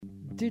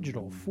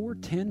Digital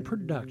 410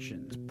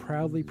 Productions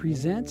proudly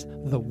presents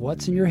the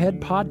What's in Your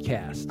Head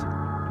podcast.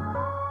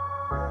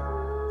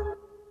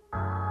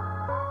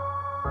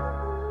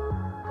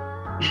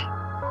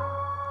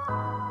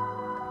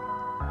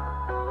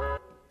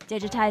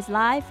 Digitized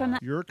live from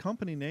your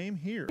company name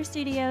here.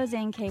 Studios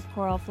in Cape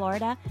Coral,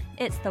 Florida.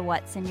 It's the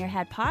What's in Your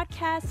Head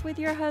podcast with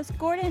your hosts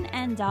Gordon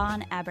and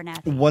Don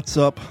Abernathy. What's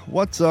up?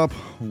 What's up?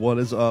 What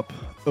is up?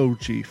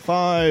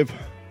 OG5.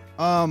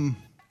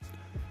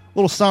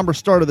 Little somber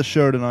start of the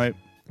show tonight.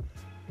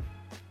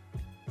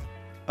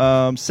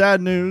 Sad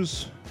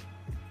news.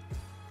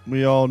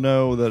 We all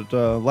know that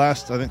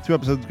last, I think 2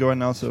 episodes ago, I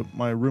announced that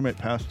my roommate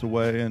passed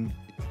away, and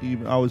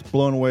I was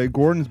blown away.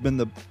 Gordon's been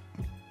the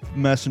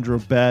messenger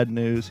of bad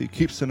news. He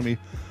keeps sending me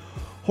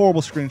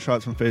horrible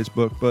screenshots from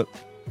Facebook, but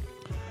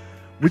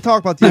we talk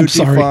about the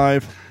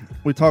OG5.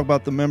 We talk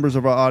about the members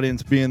of our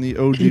audience being the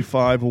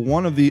OG5.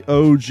 One of the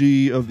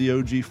OG of the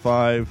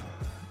OG5.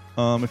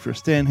 If you're a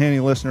Stan Haney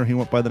listener, he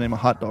went by the name of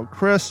Hot Dog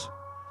Chris.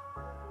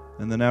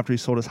 And then after he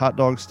sold his hot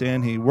dog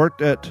stand, he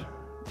worked at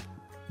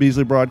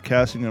Beasley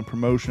Broadcasting and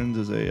Promotions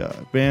as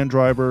a van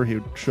driver. He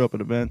would show up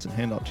at events and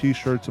hand out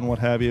t-shirts and what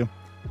have you.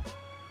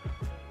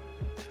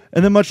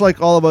 And then much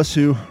like all of us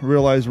who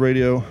realize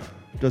radio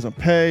doesn't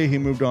pay, he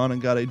moved on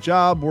and got a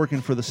job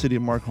working for the city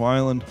of Marco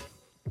Island.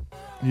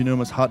 You know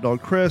him as Hot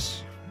Dog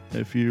Chris.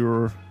 If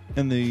you're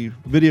in the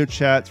video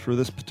chats for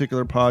this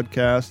particular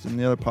podcast and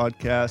the other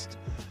podcast,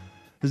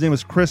 his name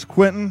is Chris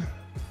Quinton.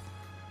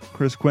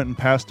 Chris Quinton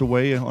passed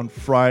away on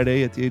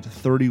Friday at the age of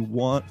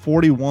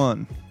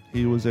 41.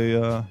 He was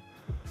a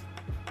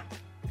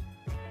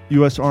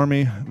U.S.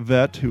 Army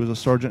vet. He was a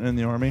sergeant in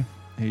the Army.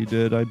 He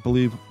did, I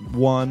believe,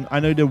 one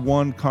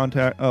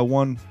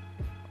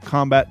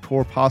combat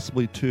tour,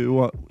 possibly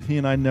two. He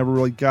and I never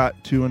really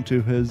got too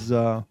into his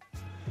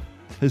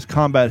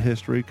combat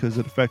history because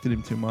it affected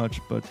him too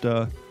much.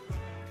 But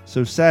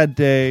so sad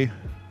day.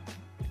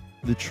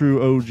 The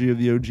true OG of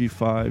the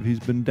OG5. He's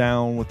been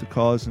down with the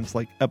cause since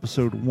like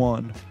episode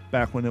 1,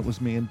 back when it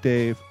was me and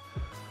Dave.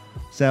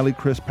 Sadly,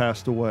 Chris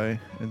passed away,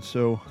 and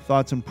so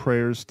thoughts and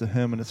prayers to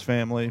him and his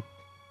family.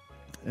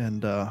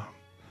 And so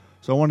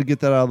I want to get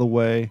that out of the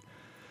way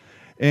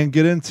and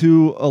get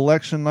into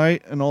election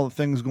night and all the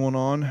things going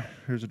on.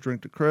 Here's a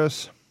drink to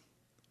Chris.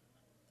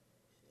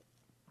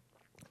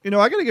 You know,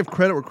 I got to give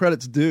credit where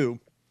credit's due.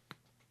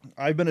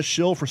 I've been a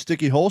shill for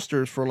sticky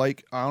holsters for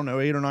 8 or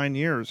 9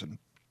 years, and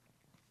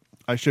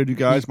I showed you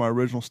guys my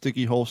original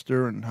sticky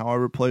holster and how I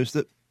replaced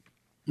it.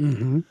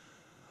 Mm-hmm.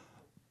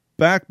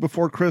 Back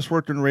before Chris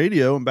worked in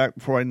radio and back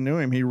before I knew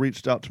him, he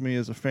reached out to me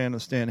as a fan of the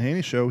Stan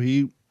Haney Show.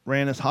 He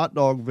ran his hot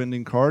dog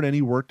vending cart and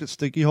he worked at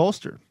Sticky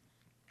Holster.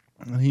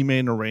 And he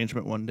made an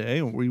arrangement one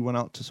day where we went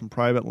out to some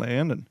private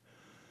land, and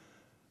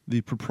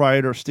the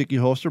proprietor of Sticky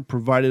Holster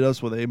provided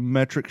us with a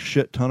metric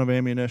shit ton of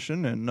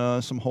ammunition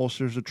and some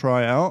holsters to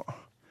try out.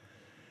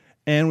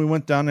 And we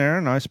went down there,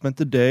 and I spent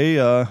the day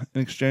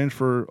in exchange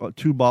for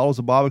 2 bottles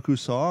of barbecue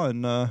sauce,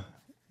 and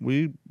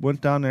we went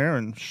down there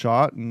and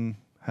shot and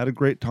had a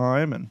great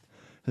time. And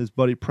his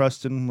buddy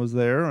Preston was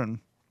there, and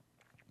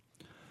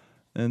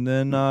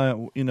then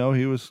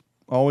he was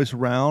always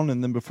around.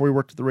 And then before he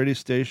worked at the radio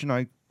station,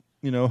 I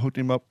hooked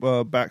him up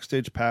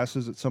backstage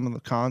passes at some of the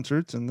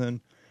concerts, and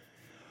then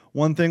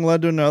one thing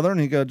led to another,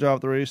 and he got a job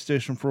at the radio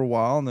station for a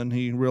while, and then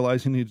he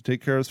realized he needed to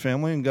take care of his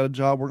family and got a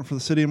job working for the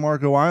city of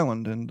Marco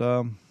Island, and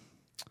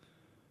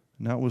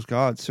that was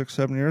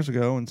 6-7 years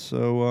ago. And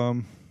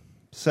so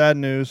sad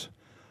news.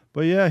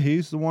 But yeah,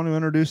 he's the one who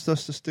introduced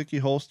us to sticky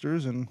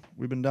holsters, and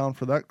we've been down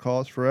for that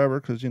cause forever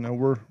because,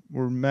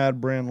 we're mad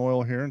brand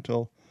loyal here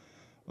until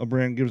a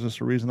brand gives us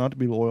a reason not to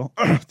be loyal.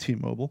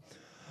 T-Mobile.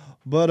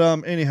 But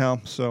anyhow,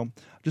 so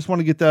just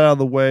want to get that out of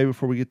the way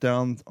before we get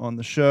down on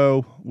the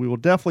show. We will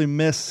definitely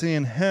miss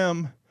seeing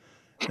him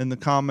in the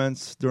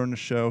comments during the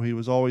show. He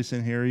was always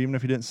in here. Even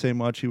if he didn't say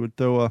much, he would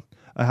throw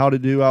a how to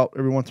do out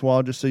every once in a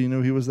while just so you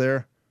knew he was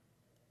there.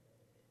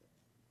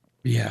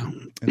 Yeah.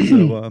 And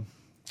so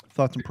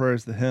thoughts and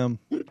prayers to him.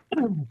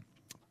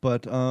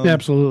 But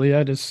absolutely,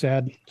 that is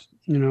sad,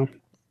 So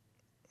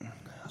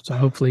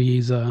hopefully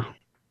he's at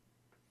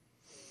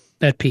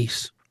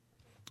peace.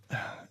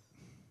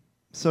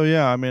 So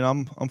yeah, I mean,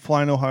 I'm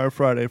flying to Ohio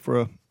Friday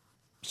for a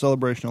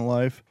celebration of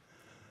life.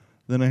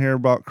 Then I hear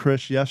about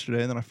Chris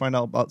yesterday, and then I find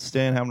out about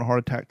Stan having a heart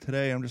attack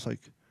today. I'm just like,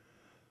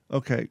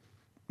 okay,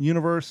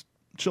 universe,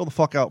 chill the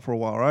fuck out for a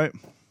while, right?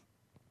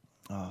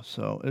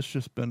 So it's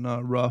just been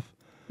rough.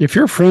 If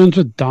you're friends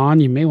with Don,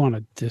 you may want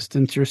to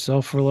distance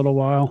yourself for a little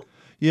while.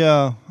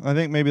 Yeah, I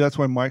think maybe that's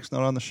why Mike's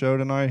not on the show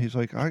tonight. He's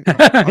like, I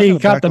he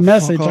got the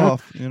message. Huh?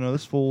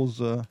 This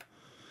fool's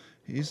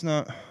he's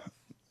not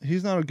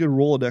a good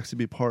Rolodex to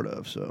be part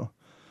of. So,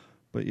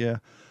 but yeah.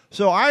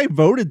 So I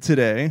voted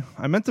today.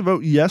 I meant to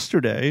vote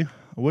yesterday.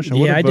 I wish I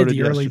would have voted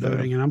yesterday. Yeah, I did the early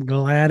voting, and I'm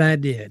glad I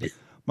did.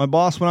 My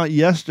boss went out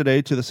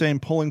yesterday to the same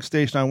polling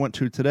station I went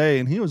to today,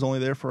 and he was only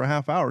there for a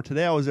half hour.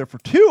 Today I was there for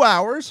 2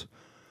 hours.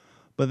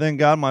 But thank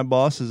God my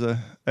boss is a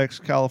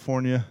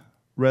ex-California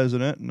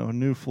resident and a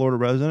new Florida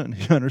resident, and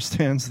he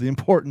understands the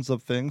importance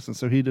of things, and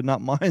so he did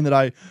not mind that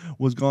I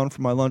was gone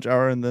for my lunch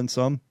hour and then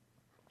some.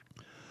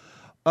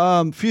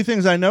 Few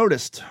things I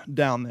noticed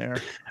down there.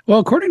 Well,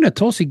 according to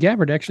Tulsi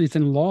Gabbard, actually, it's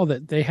in law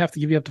that they have to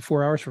give you up to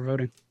 4 hours for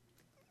voting.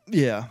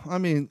 Yeah, I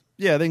mean,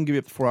 yeah, they can give you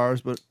up to 4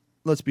 hours, but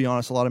let's be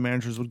honest, a lot of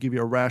managers would give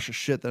you a rash of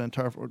shit that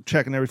entire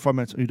checking every 5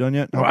 minutes. Are you done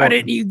yet? Why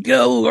didn't you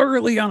go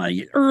early on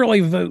a early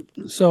vote?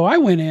 So I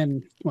went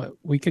in, a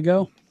week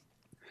ago?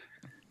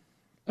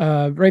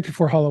 Right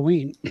before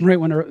Halloween, right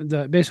when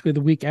basically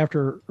the week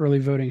after early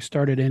voting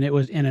started, and it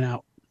was in and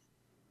out.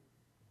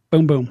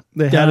 Boom, boom.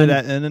 They Done. had it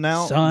at In and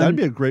Out. Son. That'd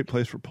be a great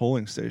place for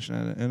polling station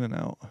at In and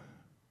Out.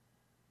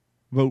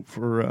 Vote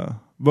for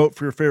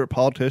your favorite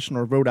politician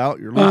or vote out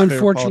your least favorite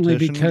Unfortunately,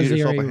 politician. because Get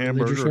they are yourself a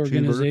hamburger religious or a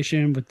cheeseburger.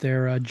 organization with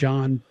their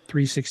John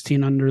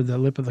 3:16 under the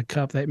lip of the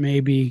cup, that may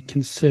be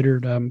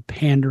considered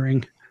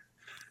pandering.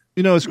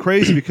 You know, it's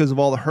crazy because of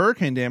all the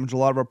hurricane damage, a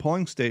lot of our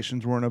polling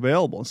stations weren't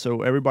available.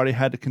 So everybody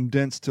had to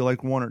condense to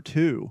like one or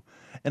two.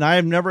 And I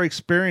have never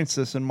experienced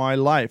this in my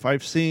life.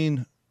 I've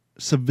seen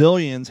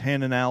civilians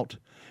handing out,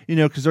 you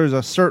know, because there's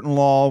a certain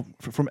law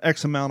from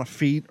X amount of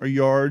feet or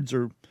yards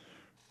or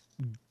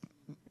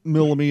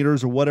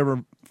millimeters or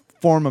whatever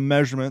form of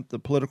measurement the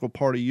political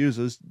party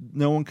uses.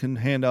 No one can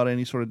hand out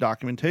any sort of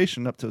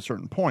documentation up to a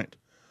certain point.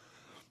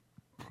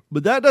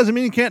 But that doesn't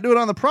mean you can't do it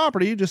on the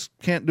property. You just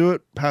can't do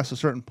it past a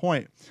certain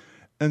point.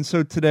 And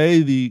so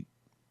today, the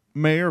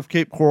mayor of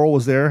Cape Coral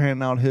was there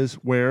handing out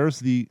his wares.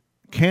 The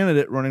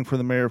candidate running for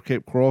the mayor of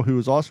Cape Coral, who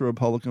was also a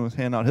Republican, was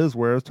handing out his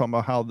wares, talking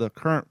about how the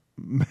current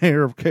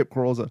mayor of Cape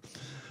Coral is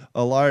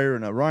a liar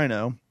and a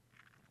rhino.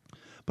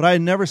 But I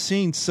had never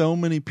seen so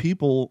many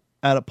people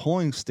at a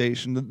polling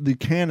station, the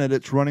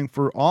candidates running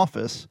for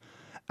office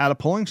at a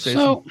polling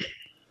station,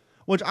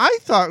 which I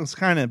thought was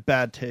kind of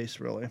bad taste,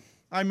 really.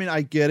 I mean,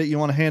 I get it. You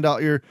want to hand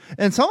out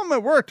and some of them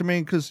it worked. I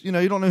mean, because, you know,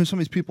 you don't know who some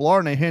of these people are,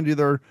 and they hand you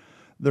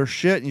their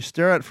shit, and you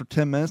stare at it for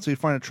 10 minutes till you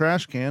find a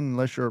trash can,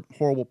 unless you're a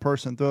horrible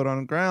person, throw it on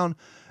the ground,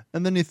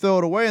 and then you throw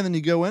it away, and then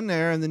you go in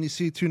there, and then you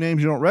see two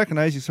names you don't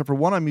recognize, except for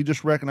one of them you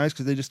just recognize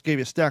because they just gave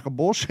you a stack of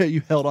bullshit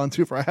you held on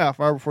to for a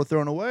half hour before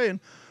throwing away, and,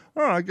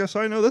 oh, I guess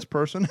I know this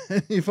person,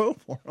 and you vote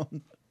for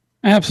them.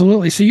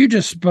 Absolutely. So you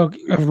just spoke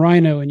of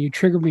rhino, and you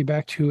triggered me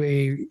back to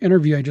a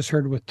interview I just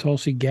heard with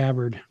Tulsi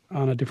Gabbard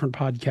on a different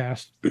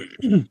podcast,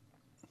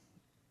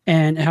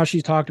 and how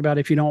she talked about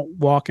if you don't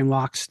walk in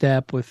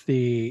lockstep with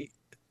the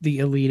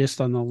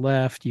elitist on the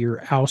left,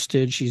 you're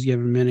ousted. She's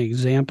given many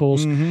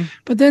examples. Mm-hmm.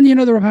 But then, you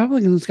know, the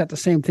Republicans got the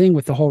same thing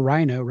with the whole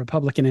rhino,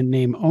 Republican in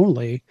name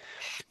only.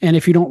 And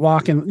if you don't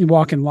walk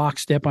in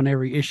lockstep on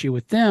every issue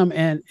with them,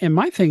 and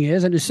my thing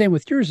is, and the same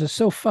with yours, is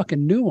so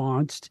fucking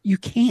nuanced, you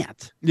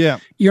can't. Yeah.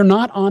 You're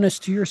not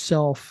honest to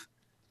yourself,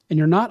 and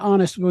you're not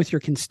honest with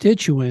your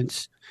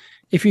constituents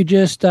if you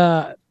just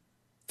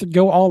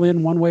go all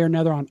in one way or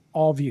another on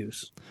all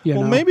views.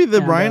 Well, maybe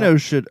the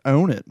rhinos should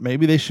own it.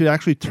 Maybe they should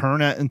actually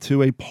turn it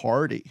into a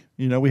party.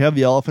 You know, we have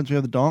the elephants, we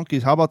have the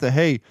donkeys. How about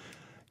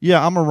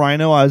I'm a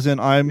rhino, as in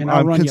I'm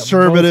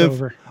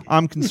conservative.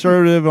 I'm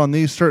conservative on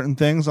these certain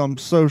things. I'm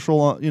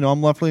social, you know,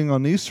 I'm left-leaning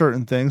on these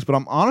certain things, but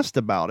I'm honest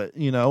about it,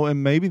 you know,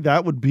 and maybe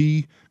that would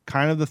be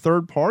kind of the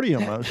third party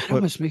almost. That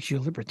almost makes you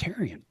a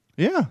libertarian.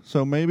 Yeah,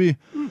 so maybe.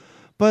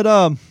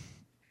 But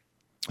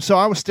so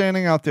I was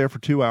standing out there for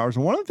 2 hours,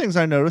 and one of the things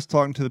I noticed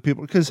talking to the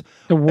people, because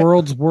the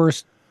world's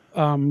worst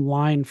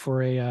line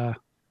for a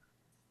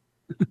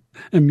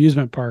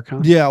amusement park,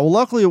 huh? Yeah, well,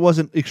 luckily it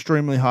wasn't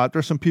extremely hot.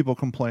 There's some people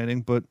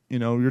complaining, but, you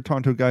know, you're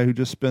talking to a guy who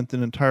just spent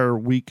an entire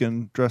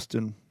weekend dressed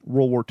in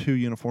World War II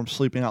uniform,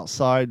 sleeping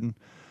outside, and,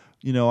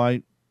 you know,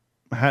 I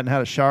hadn't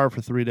had a shower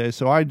for 3 days,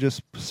 so I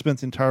just spent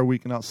the entire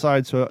weekend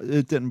outside, so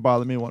it didn't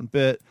bother me one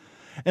bit.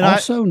 And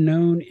also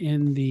known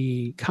in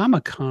the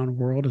Comic-Con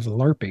world as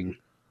LARPing,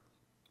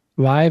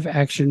 live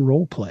action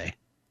role play.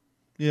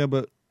 Yeah,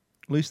 but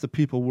at least the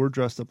people were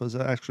dressed up as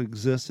actually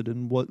existed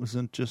and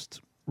wasn't just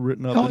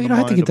written up. Oh, you don't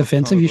have to get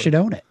defensive. You should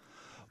own it.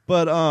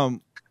 But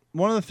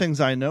one of the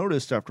things I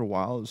noticed after a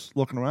while is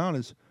looking around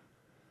is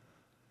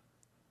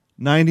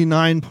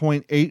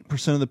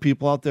 99.8% of the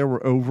people out there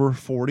were over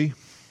 40.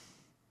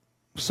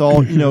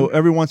 So, you know,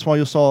 every once in a while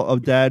you saw a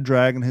dad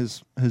dragging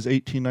his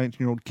 18,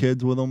 19-year-old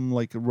kids with him,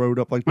 like rode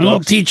up like I'll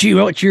teach you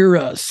what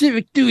your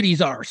civic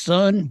duties are,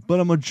 son. But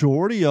a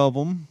majority of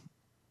them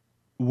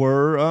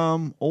were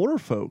older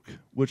folk,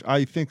 which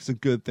I think is a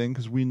good thing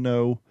because we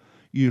know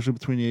usually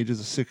between the ages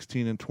of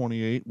 16 and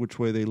 28 which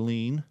way they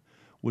lean,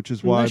 which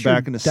is why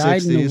back in the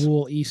 60s, in the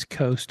wool East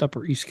Coast,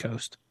 upper East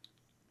Coast,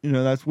 you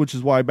know, which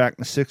is why back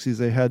in the 60s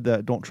they had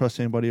that don't trust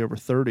anybody over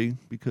 30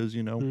 because,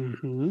 you know,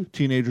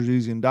 teenagers are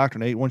easy to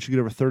indoctrinate. Once you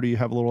get over 30, you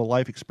have a little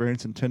life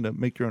experience and tend to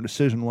make your own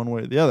decision one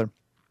way or the other.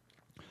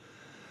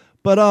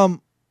 But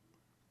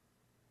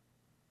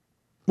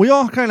we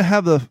all kind of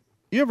have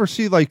you ever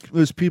see like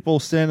those people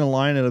stand in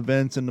line at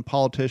events and the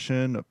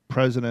politician, the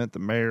president, the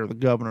mayor, the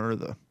governor,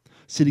 the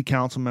city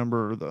council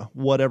member, or the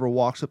whatever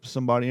walks up to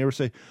somebody and you ever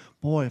say,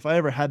 boy, if I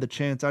ever had the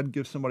chance, I'd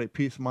give somebody a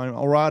piece of mind,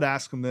 or I'd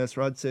ask them this,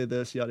 or I'd say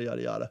this, yada,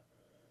 yada, yada.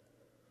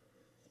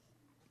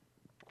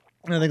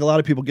 And I think a lot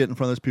of people get in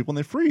front of those people and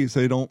they freeze.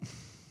 They don't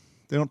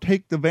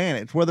take the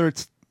advantage, whether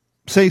it's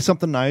say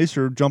something nice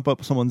or jump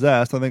up someone's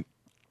ass. I think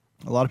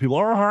a lot of people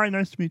are, hi,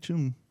 nice to meet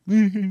you.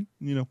 You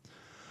know.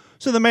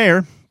 So the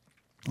mayor,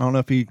 I don't know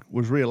if he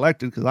was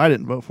reelected because I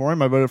didn't vote for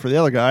him. I voted for the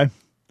other guy.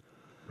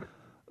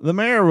 The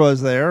mayor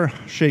was there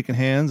shaking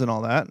hands and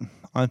all that.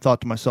 I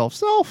thought to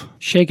myself,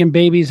 shaking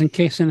babies and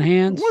kissing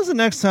hands. when's the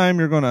next time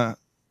you're going to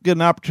get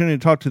an opportunity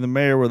to talk to the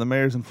mayor where the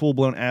mayor's in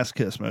full-blown ass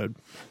kiss mode?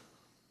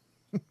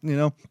 You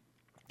know?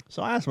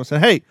 So I asked him, I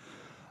said, hey,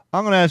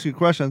 I'm going to ask you a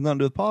question that has nothing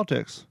to do with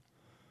politics.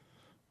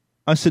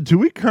 I said, do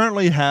we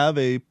currently have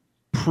a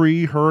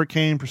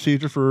pre-hurricane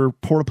procedure for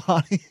porta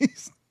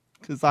potties?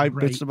 Because I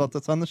bitched about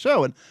this on the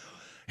show. And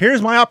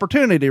here's my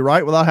opportunity,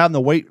 right, without having to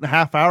wait a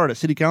half hour at a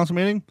city council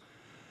meeting.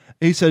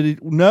 He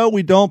said, no,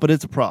 we don't, but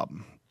it's a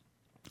problem.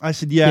 I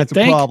said, yeah, it's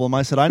a problem.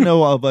 I said, I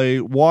know of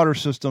a water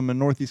system in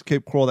Northeast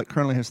Cape Coral that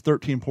currently has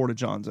 13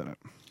 porta-johns in it.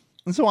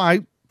 And so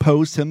I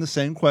posed him the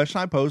same question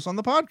I posed on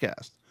the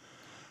podcast.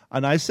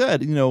 And I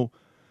said, you know,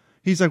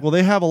 he's like, well,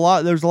 they have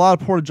there's a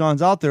lot of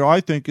porta-johns out there. I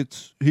think it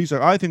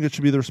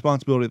should be the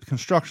responsibility of the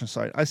construction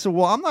site. I said,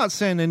 well, I'm not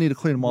saying they need to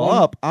clean them all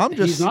up.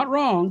 He's not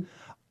wrong.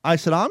 I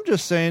said, I'm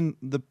just saying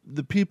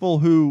the people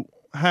who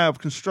have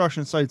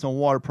construction sites on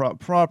water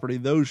property,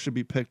 those should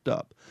be picked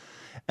up.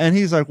 And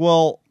he's like,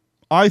 well,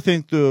 I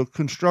think the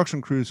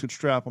construction crews could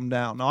strap them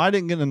down. Now, I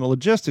didn't get into the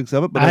logistics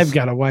of it, but I've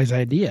got a wise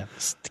idea.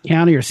 The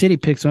county or city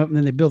picks them up, and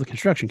then they build a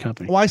construction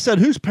company. Well, I said,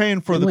 who's paying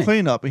for the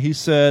cleanup? And he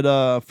said,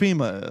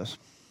 FEMA is.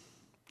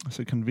 I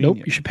said, convenient.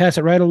 Nope, you should pass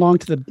it right along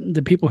to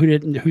the people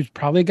who's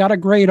probably got a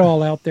grate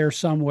all out there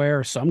somewhere,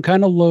 or some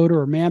kind of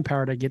loader or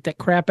manpower to get that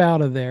crap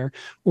out of there.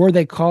 Or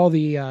they call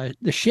the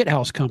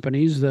shithouse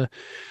companies,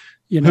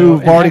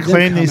 who've already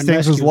claimed these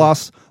things as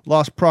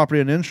lost property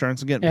and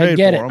insurance and getting paid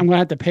for them. I'm going to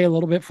have to pay a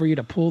little bit for you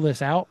to pull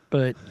this out,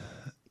 but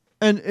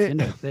at the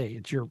end of the day,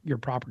 it's your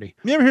property.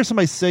 You ever hear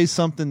somebody say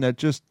something that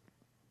just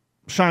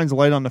shines a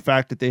light on the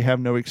fact that they have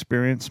no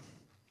experience?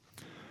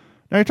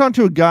 Now, you're talking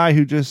to a guy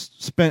who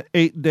just spent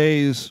 8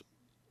 days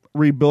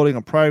rebuilding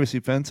a privacy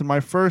fence, and my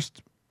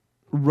first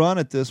run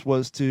at this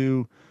was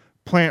to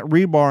plant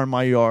rebar in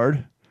my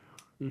yard,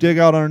 dig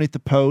out underneath the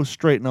post,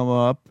 straighten them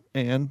up,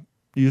 and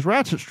use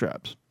ratchet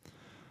straps.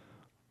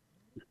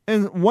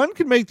 And one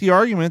could make the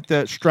argument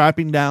that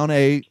strapping down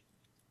a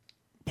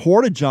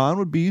porta-john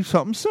would be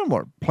something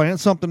similar.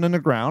 Plant something in the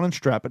ground and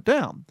strap it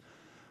down.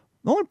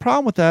 The only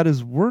problem with that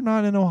is we're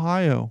not in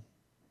Ohio.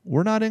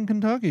 We're not in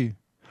Kentucky.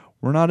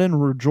 We're not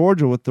in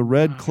Georgia with the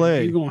red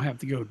clay. You're going to have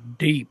to go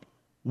deep.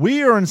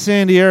 We are in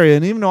sandy area,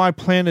 and even though I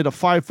planted a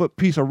 5-foot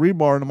piece of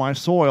rebar into my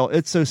soil,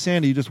 it's so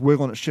sandy you just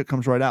wiggle and shit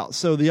comes right out.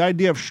 So the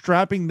idea of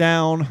strapping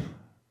down,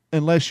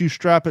 unless you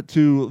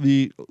drill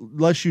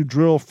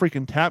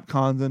freaking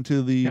Tapcons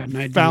into the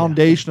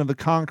foundation of the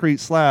concrete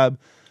slab,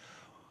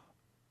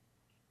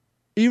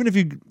 even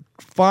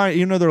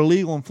though they're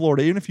illegal in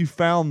Florida, even if you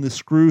found the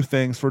screw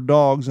things for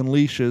dogs and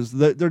leashes,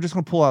 they're just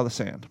going to pull out of the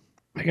sand.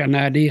 I got an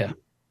idea.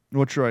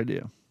 What's your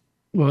idea?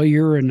 Well,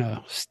 you're in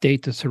a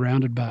state that's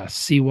surrounded by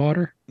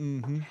seawater.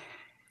 Mm-hmm.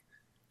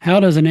 How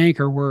does an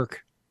anchor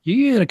work?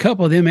 You get a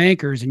couple of them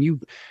anchors and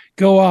you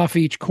go off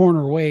each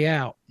corner way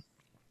out.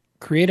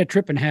 Create a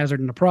tripping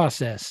hazard in the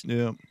process.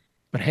 Yeah.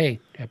 But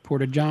hey, that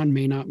porta-john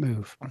may not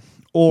move.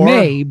 Or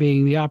may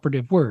being the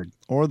operative word.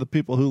 Or the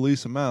people who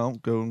lease them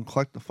out go and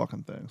collect the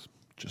fucking things.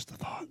 Just a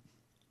thought.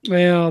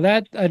 Well,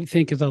 that I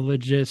think is a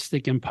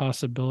logistic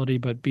impossibility,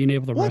 but being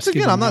able to once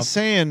rescue again, them I'm not out.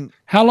 saying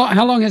How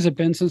long has it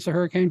been since the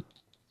hurricane?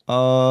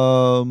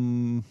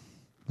 Let's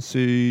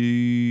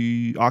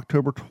see,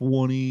 October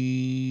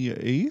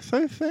 28th,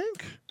 I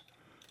think.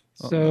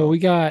 So we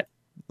got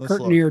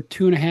Kurt near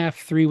 2.5,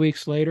 3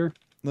 weeks later.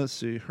 Let's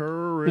see,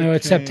 hurricane. No,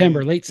 it's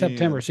September, late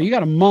September. So you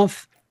got a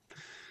month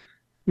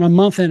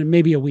and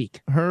maybe a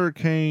week.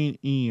 Hurricane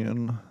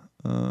Ian.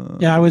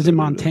 Yeah, I was in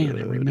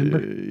Montana, remember?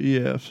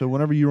 Yeah, so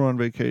whenever you were on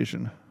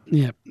vacation.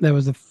 Yeah, that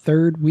was the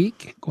third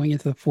week, going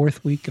into the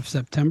fourth week of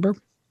September.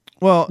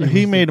 Well,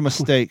 he made a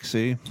mistake,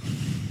 see?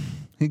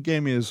 He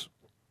gave me his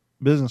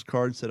business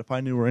card and said if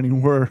I knew where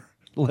anywhere,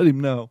 let him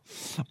know.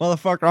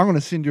 Motherfucker, I'm going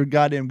to send you a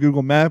goddamn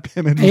Google map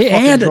image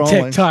and a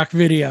TikTok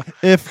video.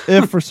 If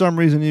for some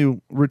reason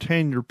you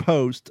retain your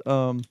post.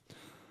 And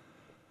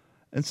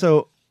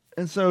so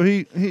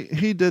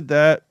he did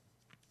that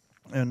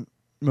and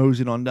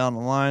moseyed on down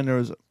the line. There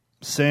was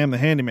Sam the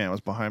handyman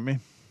was behind me.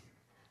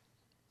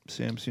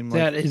 Sam seemed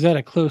like is that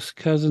a close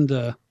cousin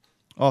to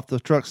off the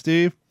truck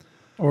Steve?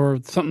 Or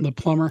something the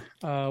plumber.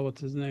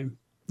 What's his name?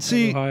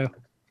 See, Ohio.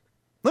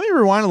 Let me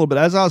rewind a little bit.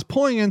 As I was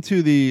pulling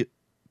into the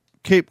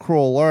Cape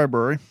Coral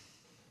Library,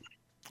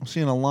 I'm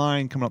seeing a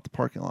line coming up the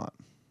parking lot.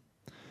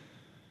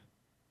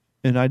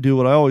 And I do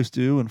what I always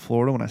do in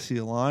Florida when I see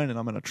a line and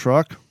I'm in a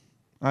truck.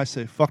 I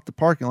say, fuck the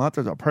parking lot.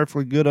 There's a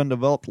perfectly good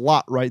undeveloped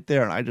lot right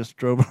there. And I just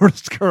drove over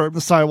the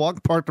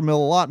sidewalk, parked in the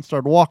middle of the lot, and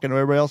started walking.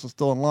 Everybody else is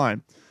still in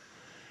line.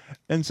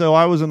 And so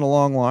I was in a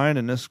long line,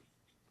 and this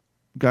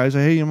guy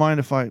said, hey, you mind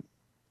if I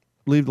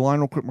leave the line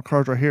real quick? My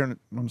car's right here. And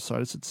on the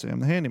side, it said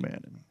Sam the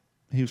handyman. And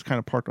he was kind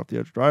of parked off the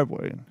edge of the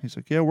driveway. And he's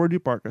like, yeah, where'd you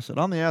park? I said,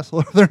 on the asshole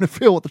over there in the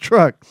field with the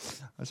truck.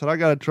 I said, I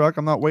got a truck.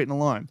 I'm not waiting in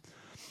line.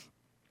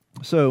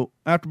 So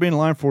after being in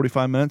line for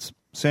 45 minutes,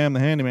 Sam, the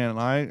handyman, and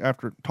I,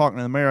 after talking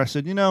to the mayor, I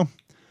said,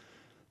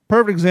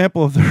 perfect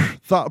example of their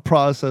thought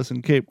process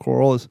in Cape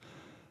Coral is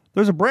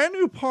there's a brand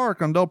new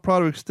park on Del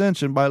Prado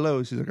Extension by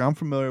Lowe's. He's like, I'm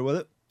familiar with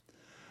it.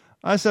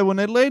 I said, when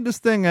they laid this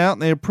thing out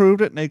and they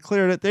approved it and they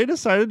cleared it, they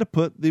decided to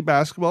put the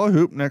basketball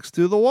hoop next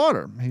to the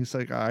water. He's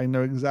like, I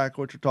know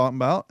exactly what you're talking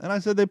about. And I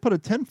said, they put a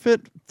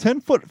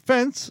 10-foot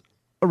fence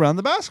around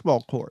the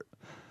basketball court.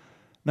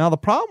 Now, the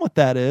problem with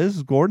that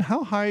is, Gordon,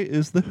 how high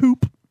is the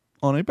hoop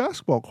on a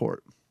basketball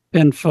court?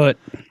 10 foot.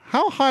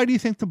 How high do you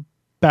think the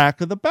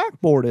back of the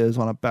backboard is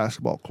on a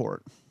basketball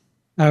court?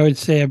 I would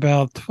say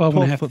about 12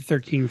 and a half to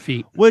 13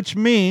 feet. Which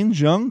means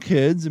young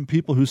kids and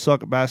people who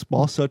suck at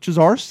basketball, such as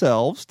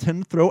ourselves,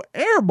 tend to throw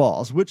air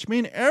balls, which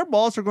mean air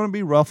balls are going to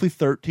be roughly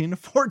 13 to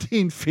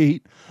 14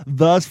 feet,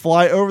 thus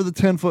fly over the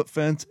 10-foot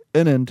fence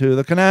and into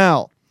the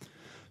canal.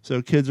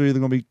 So kids are either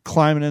going to be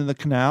climbing into the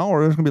canal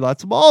or there's going to be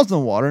lots of balls in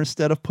the water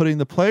instead of putting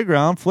the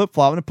playground,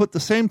 flip-flopping, and put the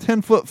same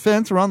 10-foot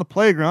fence around the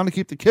playground to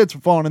keep the kids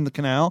from falling in the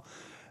canal.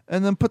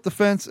 And then put the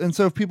fence, and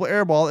so if people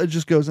airball, it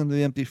just goes into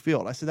the empty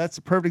field. I said that's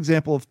a perfect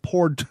example of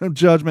poor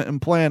judgment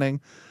and planning,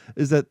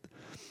 is that,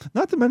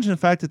 not to mention the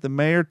fact that the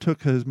mayor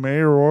took his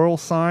mayoral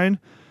sign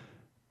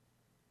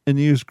and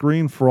used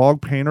green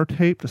frog painter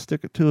tape to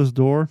stick it to his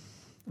door.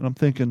 And I'm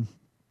thinking...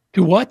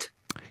 To what?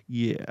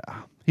 Yeah.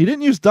 He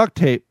didn't use duct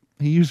tape.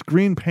 He used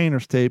green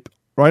painter's tape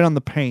right on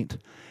the paint.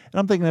 And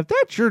I'm thinking, if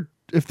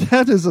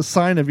that is a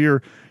sign of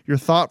your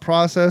thought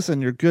process and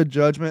your good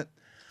judgment,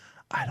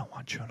 I don't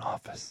want you in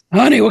office.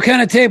 Honey, what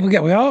kind of tape we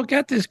got? We all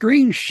got this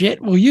green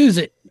shit. We'll use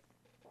it.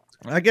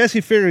 I guess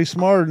he figured he's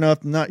smart enough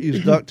to not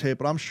use duct tape,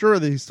 but I'm sure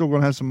that he's still going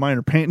to have some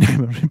minor paint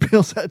damage if he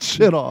peels that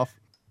shit off.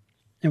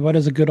 And what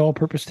is a good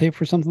all-purpose tape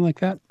for something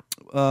like that?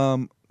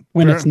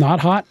 When it's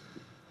not hot?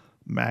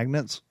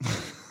 Magnets.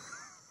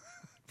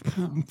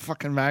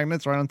 Fucking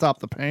magnets right on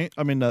top of the paint.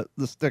 I mean, the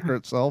sticker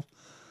itself.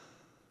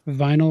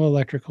 Vinyl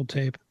electrical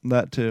tape.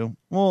 That too.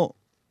 Well...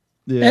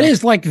 yeah. That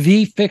is like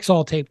the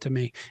fix-all tape to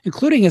me,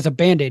 including as a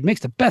Band-Aid.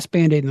 Makes the best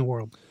Band-Aid in the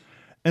world.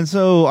 And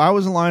so I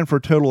was in line for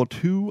a total of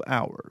 2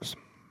 hours.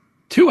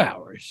 2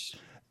 hours.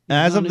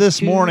 As of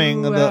this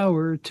morning,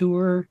 the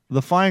tour.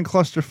 The fine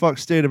clusterfuck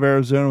state of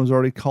Arizona was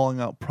already calling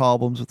out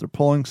problems with their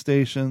polling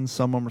stations.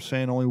 Some of them were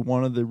saying only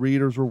one of the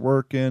readers were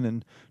working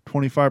and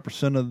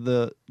 25% of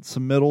the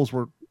submittals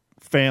were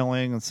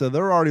failing. And so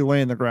they're already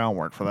laying the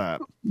groundwork for that.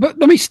 But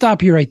let me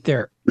stop you right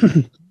there.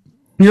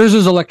 Yours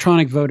is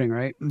electronic voting,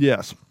 right?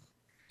 Yes.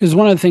 Because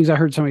one of the things I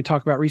heard somebody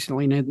talk about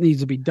recently, and it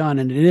needs to be done,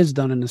 and it is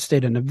done in the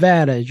state of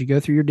Nevada, is you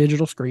go through your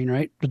digital screen,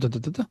 right?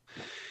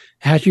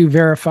 As you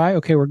verify,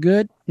 okay, we're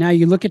good. Now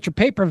you look at your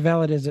paper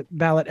ballot as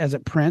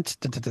it prints,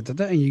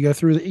 and you go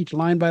through each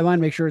line by line,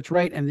 make sure it's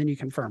right, and then you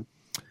confirm.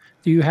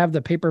 Do you have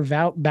the paper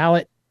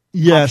ballot?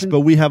 Yes, option?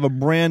 but we have a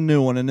brand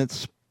new one, and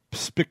it's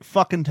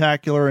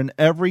spectacular in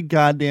every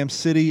goddamn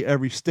city,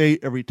 every state,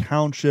 every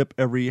township,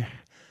 every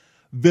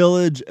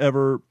village,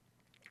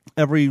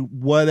 every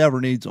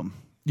whatever needs them.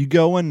 You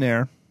go in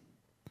there.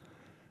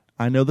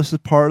 I know this is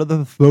part of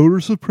the voter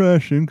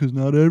suppression because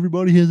not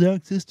everybody has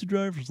access to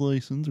driver's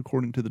license,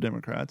 according to the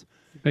Democrats.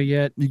 But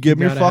yet, you give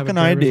them your fucking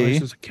ID.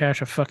 To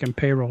cash a fucking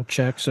payroll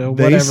check, so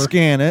they whatever.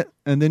 Scan it,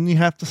 and then you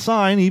have to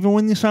sign. Even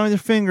when you sign with your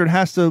finger, it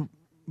has to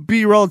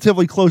be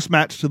relatively close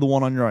match to the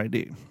one on your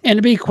ID. And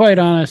to be quite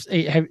honest,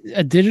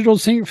 a digital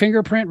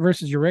fingerprint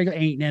versus your regular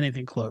ain't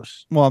anything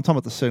close. Well, I'm talking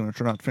about the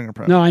signature, not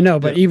fingerprint. No, I know,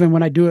 but even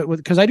when I do it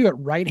because I do it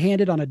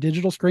right-handed on a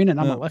digital screen, and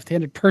I'm a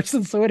left-handed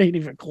person, so it ain't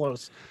even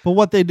close. But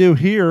what they do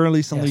here, at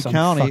least in Lee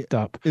County,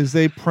 is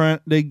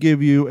they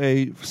give you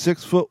a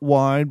 6 foot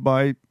wide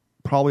by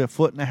probably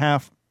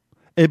 1.5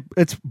 feet.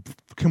 It's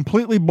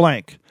completely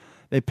blank.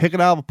 They pick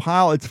it out of a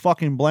pile. It's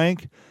fucking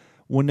blank.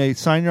 When they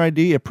sign your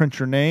ID, it prints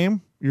your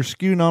name, your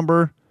SKU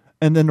number,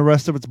 and then the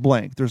rest of it's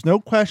blank. There's no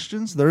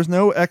questions. There's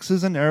no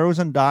X's and arrows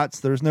and dots.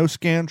 There's no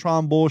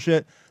Scantron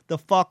bullshit. The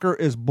fucker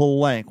is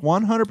blank.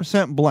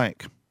 100%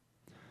 blank.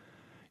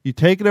 You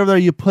take it over there,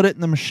 you put it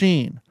in the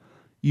machine.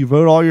 You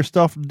vote all your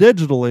stuff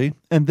digitally,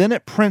 and then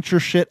it prints your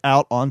shit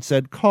out on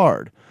said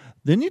card.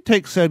 Then you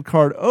take said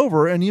card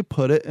over and you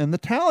put it in the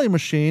tally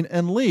machine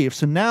and leave.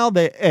 So now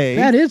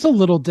that is a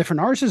little different.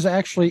 Ours is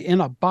actually in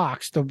a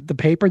box, the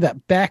paper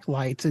that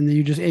backlights, and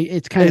you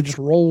it's kind of just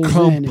rolls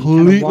in.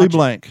 Completely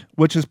blank,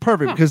 which is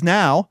perfect because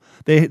now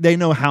they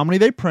know how many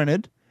they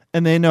printed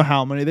and they know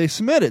how many they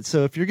submitted.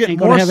 So if you're getting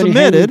more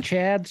submitted,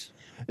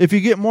 if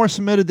you get more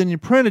submitted than you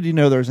printed, you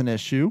know there's an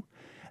issue.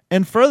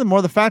 And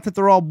furthermore, the fact that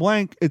they're all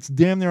blank, it's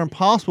damn near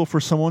impossible for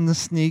someone to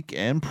sneak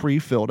in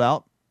pre-filled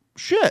out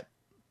shit.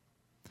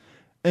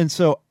 And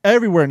so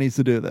everywhere needs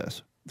to do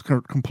this. It's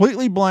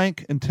completely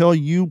blank until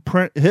you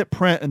hit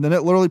print, and then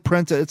it literally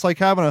prints it. It's like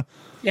having a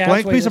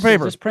blank piece of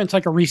paper. This prints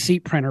like a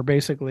receipt printer,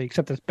 basically,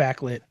 except it's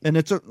backlit. And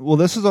this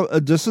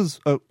is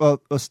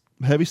a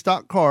heavy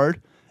stock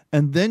card,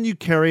 and then you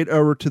carry it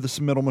over to the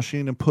submittal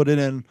machine and put it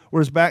in.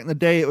 Whereas back in the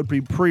day, it would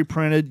be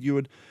pre-printed.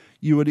 You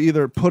you would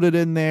either put it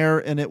in there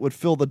and it would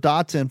fill the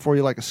dots in for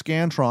you like a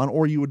Scantron,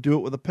 or you would do it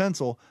with a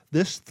pencil.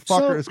 This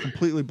fucker is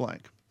completely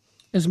blank.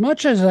 As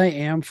much as I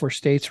am for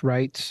states'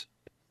 rights,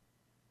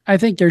 I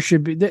think there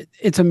should be.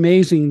 It's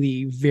amazing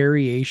the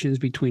variations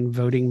between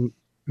voting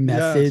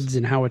methods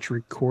and how it's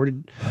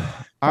recorded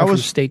from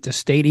state to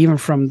state, even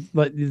from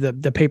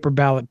the paper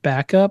ballot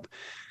backup.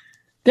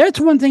 That's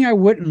one thing I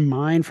wouldn't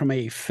mind from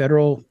a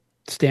federal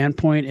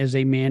standpoint, is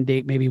a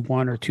mandate maybe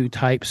 1 or 2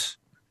 types.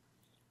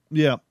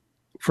 Yeah.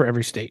 For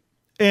every state.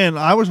 And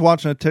I was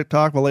watching a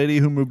TikTok of a lady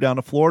who moved down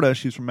to Florida.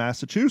 She's from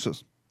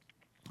Massachusetts.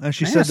 And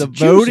she said the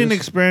voting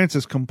experience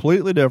is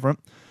completely different.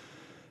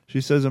 She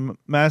says in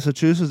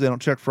Massachusetts, they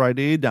don't check for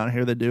ID. Down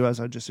here they do,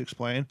 as I just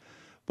explained.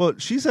 But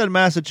she said in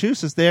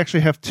Massachusetts, they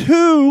actually have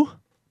 2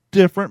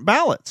 different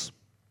ballots.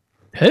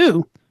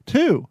 2?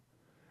 2.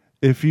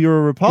 If you're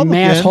a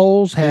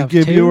Republican, they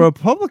give you a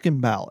Republican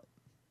ballot.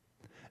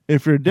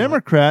 If you're a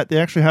Democrat, they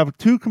actually have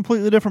 2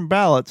 completely different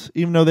ballots,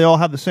 even though they all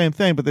have the same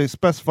thing, but they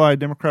specify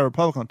Democrat or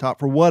Republican on top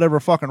for whatever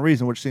fucking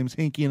reason, which seems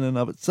hinky in and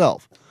of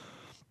itself.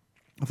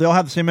 If they all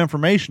have the same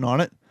information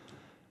on it,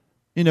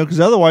 because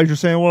otherwise you're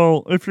saying,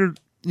 well, if you're,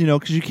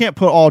 because you can't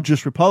put all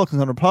just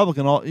Republicans on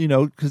Republican,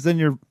 because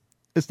then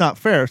it's not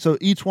fair. So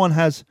each one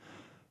has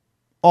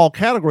all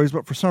categories,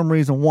 but for some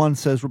reason one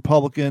says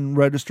Republican,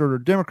 registered, or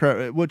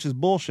Democrat, which is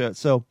bullshit.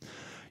 So,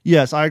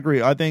 yes, I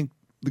agree. I think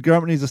the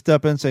government needs to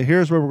step in and say,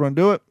 here's where we're going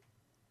to do it.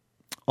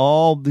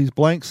 All these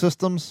blank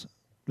systems,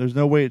 there's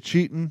no way of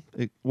cheating.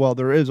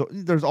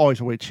 There's always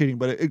a way of cheating,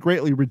 but it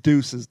greatly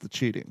reduces the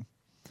cheating.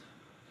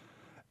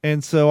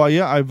 And so,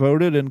 I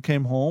voted and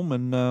came home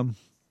and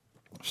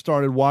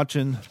started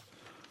watching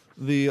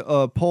the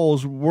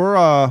polls. We're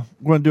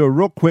going to do a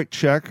real quick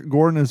check.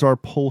 Gordon is our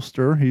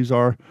pollster. He's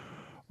our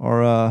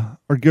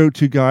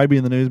go-to guy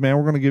being the newsman.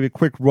 We're going to give you a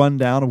quick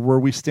rundown of where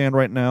we stand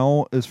right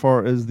now as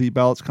far as the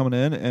ballots coming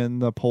in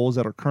and the polls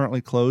that are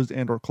currently closed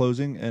and or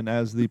closing, and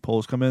as the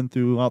polls come in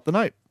throughout the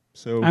night.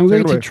 So I'm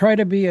going to try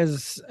to be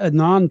as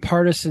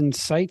non-partisan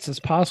sites as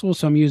possible,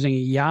 so I'm using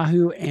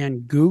Yahoo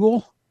and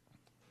Google.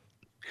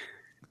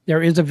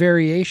 There is a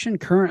variation.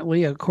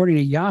 Currently, according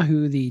to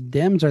Yahoo, the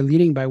Dems are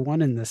leading by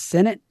 1 in the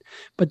Senate,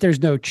 but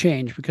there's no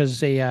change because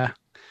they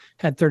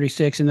had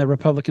 36 and the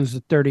Republicans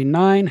at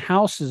 39.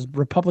 House is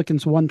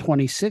Republicans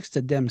 126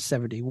 to Dems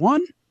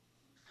 71.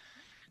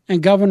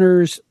 And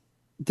governors,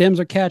 Dems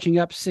are catching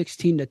up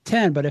 16 to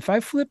 10. But if I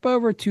flip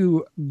over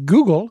to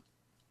Google,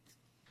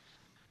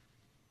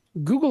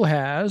 Google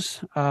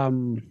has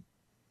that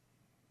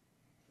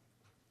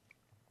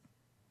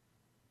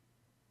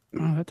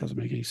doesn't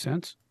make any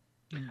sense.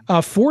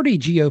 40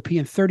 GOP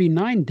and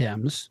 39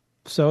 Dems.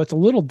 So it's a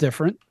little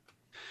different.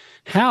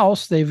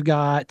 House, they've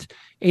got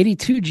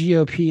 82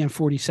 GOP and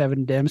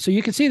 47 Dems. So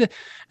you can see that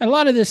a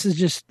lot of this is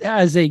just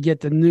as they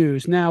get the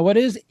news. Now, what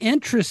is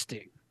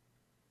interesting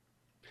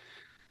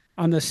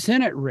on the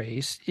Senate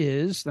race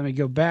is, let me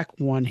go back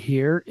one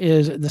here,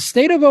 is the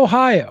state of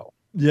Ohio.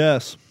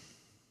 Yes.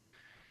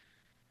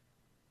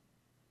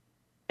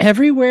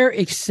 Everywhere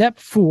except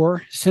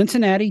for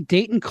Cincinnati,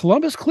 Dayton,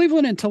 Columbus,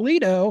 Cleveland, and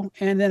Toledo,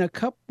 and then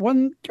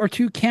 1 or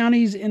 2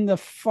 counties in the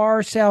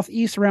far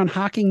southeast around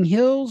Hocking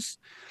Hills.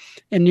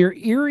 And near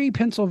Erie,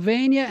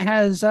 Pennsylvania,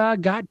 has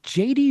got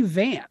J.D.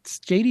 Vance.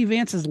 J.D.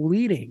 Vance is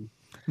leading.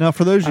 Now,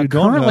 for those of you who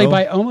don't know, currently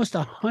by almost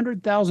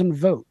 100,000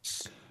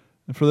 votes.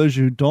 And for those of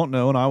you who don't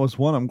know, and I was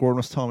one of them, Gordon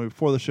was telling me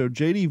before the show,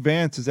 J.D.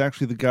 Vance is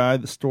actually the guy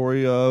the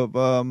story of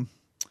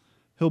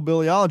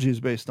Hillbillyology is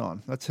based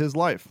on. That's his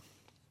life.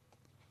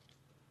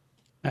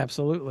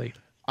 Absolutely.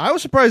 I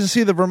was surprised to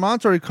see that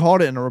Vermont's already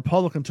called it and a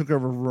Republican took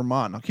over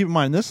Vermont. Now, keep in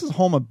mind, this is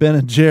home of Ben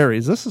and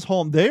Jerry's. This is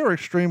home. They are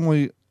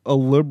extremely a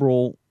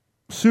liberal,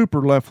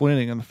 super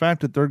left-leaning, and the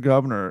fact that their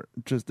governor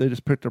they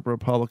just picked up a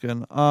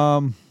Republican.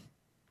 I'm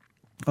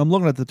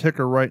looking at the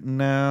ticker right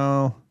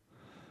now.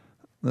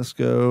 Let's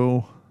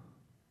go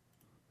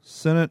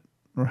Senate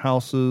or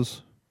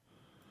Houses.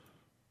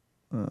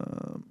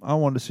 I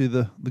wanted to see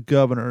the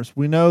governors.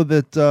 We know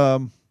that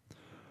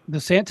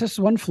DeSantis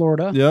won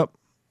Florida. Yep.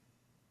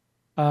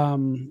 Let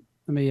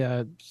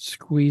me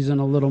squeeze in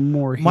a little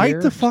more here. Mike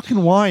the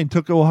fucking Wine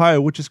took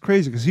Ohio, which is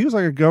crazy because he was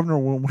like a governor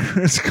when we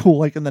were in school,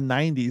 like in the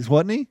 90s,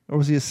 wasn't he? Or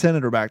was he a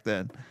senator back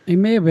then? He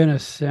may have been a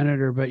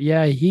senator, but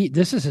yeah,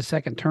 this is his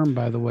second term,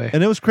 by the way.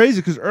 And it was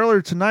crazy because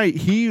earlier tonight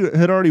he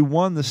had already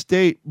won the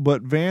state,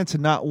 but Vance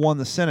had not won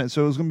the Senate.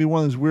 So it was going to be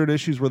one of those weird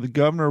issues where the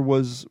governor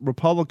was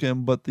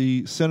Republican, but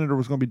the senator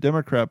was going to be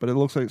Democrat. But it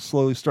looks like it's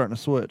slowly starting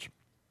to switch.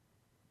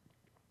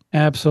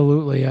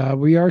 Absolutely.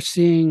 We are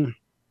seeing...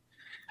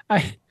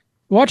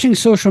 Watching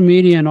social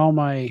media and all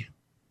my,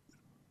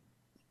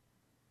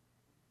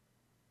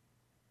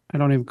 I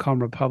don't even call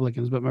them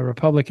Republicans, but my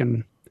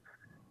Republican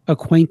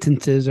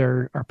acquaintances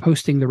are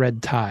posting the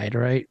red tide,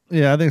 right?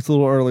 Yeah, I think it's a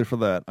little early for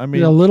that. I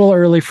mean, a little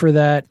early for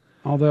that.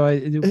 Although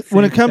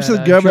when it comes to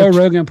the government, Joe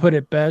Rogan put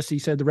it best. He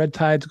said the red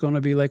tide's going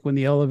to be like when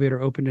the elevator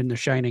opened in The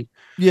Shining.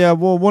 Yeah,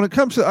 well, when it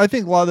comes to, I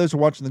think a lot of those are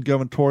watching the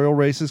gubernatorial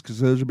races because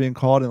those are being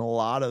called, and a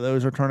lot of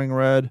those are turning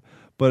red.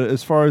 But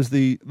as far as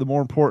the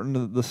more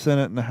important, the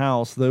Senate and the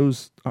House,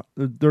 those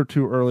they're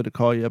too early to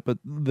call yet. But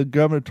the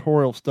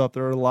gubernatorial stuff,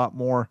 there are a lot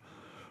more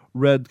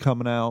red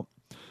coming out.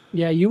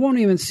 Yeah, you won't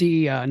even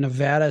see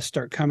Nevada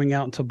start coming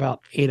out until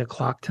about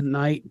 8:00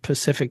 tonight,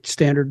 Pacific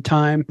Standard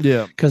Time.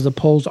 Yeah. Because the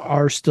polls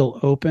are still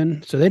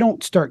open. So they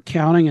don't start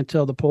counting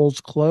until the polls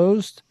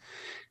closed.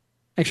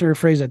 Actually,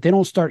 rephrase that. They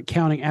don't start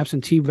counting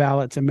absentee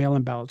ballots and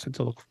mail-in ballots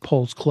until the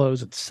polls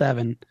close at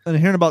 7. And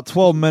here in about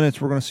 12 minutes,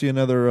 we're going to see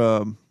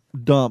another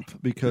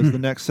dump because the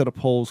next set of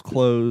polls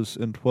close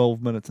in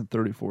 12 minutes and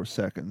 34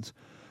 seconds.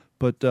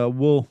 But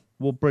we'll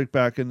break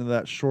back into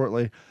that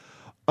shortly.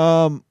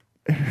 I'm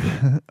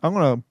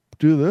going to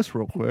do this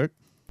real quick.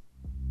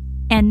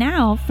 And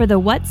now for the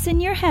What's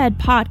in Your Head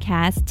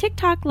podcast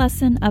TikTok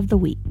lesson of the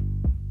week.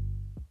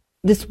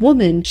 This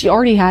woman, she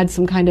already had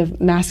some kind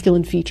of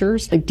masculine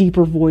features, like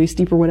deeper voice,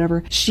 deeper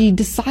whatever. She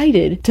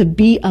decided to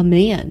be a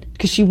man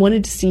because she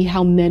wanted to see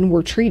how men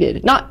were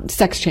treated. Not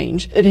sex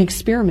change, an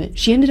experiment.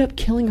 She ended up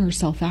killing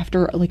herself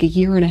after like a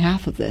year and a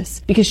half of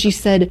this because she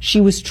said she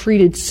was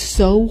treated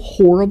so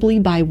horribly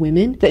by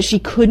women that she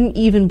couldn't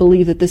even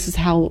believe that this is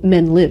how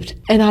men lived.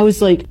 And I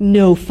was like,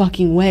 no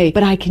fucking way.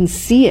 But I can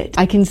see it.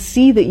 I can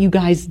see that you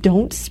guys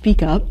don't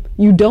speak up.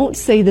 You don't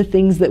say the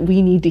things that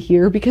we need to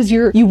hear because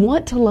you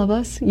want to love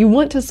us. You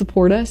want to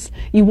support us.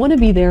 You want to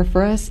be there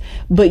for us.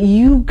 But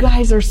you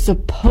guys are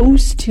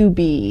supposed to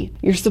be.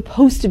 You're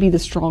supposed to be the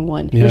strong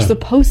one. Yeah. You're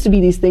supposed to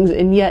be these things.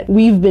 And yet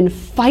we've been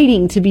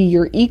fighting to be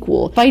your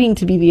equal, fighting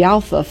to be the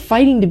alpha,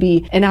 fighting to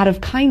be. And out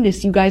of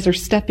kindness, you guys are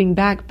stepping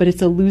back, but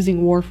it's a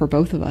losing war for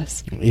both of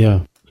us.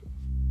 Yeah.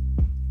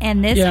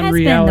 And this has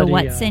been the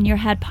What's in Your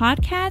Head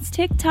podcast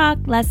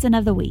TikTok lesson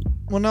of the week.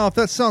 Well, now, if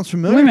that sounds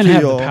familiar women to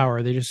have y'all, the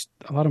power. They just,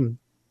 a lot of them.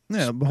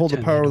 Yeah, behold the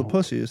power of the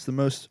pussy. It's the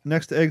most,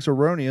 next to eggs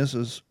erroneous,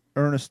 as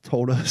Ernest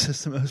told us,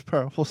 it's the most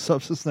powerful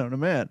substance known to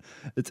man.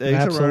 It's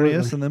eggs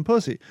erroneous and then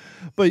pussy.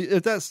 But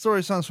if that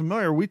story sounds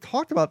familiar, we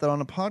talked about that on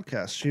the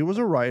podcast. She was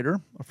a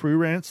writer, a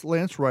freelance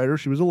writer.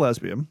 She was a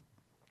lesbian.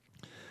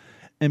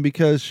 And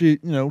because she's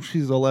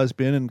a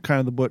lesbian and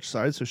kind of the butch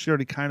side, so she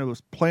already kind of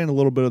was playing a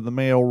little bit of the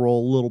male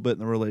role, a little bit in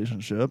the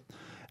relationship.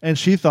 And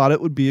she thought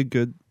it would be a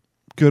good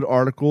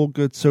article,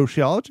 good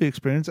sociology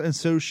experience. And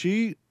so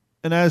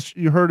and as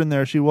you heard in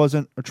there, she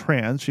wasn't a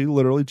trans. She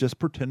literally just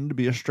pretended to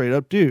be a straight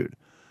up dude.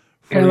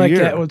 Kind of like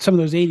that with some of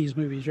those 80s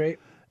movies, right?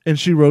 And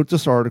she wrote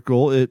this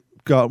article. It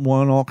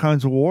won all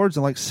kinds of awards.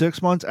 And like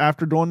 6 months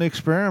after doing the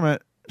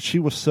experiment, she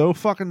was so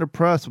fucking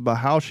depressed about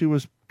how she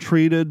was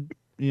treated,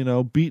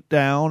 beat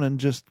down and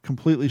just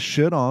completely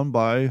shit on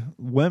by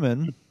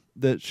women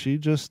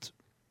that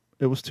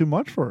it was too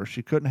much for her.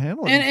 She couldn't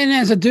handle it. And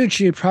as a dude,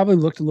 she probably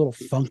looked a little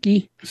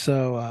funky.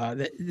 So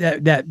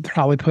that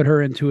probably put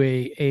her into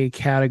a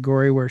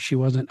category where she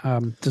wasn't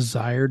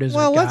desired as a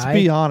guy. Well, let's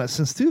be honest.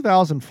 Since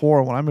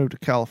 2004, when I moved to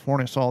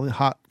California, I saw all the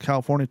hot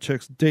California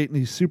chicks dating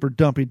these super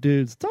dumpy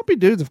dudes. Dumpy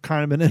dudes have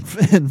kind of been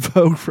in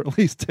vogue for at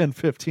least 10,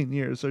 15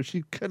 years. So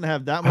she couldn't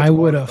have that much. I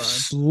would have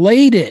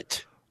slayed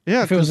it.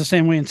 Yeah, if it was the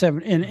same way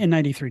in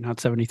 93, not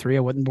 73.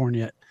 I wasn't born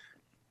yet.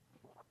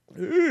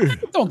 I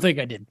don't think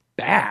I did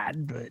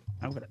bad, but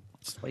I would have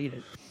slayed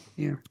it.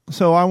 Yeah.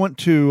 So I went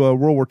to a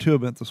World War II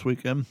event this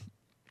weekend.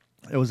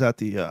 It was at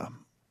the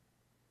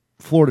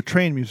Florida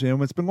Train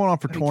Museum. It's been going on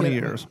for 20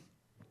 years.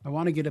 I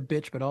want to get a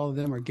bitch, but all of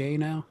them are gay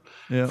now.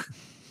 Yeah.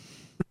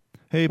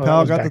 Hey,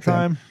 pal, got the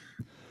time?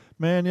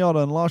 Man, y'all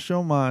done lost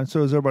your mind.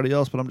 So is everybody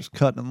else, but I'm just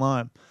cutting in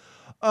line.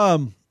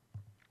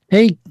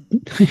 Hey,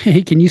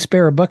 can you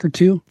spare a buck or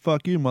two?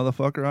 Fuck you,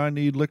 motherfucker. I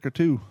need liquor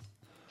too.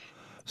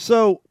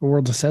 So the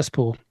world's a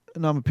cesspool.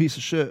 And I'm a piece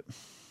of shit.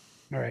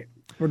 All right,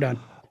 we're done.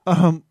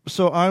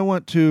 So I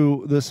went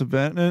to this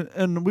event,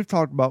 and we've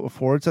talked about it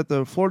before. It's at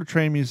the Florida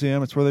Train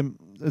Museum. It's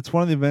it's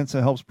one of the events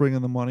that helps bring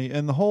in the money.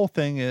 And the whole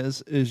thing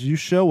is you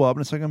show up,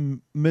 and it's like a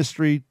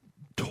mystery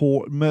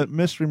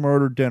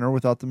murder dinner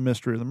without the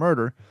mystery of the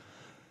murder.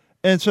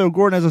 And so,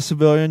 Gordon, as a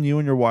civilian, you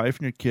and your wife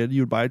and your kid,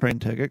 you would buy a train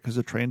ticket because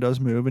the train does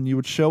move, and you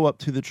would show up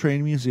to the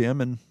train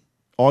museum, and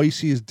all you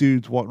see is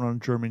dudes walking around in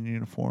German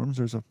uniforms.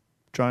 There's a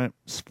giant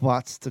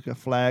swastika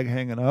flag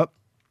hanging up.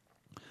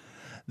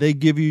 They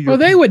give you your... Well,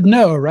 they would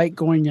know, right,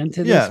 going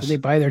into this? Yes. Would they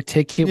buy their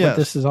ticket, what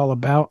this is all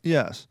about?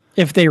 Yes.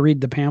 If they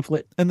read the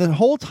pamphlet. And the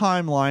whole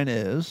timeline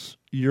is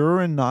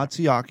you're in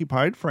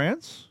Nazi-occupied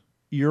France,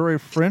 you're a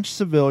French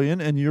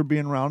civilian, and you're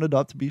being rounded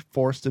up to be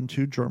forced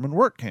into German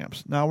work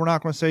camps. Now, we're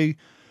not going to say...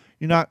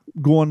 You're not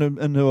going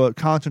into a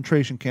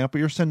concentration camp, but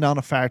you're sent down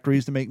to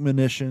factories to make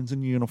munitions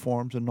and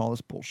uniforms and all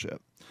this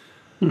bullshit.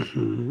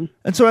 Mm-hmm.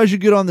 And so as you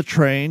get on the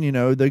train,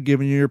 they're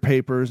giving you your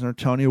papers and they're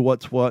telling you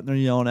what's what, and they're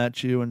yelling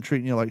at you and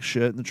treating you like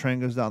shit. And the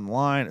train goes down the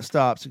line. It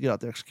stops. You get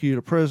out to execute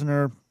a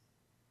prisoner.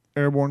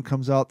 Airborne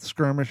comes out to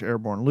skirmish.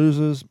 Airborne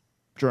loses.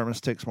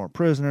 Germans take some more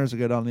prisoners. They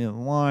get down the end of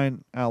the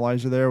line.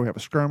 Allies are there. We have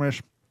a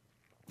skirmish.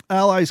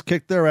 Allies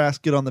kick their ass,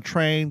 get on the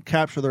train,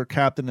 capture their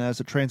captain. And as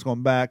the train's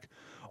going back,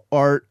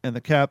 Art and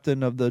the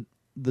captain of the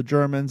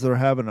Germans, they're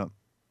having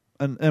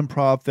an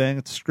improv thing.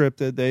 It's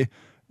scripted. They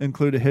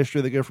include a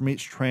history they get from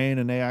each train,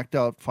 and they act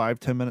out a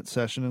 5-10 minute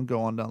session and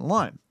go on down the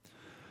line.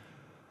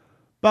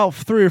 About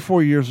 3 or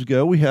 4 years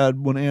ago, we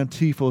had, when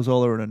Antifa was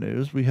all over the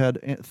news, we had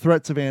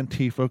threats of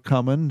Antifa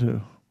coming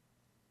to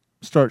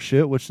start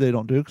shit, which they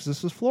don't do because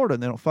this is Florida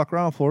and they don't fuck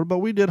around in Florida. But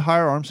we did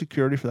hire armed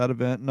security for that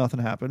event. Nothing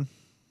happened.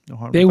 No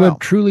harm. They would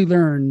truly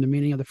learn the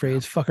meaning of the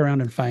phrase "fuck around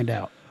and find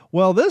out."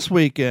 Well, this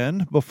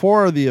weekend,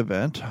 before the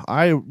event,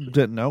 I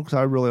didn't know because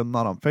I really am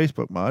not on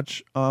Facebook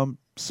much.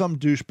 Some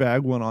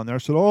douchebag went on there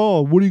and said,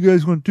 "Oh, what are you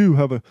guys going to do?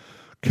 Have a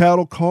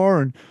cattle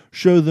car and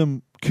show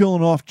them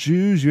killing off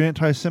Jews, you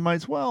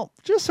anti-Semites?" Well,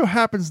 just so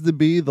happens to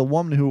be the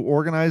woman who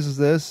organizes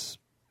this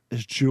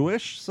is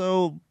Jewish,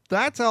 so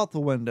that's out the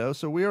window.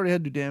 So we already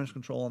had to do damage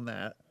control on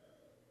that.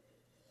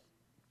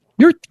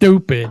 You're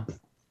stupid.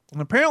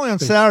 And apparently on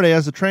Saturday,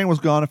 as the train was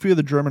gone, a few of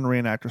the German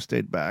reenactors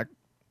stayed back,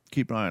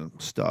 keep an eye on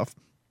stuff.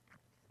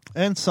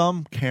 And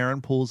some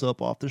Karen pulls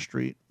up off the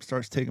street,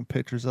 starts taking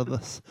pictures of the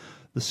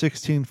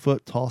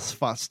 16-foot tall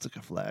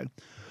swastika flag.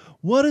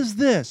 What is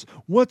this?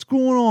 What's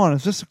going on?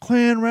 Is this a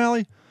Klan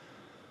rally?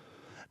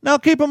 Now,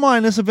 keep in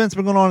mind, this event's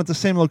been going on at the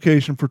same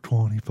location for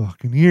 20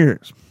 fucking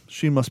years.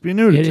 She must be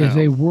new to town. It is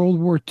a World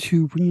War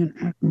II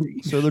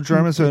reenactment. So the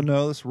Germans said,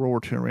 no, this is World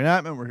War II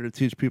reenactment. We're here to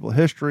teach people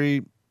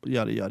history,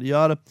 yada, yada,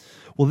 yada.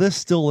 Well, this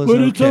still isn't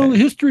But it's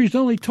history is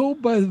only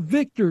told by the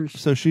victors.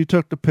 So she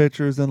took the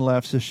pictures and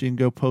left so she can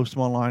go post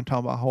them online,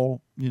 talking about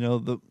how,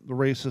 the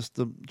racist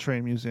the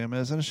train museum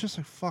is. And it's just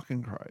like,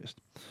 fucking Christ.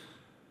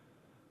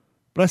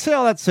 But I say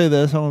all that to say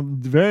this,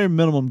 on very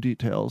minimum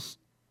details.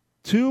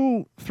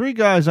 3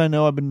 guys I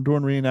know I've been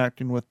doing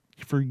reenacting with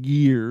for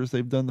years.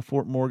 They've done the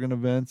Fort Morgan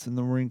events and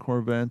the Marine Corps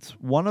events.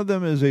 One of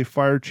them is a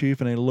fire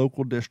chief in a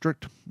local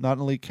district, not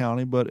in Lee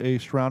County, but a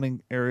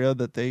surrounding area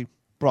that they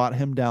brought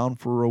him down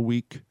for a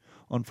week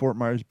on Fort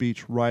Myers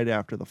Beach right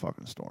after the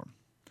fucking storm.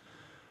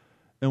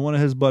 And one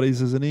of his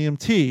buddies is an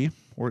EMT,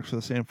 works for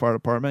the same fire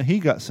department. He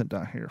got sent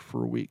down here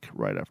for a week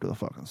right after the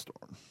fucking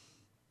storm.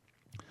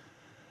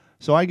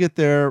 So I get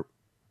there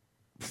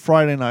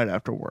Friday night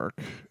after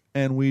work,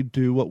 and we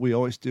do what we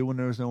always do when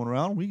there's no one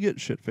around. We get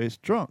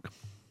shit-faced drunk.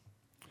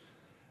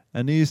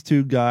 And these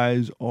 2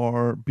 guys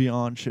are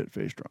beyond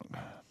shit-faced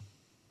drunk.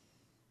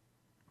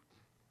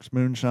 There's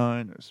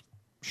moonshine, there's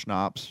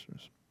schnapps,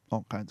 there's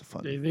all kinds of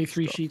fun. They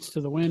 3 stuff. sheets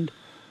to the wind.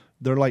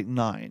 They're like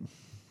 9.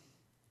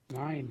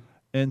 9.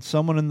 And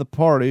someone in the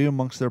party,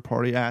 amongst their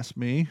party, asked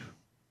me,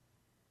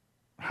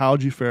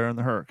 how'd you fare in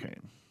the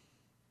hurricane?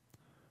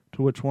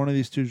 To which one of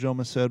these 2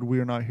 gentlemen said, we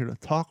are not here to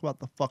talk about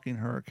the fucking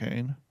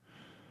hurricane.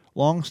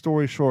 Long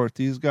story short,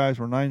 these guys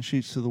were 9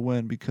 sheets to the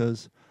wind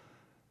because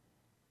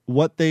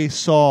what they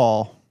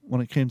saw when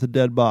it came to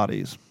dead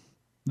bodies,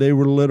 they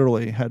were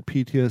literally had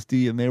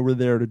PTSD and they were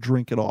there to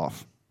drink it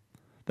off.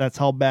 That's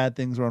how bad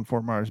things are on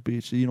Fort Myers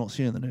Beach that you don't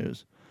see in the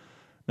news.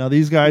 Now,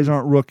 these guys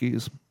aren't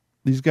rookies.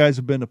 These guys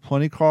have been to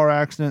plenty of car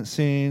accident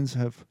scenes.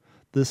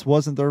 This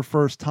wasn't their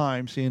first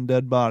time seeing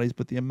dead bodies,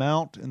 but the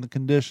amount and the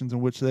conditions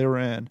in which they were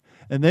in,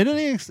 and they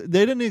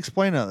didn't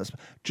explain all this.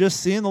 Just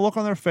seeing the look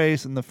on their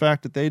face and the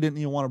fact that they didn't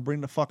even want to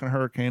bring the fucking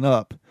hurricane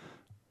up,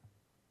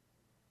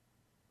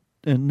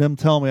 and them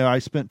telling me I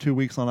spent 2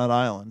 weeks on that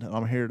island and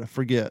I'm here to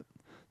forget,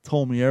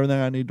 told me everything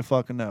I need to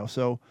fucking know.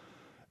 So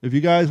if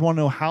you guys want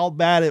to know how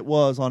bad it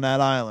was on that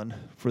island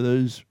for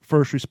those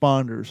first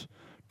responders,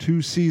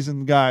 2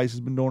 seasoned guys who's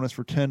been doing this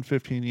for 10,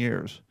 15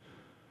 years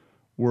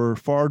were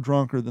far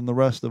drunker than the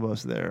rest of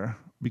us there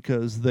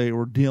because they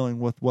were dealing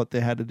with what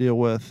they had to deal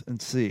with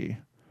and see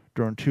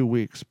during 2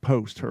 weeks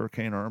post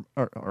Hurricane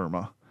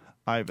Irma,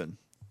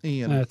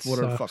 Ian,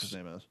 whatever the fuck his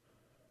name is.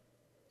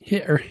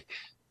 Yeah,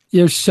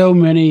 there's so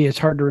many, it's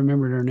hard to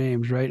remember their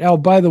names, right? Oh,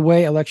 by the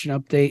way, election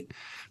update.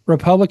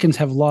 Republicans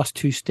have lost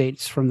 2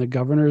 states from the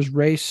governor's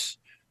race.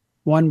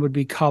 One would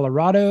be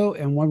Colorado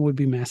and one would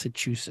be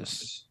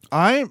Massachusetts.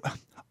 I'm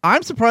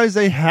surprised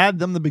they had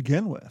them to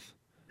begin with.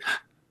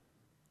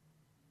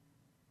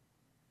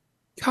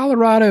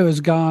 Colorado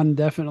has gone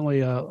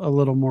definitely a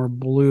little more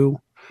blue.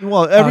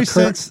 Well, ever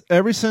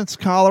since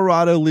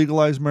Colorado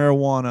legalized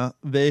marijuana,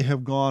 they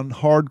have gone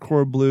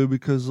hardcore blue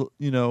because,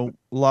 a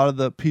lot of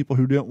the people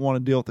who didn't want to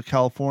deal with the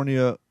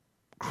California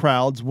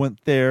crowds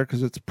went there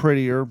because it's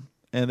prettier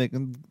and they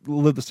can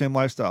live the same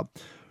lifestyle.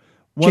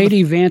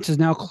 J.D. Vance is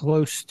now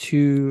close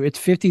to, it's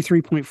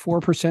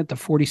 53.4% to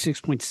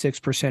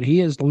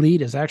 46.6%. The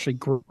lead is actually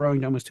growing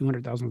to almost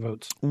 200,000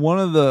 votes. One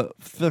of the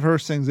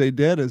first things they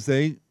did is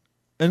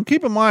and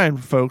keep in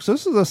mind, folks,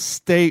 this is a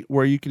state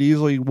where you could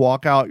easily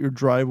walk out your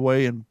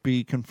driveway and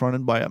be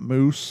confronted by a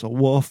moose, a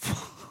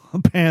wolf, a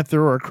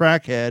panther, or a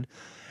crackhead.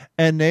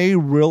 And they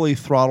really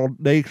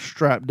they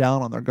strapped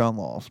down on their gun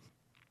laws.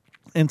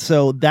 And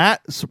so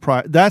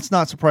that's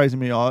not surprising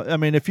me at all. I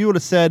mean, if you would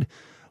have said,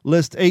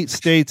 list 8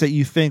 states that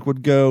you think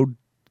would go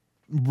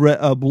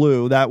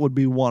blue, that would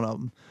be one of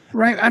them.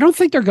 Right. I don't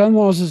think their gun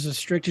laws is as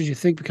strict as you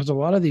think because a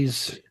lot of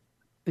these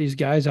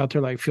guys out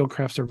there like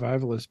Fieldcraft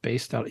Survival is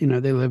based out,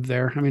 they live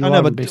there. I mean,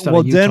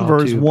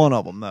 Denver's one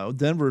of them though.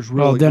 Denver's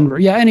really Denver.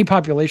 Yeah, any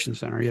population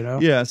center,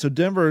 Yeah, so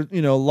Denver,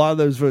 a lot of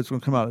those votes will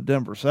come out of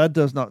Denver. So that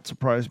does not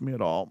surprise me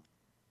at all.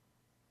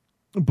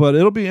 But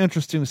it'll be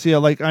interesting to see.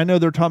 Like, I know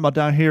they're talking about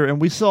down here, and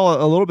we saw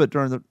a little bit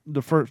during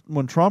the first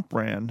when Trump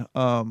ran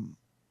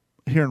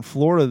here in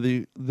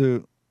Florida.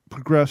 The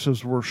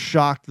progressives were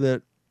shocked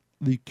that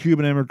the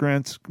Cuban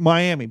immigrants,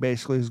 Miami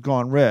basically has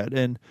gone red,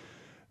 and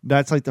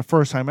that's like the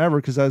first time ever.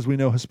 Because as we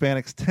know,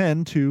 Hispanics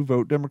tend to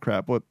vote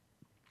Democrat. But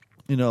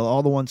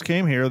all the ones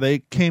they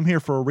came here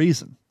for a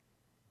reason.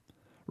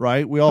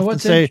 Right, we often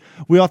say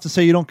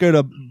you don't go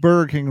to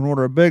Burger King and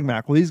order a Big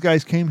Mac. Well, these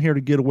guys came here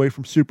to get away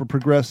from super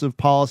progressive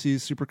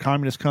policies, super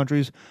communist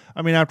countries.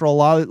 I mean, after a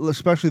lot,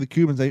 especially the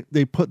Cubans,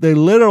 they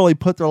literally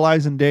put their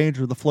lives in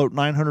danger to float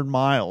 900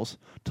 miles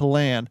to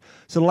land.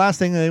 So the last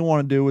thing they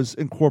want to do is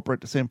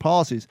incorporate the same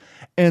policies.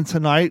 And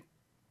tonight,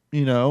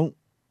 4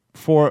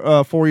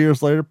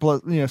 years later,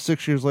 plus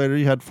 6 years later,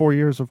 you had 4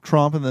 years of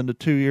Trump, and then the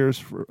 2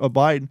 years of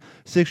Biden.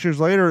 6 years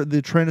later,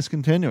 the trend is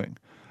continuing.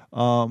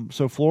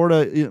 So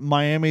Florida,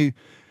 Miami,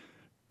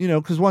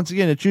 because once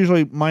again, it's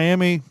usually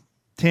Miami,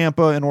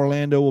 Tampa, and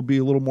Orlando will be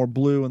a little more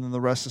blue, and then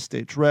the rest of the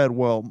state's red.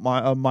 Well,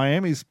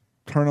 Miami's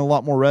turning a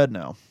lot more red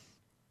now.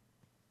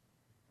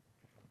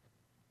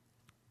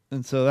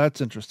 And so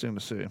that's interesting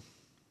to see.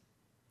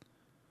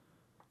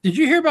 Did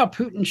you hear about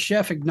Putin's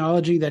chef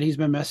acknowledging that he's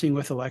been messing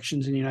with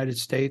elections in the United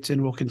States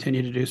and will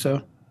continue to do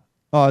so?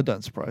 Oh, it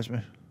doesn't surprise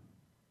me.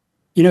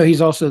 He's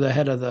also was the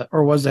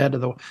head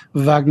of the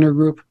Wagner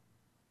Group.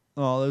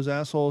 Oh, those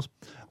assholes.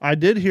 I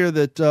did hear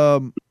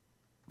that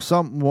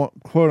some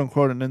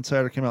quote-unquote an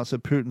insider came out and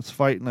said Putin's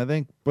fighting, I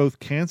think,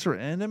 both cancer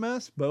and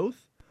MS,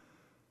 both.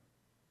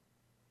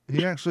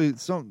 He actually,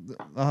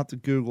 I'll have to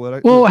Google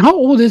it. Well, how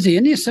old is he?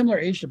 Isn't he a similar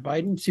age to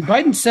Biden? See,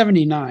 Biden's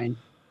 79.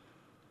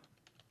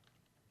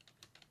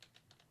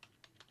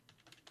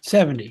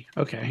 70.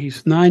 Okay,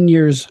 he's 9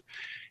 years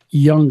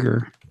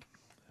younger.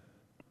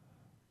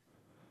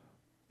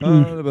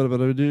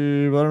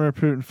 Vladimir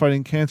Putin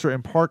fighting cancer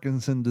and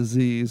Parkinson's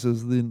disease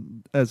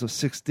as of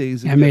 6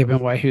 days ago. That may have been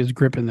why he was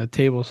gripping the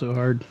table so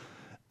hard.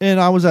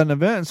 And I was at an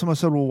event, and someone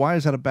said, well, why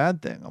is that a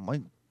bad thing? I'm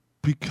like,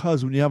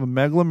 because when you have a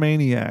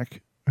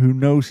megalomaniac who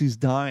knows he's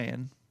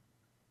dying,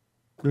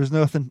 there's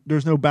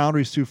no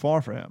boundaries too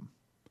far for him.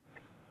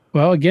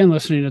 Well, again,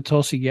 listening to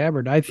Tulsi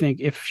Gabbard, I think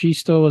if she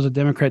still was a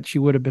Democrat, she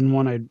would have been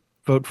one I'd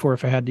vote for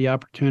if I had the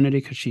opportunity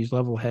because she's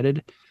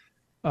level-headed.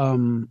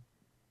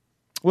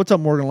 What's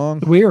up, Morgan Long?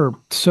 We are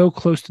so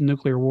close to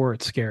nuclear war;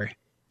 it's scary.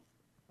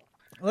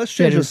 Let's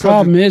change the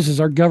problem is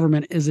our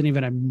government isn't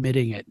even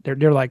admitting it.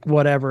 They're like,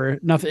 whatever,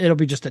 nothing. It'll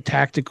be just a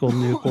tactical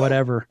nuke,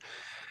 whatever.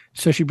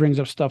 So she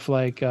brings up stuff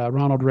like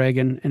Ronald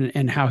Reagan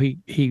and how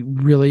he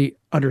really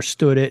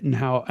understood it, and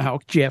how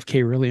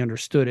JFK really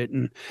understood it,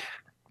 and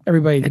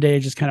everybody today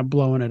is just kind of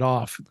blowing it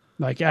off,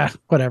 like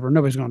whatever.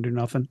 Nobody's going to do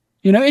nothing.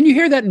 And you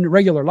hear that in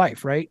regular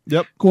life, right?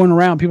 Yep. Going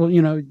around, people,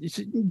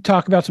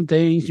 talk about some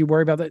things, you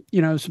worry about that,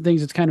 some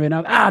things that's kind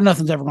of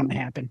nothing's ever going to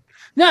happen.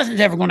 Nothing's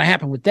ever going to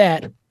happen with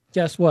that.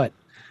 Guess what?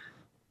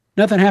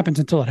 Nothing happens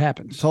until it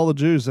happens. It's all the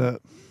Jews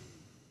that,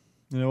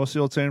 what's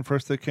the old saying?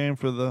 First they came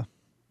for the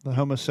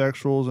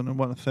homosexuals and it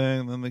wasn't a thing.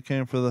 And then they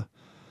came for the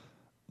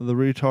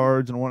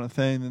retards and it wasn't a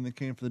thing. Then they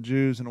came for the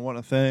Jews and it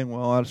wasn't a thing.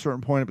 Well, at a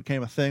certain point, it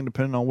became a thing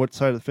depending on what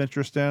side of the fence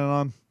you're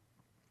standing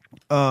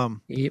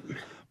on. Yep.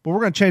 But we're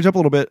going to change up a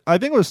little bit. I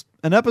think it was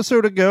an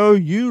episode ago,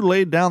 you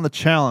laid down the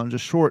challenge, a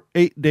short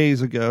 8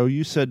 days ago.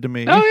 You said to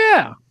me, oh,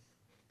 yeah.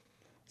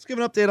 Let's give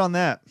an update on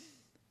that.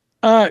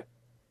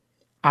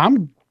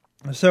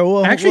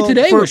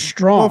 Today was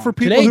strong. Well, for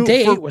people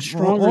day 8 was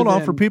strong. Hold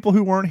on. For people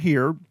who weren't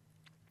here,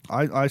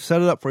 I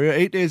set it up for you.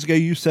 8 days ago,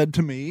 you said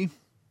to me,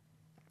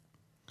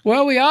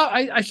 well,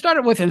 I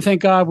started with, and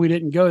thank God we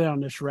didn't go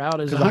down this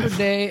route, is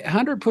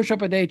 100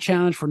 push-up a day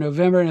challenge for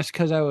November, and it's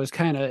because I was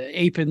kind of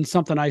aping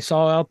something I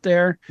saw out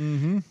there.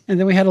 Mm-hmm. And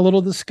then we had a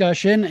little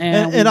discussion,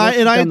 and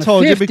I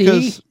told you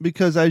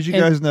because as you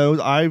guys know,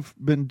 I've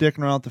been dicking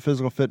around with the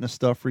physical fitness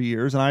stuff for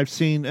years, and I've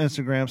seen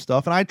Instagram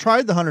stuff, and I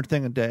tried the 100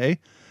 thing a day,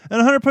 and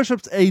 100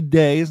 push-ups a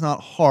day is not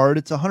hard.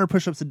 It's 100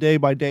 push-ups a day.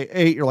 By day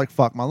 8, you're like,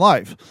 fuck my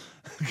life,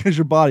 because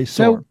your body's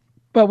sore.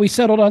 But we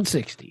settled on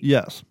 60.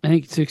 Yes. I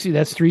think 60,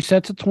 that's 3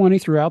 sets of 20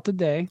 throughout the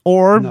day.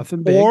 Or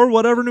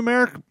whatever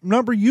numeric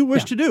number you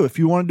wish to do. If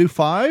you want to do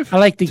 5. I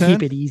like to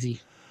keep it easy.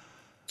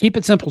 Keep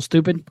it simple,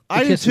 stupid.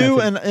 I do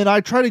too, and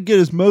I try to get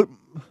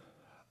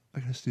I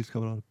guess Steve's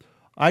coming on.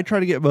 I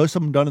try to get most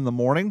of them done in the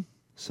morning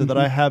so that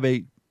I have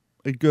a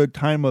good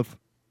time of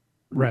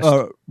rest,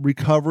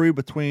 recovery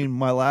between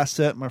my last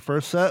set and my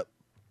first set.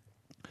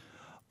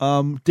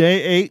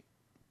 Day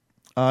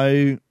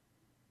 8,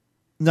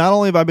 not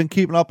only have I been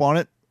keeping up on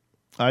it,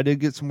 I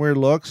did get some weird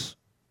looks.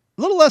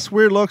 A little less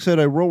weird looks at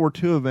a World War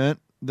II event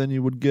than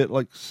you would get,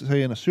 like,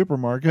 say, in a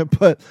supermarket.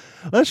 But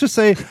let's just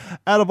say,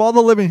 out of all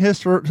the living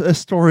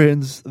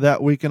historians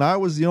that weekend, I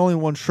was the only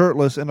one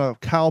shirtless in a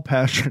cow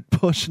pasture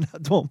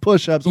doing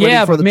push-ups.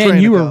 Yeah, for the man,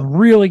 train you were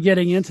really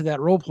getting into that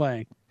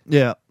role-playing.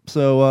 Yeah.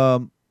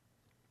 So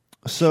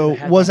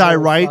was I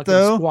right,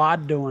 though?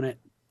 Squad doing it.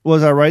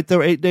 Was I right,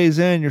 though? 8 days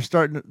in, you're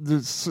starting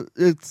to...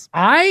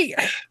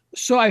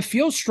 So I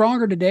feel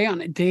stronger today on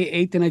day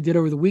 8 than I did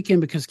over the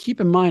weekend, because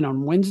keep in mind,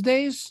 on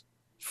Wednesdays,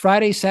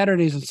 Fridays,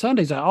 Saturdays, and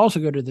Sundays, I also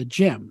go to the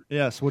gym,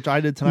 Yes, which I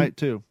did tonight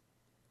too.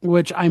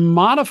 which I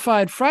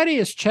modified. Friday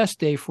is chest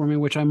day for me,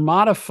 which I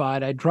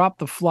modified. I dropped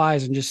the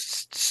flies and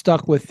just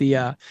stuck with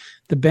the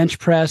bench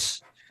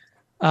press.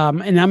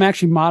 And I'm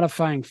actually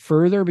modifying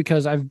further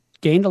because I've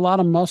gained a lot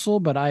of muscle,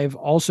 but I've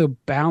also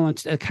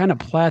balanced, it kind of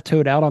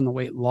plateaued out on the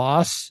weight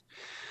loss.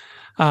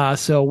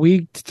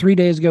 So 3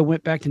 days ago,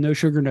 went back to no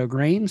sugar, no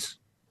grains.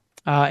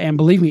 And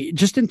believe me,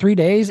 just in 3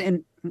 days,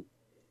 and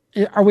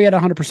are we at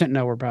 100%?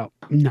 No, we're about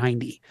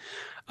 90.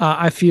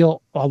 I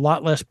feel a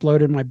lot less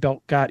bloated. My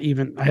belt got I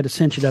had to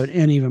cinch it out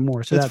in even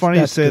more. So It's funny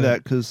you say good.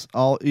 that because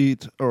I'll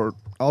eat, or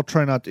I'll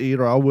try not to eat,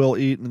 or I will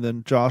eat, and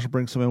then Josh will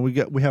bring some in.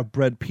 We have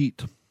bread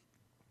Pete.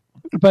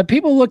 But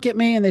people look at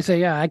me and they say,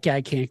 "Yeah, I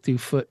can't do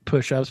foot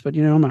push-ups." But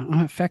I'm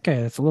a fat guy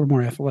that's a little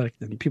more athletic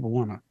than people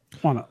want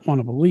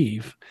to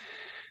believe.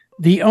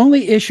 The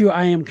only issue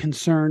I am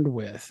concerned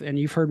with, and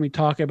you've heard me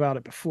talk about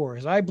it before,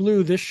 is I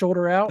blew this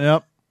shoulder out.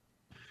 Yep.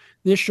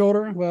 This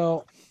shoulder,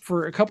 well,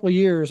 for a couple of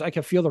years, I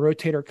could feel the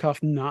rotator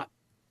cuff not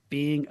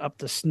being up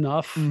to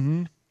snuff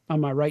on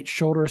my right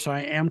shoulder. So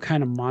I am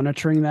kind of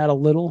monitoring that a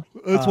little.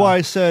 That's why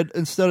I said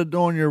instead of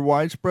doing your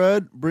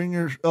widespread, bring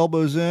your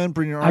elbows in,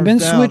 bring your arms I've been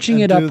down, switching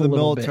and it up do a the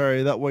little military.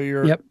 bit. That way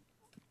you're. Yep.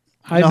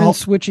 I've Now, been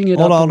switching it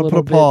hold up on, a I'll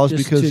little put a pause bit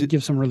just because to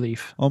give some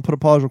relief. I'll put a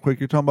pause real quick.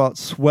 You're talking about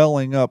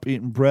swelling up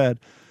eating bread.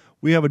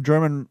 We have a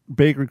German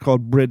bakery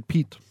called Bread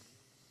Piet.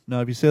 Now,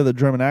 if you say the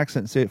German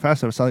accent and say it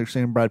fast enough, it sounds like you're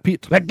saying Brad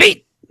Pitt. Brad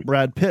Pitt.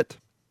 Brad Pitt.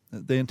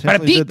 They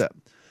intentionally did that.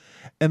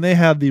 And they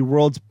have the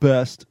world's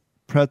best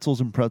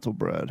pretzels and pretzel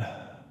bread.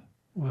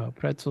 Well,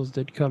 pretzels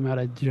did come out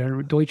of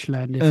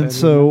Deutschland. And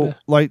so,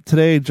 like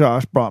today,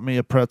 Josh brought me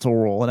a pretzel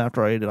roll, and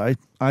after I ate it,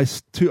 I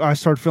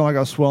started feeling like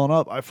I was swelling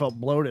up. I felt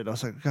bloated. I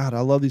was like, God,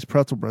 I love these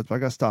pretzel breads, but I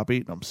got to stop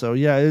eating them. So,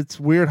 yeah, it's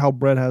weird how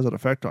bread has an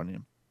effect on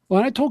you.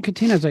 Well, I told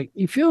Katina, I was like,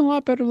 you feeling a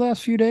lot better the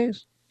last few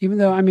days? Even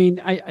though, I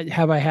mean, I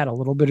had a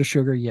little bit of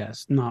sugar?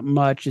 Yes. Not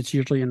much. It's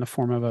usually in the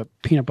form of a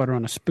peanut butter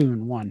on a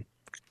spoon, one.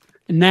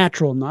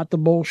 Natural, not the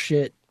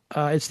bullshit.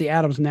 It's the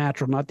Adams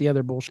Natural, not the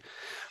other bullshit.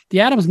 The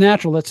Adams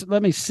Natural,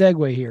 let me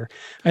segue here.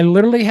 I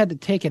literally had to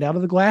take it out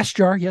of the glass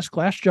jar. Yes,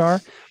 glass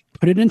jar.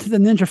 Put it into the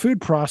Ninja food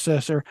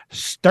processor,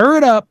 stir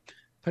it up,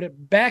 put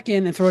it back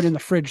in, and throw it in the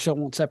fridge so it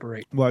won't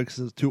separate. Why? Because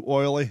it's too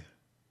oily?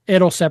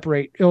 It'll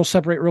separate. It'll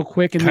separate real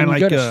quick, and Kinda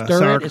then you go like, to stir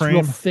sour it. It's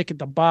real cream? thick at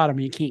the bottom.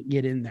 You can't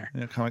get in there.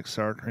 Yeah, kind of like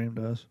sour cream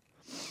does.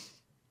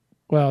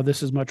 Well,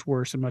 this is much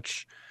worse and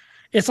much.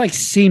 It's like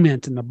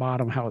cement in the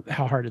bottom. How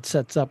hard it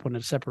sets up when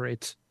it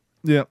separates.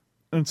 Yeah,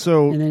 and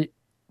so And then,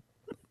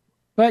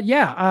 but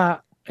yeah,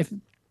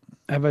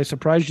 have I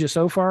surprised you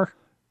so far?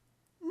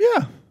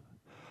 yeah,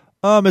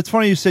 it's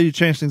funny you say you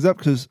changed things up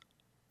because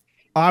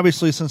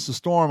obviously since the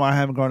storm, I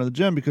haven't gone to the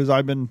gym because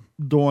I've been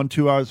doing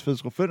 2 hours of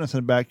physical fitness in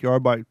the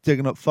backyard by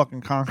digging up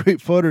fucking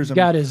concrete footers. He's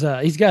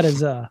got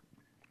his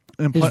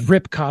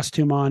rip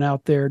costume on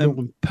out there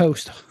doing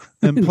post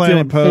and playing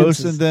doing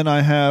post, fences. and then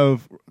I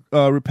have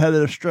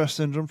repetitive stress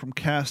syndrome from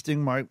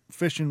casting my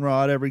fishing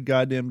rod every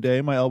goddamn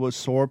day. My elbow's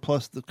sore,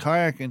 plus the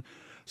kayaking.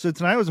 So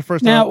tonight was the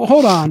first time. Now,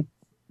 hold on.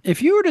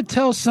 If you were to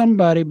tell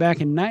somebody back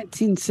in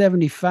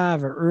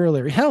 1975 or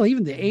earlier, hell,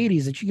 even the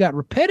 80s, that you got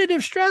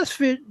repetitive stress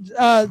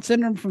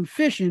syndrome from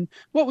fishing,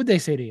 what would they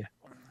say to you?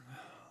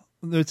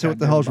 They'd say, what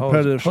the hell is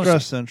repetitive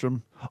stress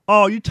syndrome?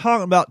 Oh, you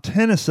talking about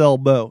tennis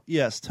elbow.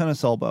 Yes,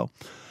 tennis elbow.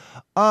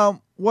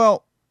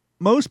 Well,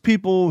 most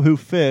people who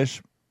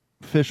fish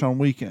on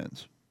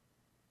weekends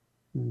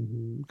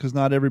because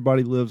not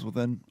everybody lives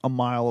within a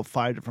mile of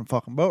 5 different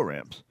fucking boat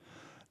ramps.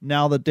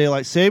 Now that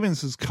daylight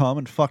savings has come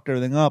and fucked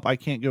everything up, I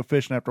can't go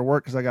fishing after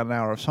work because I got an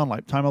hour of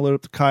sunlight. Time I load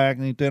up the kayak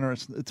and eat dinner,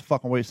 it's a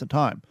fucking waste of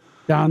time.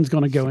 Don's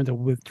going to go into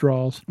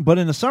withdrawals. But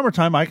in the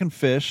summertime, I can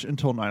fish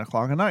until 9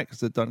 o'clock at night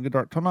because it doesn't get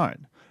dark till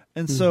 9.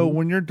 And so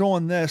when you're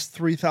doing this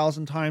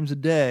 3,000 times a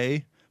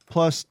day,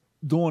 plus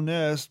doing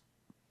this,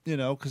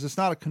 because it's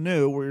not a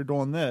canoe where you're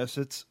doing this,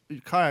 it's a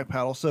kayak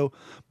paddle. So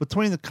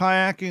between the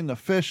kayaking, the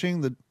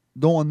fishing, the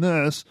doing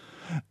this,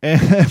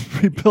 and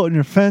rebuilding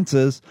your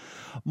fences,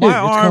 my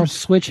arms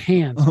switch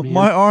hands. Man.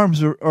 My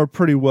arms are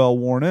pretty well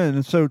worn in.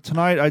 And so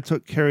tonight I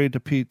took Carrie to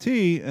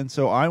PT, and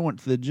so I went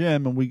to the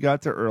gym, and we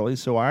got there early.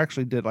 So I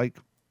actually did like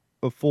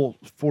a full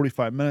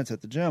 45 minutes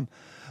at the gym.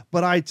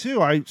 But I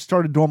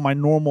started doing my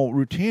normal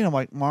routine. I'm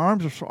like, my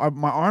arms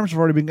have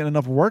already been getting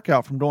enough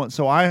workout from doing it.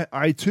 So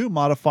I too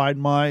modified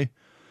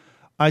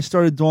I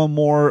started doing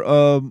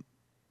more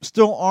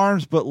still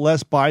arms, but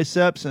less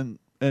biceps and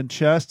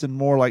chest, and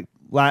more like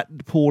lat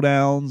pull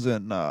downs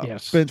and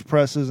bench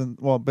presses. And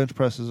bench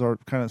presses are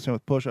kind of the same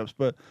with push-ups,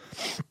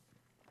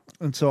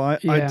 and so I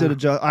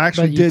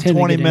actually did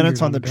 20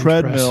 minutes on the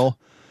treadmill,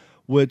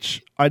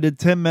 which I did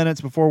 10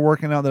 minutes before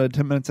working out. That I had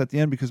 10 minutes at the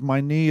end because my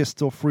knee is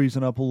still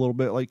freezing up a little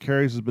bit, like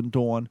Carrie's has been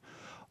doing.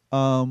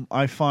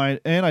 I find,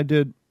 and I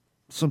did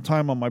some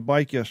time on my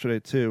bike yesterday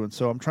too, and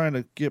so I'm trying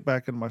to get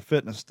back into my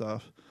fitness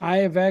stuff. I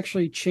have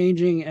actually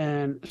changing,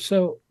 and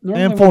so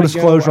and full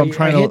disclosure, I'm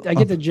trying I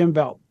get the gym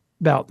about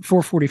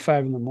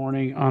 4:45 in the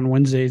morning on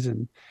Wednesdays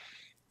and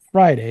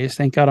Fridays.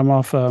 Thank God I'm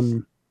off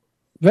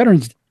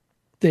Veterans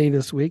Day. day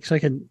this week so I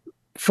can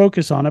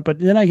focus on it. But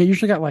then I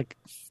usually got like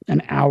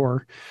an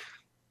hour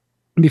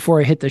before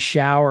I hit the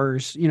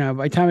showers. You know,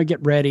 by the time I get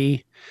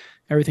ready,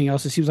 everything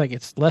else, it seems like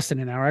it's less than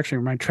an hour.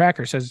 Actually, my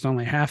tracker says it's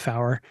only a half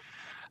hour,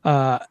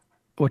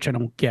 which I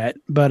don't get.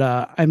 But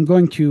I'm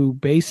going to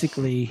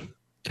basically,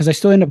 because I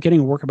still end up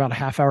getting work about a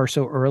half hour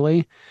so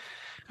early,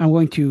 I'm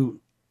going to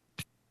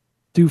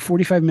do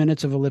 45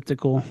 minutes of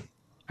elliptical.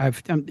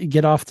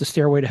 Get off the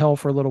stairway to hell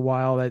for a little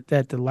while,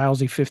 that the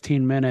lousy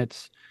 15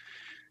 minutes,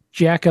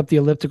 jack up the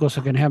elliptical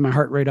so I can have my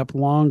heart rate up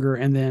longer,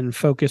 and then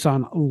focus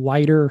on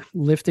lighter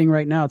lifting.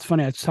 Right now, it's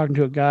funny. I was talking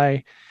to a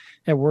guy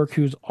at work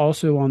who's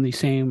also on the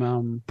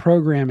same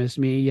program as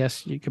me.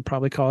 Yes, you could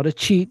probably call it a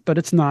cheat, but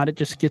it's not. It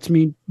just gets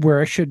me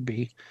where I should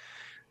be.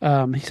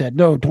 He said,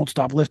 no, don't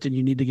stop lifting.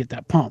 You need to get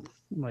that pump.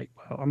 I'm like,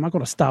 well, I'm not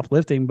going to stop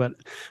lifting, but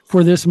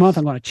for this month,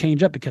 I'm going to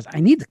change up because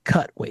I need to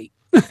cut weight.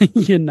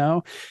 You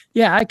know,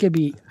 yeah, I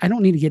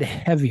don't need to get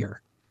heavier.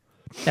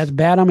 That's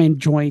bad on my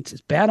joints.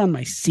 It's bad on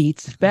my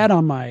seats. It's bad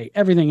on my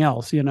everything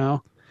else, you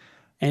know,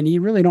 and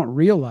you really don't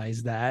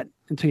realize that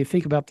until you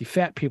think about the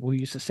fat people who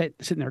used to sit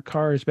in their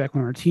cars back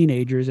when we were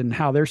teenagers and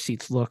how their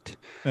seats looked.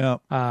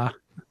 Yeah.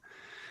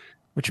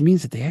 Which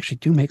means that they actually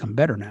do make them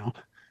better now.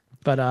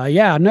 But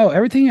yeah, no,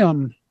 everything.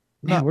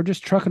 Yeah, we're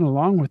just trucking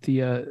along with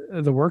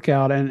the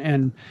workout,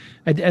 and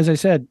as I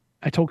said,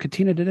 I told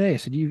Katina today, I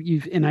said,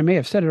 you've, and I may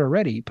have said it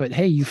already, but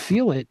hey, you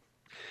feel it.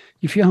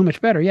 You feel how much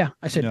better. Yeah.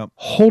 I said,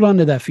 hold on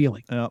to that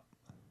feeling. Yep.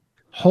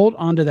 Hold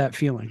on to that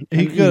feeling.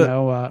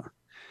 And,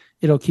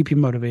 it'll keep you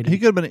motivated. He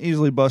could have been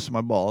easily busting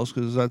my balls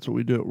because that's what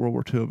we do at World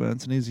War II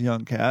events. And he's a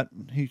young cat.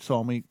 He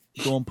saw me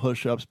doing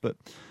push-ups, but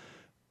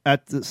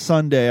at the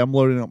Sunday, I'm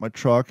loading up my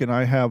truck, and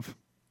I have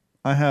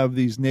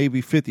these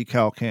Navy 50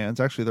 cal cans.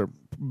 Actually, they're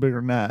bigger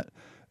than that.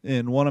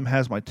 And one of them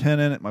has my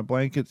tent in it, my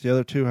blankets. The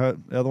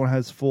other one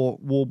has full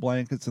wool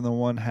blankets, and the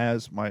one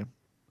has my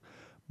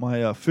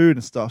food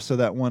and stuff. So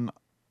that when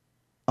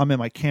I'm in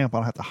my camp, I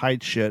don't have to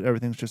hide shit.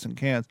 Everything's just in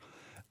cans.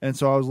 And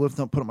so I was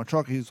lifting up, putting my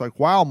truck. He's like,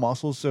 wow,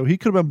 muscles. So he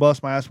could have been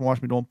busting my ass and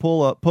watched me doing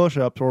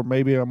push-ups, or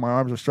maybe my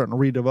arms are starting to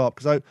redevelop.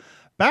 Because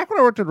back when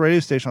I worked at the radio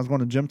station, I was going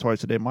to the gym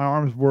twice a day. My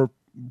arms were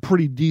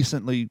pretty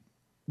decently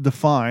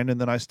defined,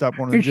 and then I stopped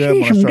going to the gym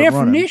when I started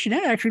running.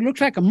 That actually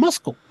looks like a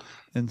muscle.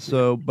 And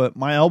so, but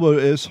my elbow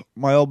is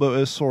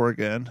sore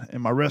again,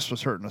 and my wrist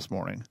was hurting this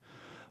morning.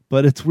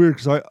 But it's weird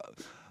because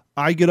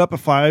I get up at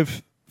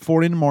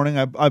 5:40 in the morning.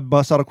 I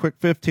bust out a quick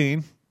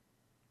 15,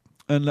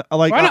 and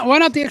why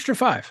not the extra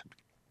 5?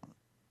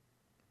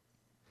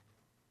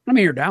 I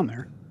mean, you're down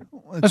there.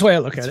 That's the way I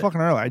look at it. It's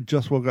fucking early. I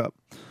just woke up,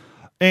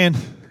 and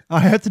I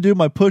had to do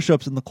my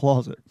push-ups in the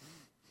closet.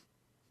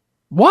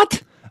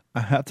 What? I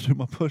have to do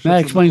my push-ups.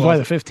 That explains why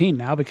the 15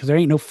 now, because there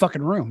ain't no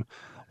fucking room.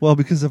 Well,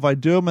 because if I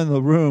do them in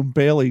the room,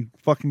 Bailey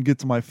fucking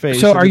gets in my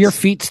face. So are your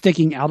feet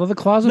sticking out of the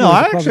closet? No,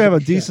 I actually have a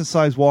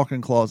decent-sized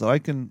walk-in closet. I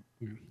can,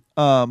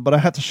 but I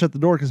have to shut the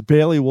door because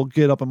Bailey will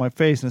get up in my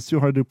face, and it's too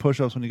hard to do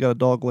push-ups when you got a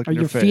dog licking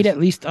your face. Are your feet at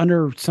least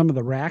under some of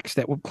the racks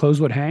that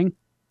clothes would hang?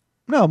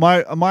 No,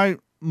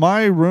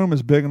 my room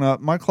is big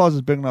enough. My closet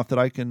is big enough that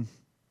I can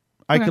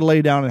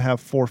lay down and have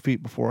 4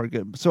 feet before I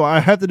get. So I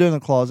have to do it in the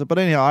closet. But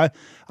anyhow,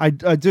 I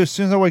do as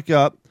soon as I wake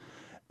up,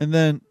 and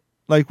then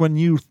like when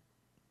you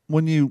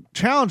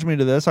challenged me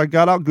to this, I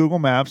got out Google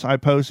Maps. I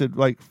posted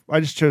I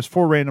just chose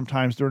 4 random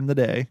times during the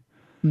day,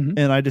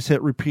 and I just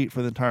hit repeat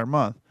for the entire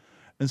month.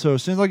 And so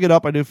as soon as I get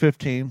up, I do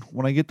 15.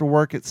 When I get to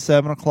work at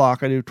 7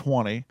 o'clock, I do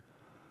 20,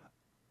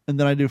 and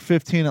then I do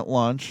 15 at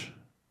lunch.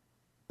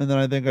 And then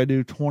I think I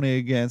do 20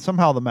 again.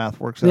 Somehow the math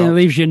works out. Then it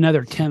leaves you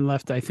another 10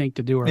 left, I think,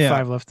 to do, or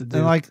 5 left to do.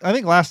 And I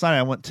think last night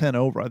I went 10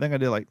 over. I think I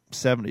did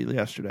 70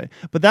 yesterday.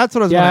 But that's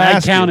what I was going to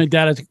ask you. I counted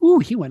that. I was like, ooh,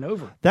 he went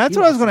over. That's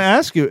what I was going to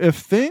ask you. If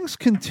things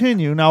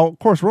continue, now, of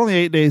course, we're only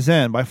 8 days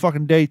in. By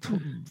fucking day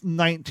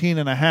 19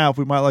 and a half,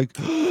 we might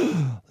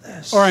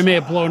this. Or I may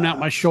have blown out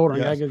my shoulder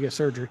and I got to go get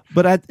surgery.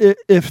 But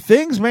if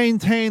things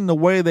maintain the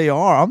way they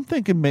are, I'm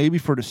thinking maybe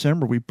for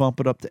December we bump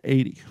it up to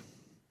 80.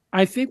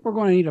 I think we're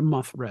going to need a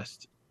month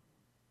rest.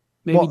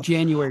 Maybe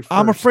January 1st.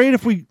 I'm afraid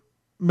if we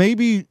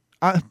maybe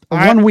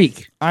 1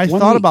 week. I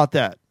thought about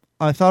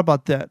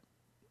that.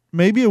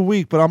 Maybe a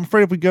week, but I'm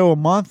afraid if we go a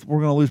month, we're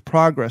going to lose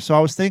progress. So I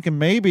was thinking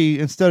maybe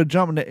instead of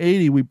jumping to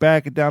 80, we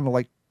back it down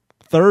to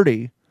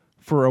 30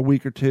 for a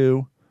week or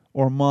two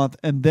or a month,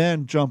 and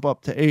then jump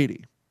up to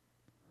 80.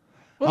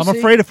 I'm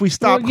afraid if we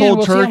stop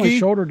cold turkey, see how my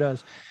shoulder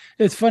does.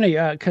 It's funny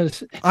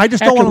because I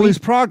just don't want to lose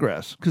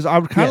progress because I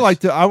would kind of like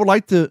to. I would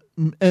like to,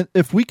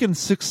 if we can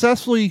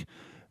successfully.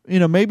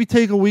 Maybe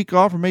take a week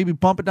off or maybe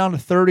bump it down to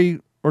 30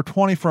 or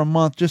 20 for a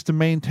month just to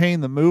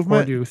maintain the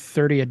movement. Or do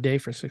 30 a day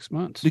for 6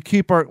 months. To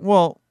keep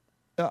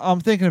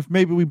I'm thinking if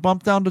maybe we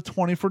bump down to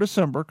 20 for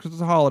December because it's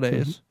the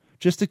holidays,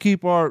 just to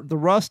keep the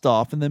rust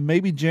off, and then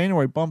maybe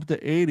January bump it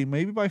to 80.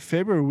 Maybe by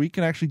February we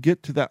can actually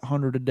get to that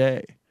 100 a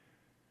day.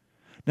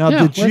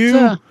 Now, did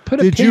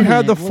you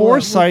have the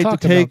foresight to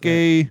take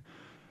a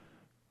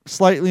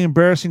slightly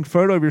embarrassing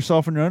photo of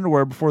yourself in your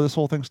underwear before this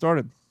whole thing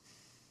started?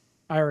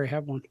 I already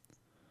have one.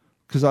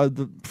 because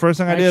the first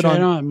thing I Actually, did I on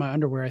don't have my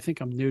underwear. I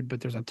think I'm nude, but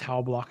there's a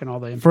towel blocking all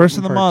the first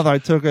of the important month,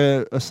 parts. I took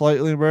a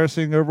slightly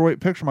embarrassing overweight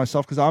picture of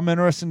myself because I'm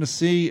interested to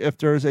see if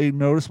there's a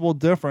noticeable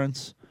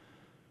difference.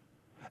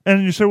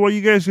 And you say, well,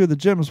 you guys go to the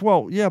gym as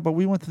well. Yeah, but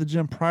we went to the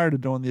gym prior to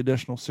doing the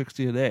additional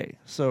 60 a day.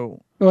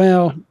 So,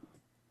 Well,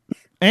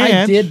 and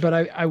I did, but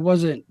I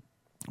wasn't.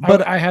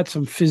 But- I had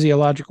some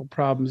physiological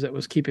problems that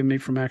was keeping me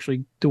from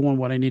actually doing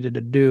what I needed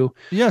to do.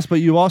 yes, but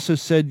you also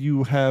said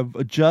you have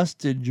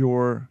adjusted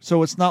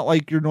so it's not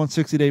like you're doing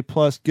 60-day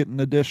plus getting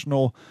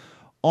additional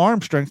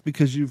arm strength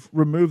because you've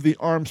removed the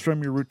arms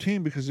from your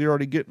routine because you're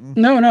already getting.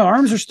 No,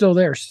 arms are still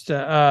there.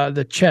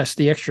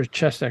 The extra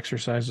chest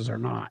exercises are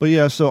not. But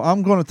yeah, so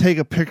I'm going to take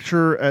a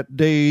picture at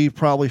day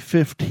probably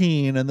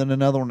 15 and then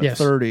another one at Yes.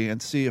 30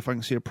 and see if I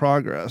can see a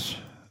progress.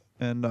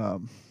 And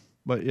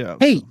but yeah.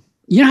 Hey, so-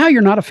 you know how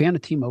you're not a fan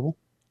of T-Mobile?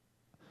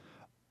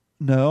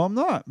 no, I'm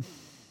not.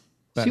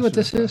 See what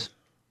this is?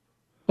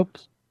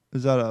 Oops.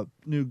 Is that a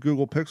new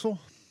Google Pixel?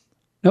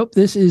 Nope.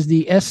 This is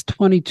the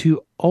S22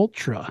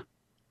 Ultra.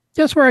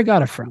 Guess where I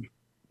got it from?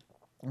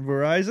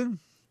 Verizon?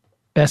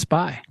 Best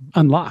Buy.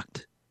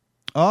 Unlocked.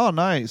 Oh,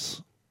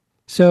 nice.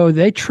 So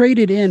they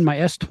traded in my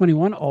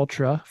S21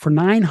 Ultra for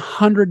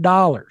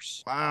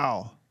 $900.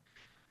 Wow.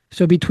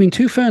 So between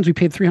two phones, we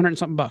paid 300 and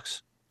something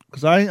bucks.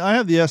 Because I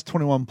have the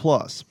S21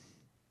 Plus.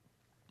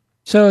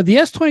 So the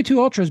S22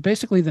 Ultra is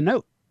basically the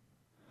Note.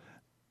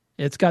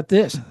 It's got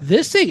this.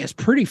 This thing is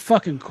pretty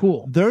fucking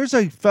cool. There's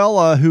a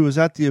fella who was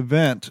at the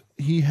event.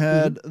 He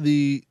had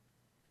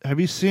have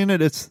you seen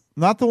it? It's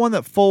not the one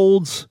that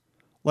folds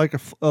like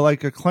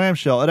a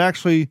clamshell. It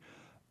actually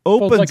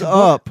opens like a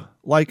book. up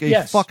like a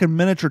Yes. fucking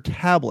miniature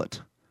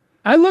tablet.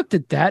 I looked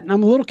at that and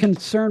I'm a little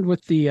concerned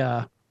with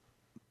the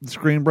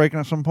Screen breaking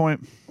at some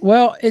point.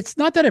 well, it's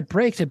not that it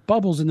breaks, it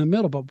bubbles in the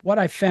middle, but what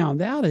I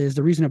found out is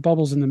the reason it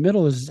bubbles in the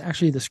middle is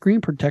actually the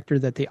screen protector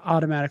that they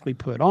automatically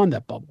put on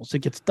that bubbles. It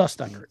gets dust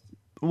under it.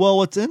 Well,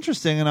 what's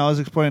interesting, and I was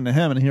explaining to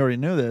him, and he already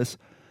knew this,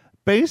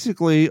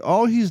 basically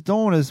all he's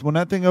doing is when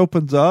that thing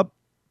opens up,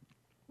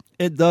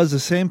 it does the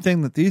same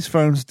thing that these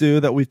phones do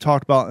that we've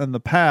talked about in the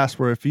past,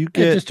 where if you It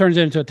get, just turns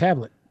it into a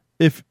tablet.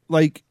 if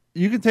like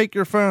you can take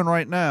your phone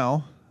right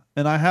now,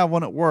 and I have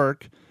one at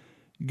work,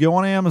 go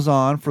on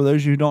Amazon, for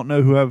those of you who don't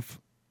know who have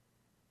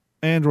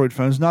Android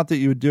phones, not that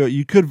you would do it,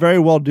 you could very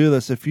well do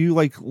this if you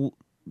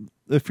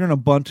if you're an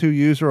Ubuntu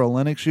user or a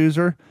Linux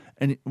user,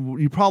 and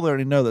you probably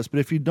already know this, but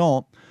if you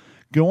don't,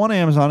 go on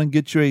Amazon and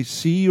get you a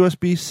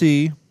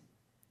USB-C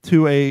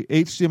to a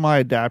HDMI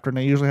adapter, and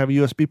they usually have a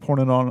USB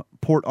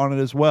port on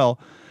it as well.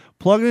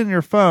 Plug it in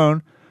your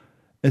phone.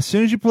 As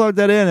soon as you plug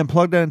that in and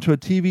plug that into a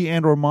TV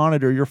and or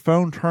monitor, your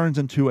phone turns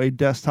into a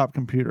desktop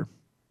computer.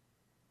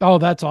 Oh,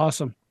 that's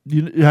awesome.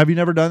 Have you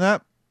never done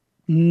that?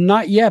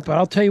 Not yet, but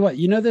I'll tell you what.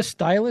 You know this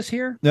stylus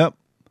here? Yep.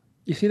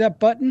 You see that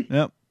button?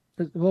 Yep.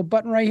 The little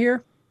button right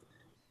here?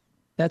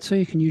 That's so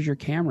you can use your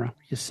camera.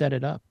 You set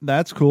it up.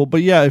 That's cool.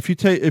 But yeah, if you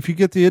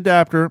get the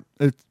adapter,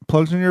 it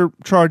plugs in your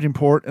charging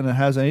port and it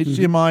has an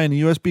HDMI and a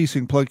USB, so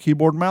you can plug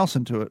keyboard and mouse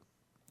into it.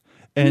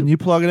 And you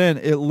plug it in,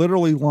 it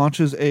literally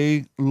launches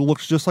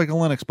looks just like a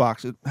Linux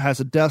box. It has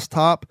a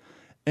desktop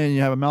and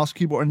you have a mouse,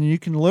 keyboard, and you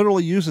can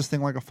literally use this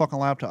thing like a fucking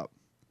laptop.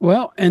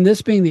 Well, and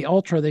this being the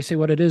Ultra, they say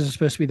what it is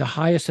supposed to be the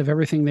highest of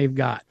everything they've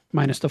got,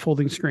 minus the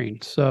folding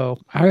screen. So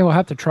I will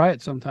have to try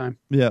it sometime.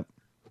 Yeah.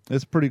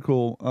 It's pretty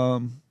cool.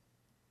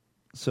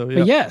 So yeah.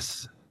 But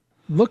yes,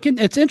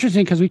 it's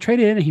interesting because we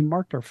traded in and he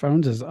marked our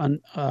phones as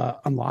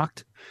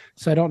unlocked.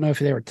 So I don't know if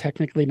they were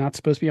technically not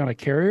supposed to be on a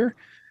carrier,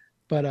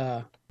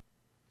 but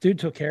dude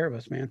took care of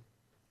us, man.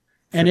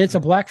 And it's a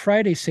Black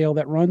Friday sale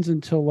that runs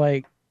until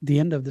like the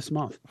end of this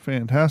month.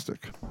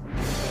 Fantastic.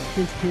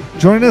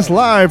 Joining us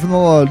live from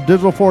the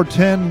Digital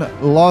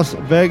 410 Las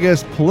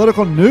Vegas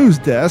political news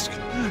desk,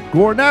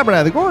 Gordon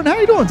Abernathy. Gordon, how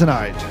you doing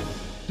tonight?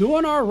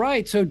 Doing all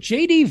right. So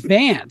JD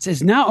Vance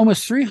is now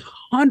almost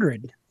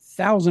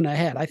 300,000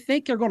 ahead. I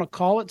think they're going to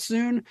call it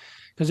soon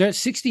because they're at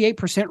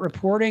 68%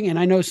 reporting, and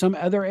I know some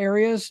other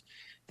areas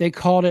they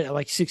called it at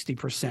like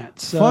 60%.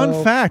 So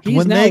fun fact, he's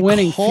when now they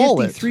winning call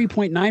it,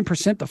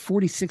 53.9% to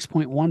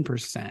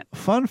 46.1%.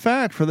 fun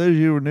fact for those of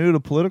you who are new to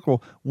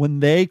political, when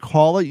they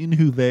call it, you know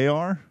who they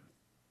are?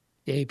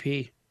 AP.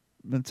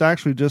 It's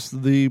actually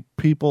just the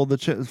people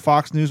that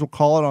Fox News will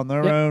call it on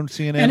their own.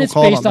 CNN And will it's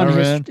call it based on on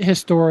their own.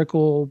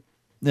 historical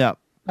Yeah.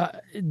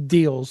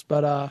 deals,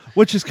 but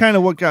which is kind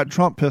of what got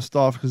Trump pissed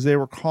off because they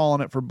were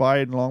calling it for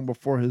Biden long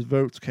before his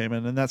votes came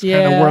in, and that's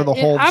kind of where the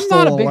whole I'm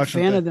not a stolen big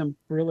election fan thing. of them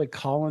really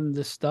calling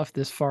this stuff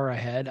this far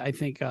ahead. I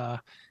think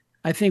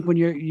when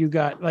you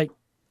got like,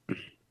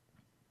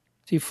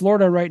 see,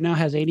 Florida right now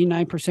has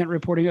 89%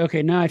 reporting.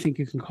 Okay, now I think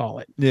you can call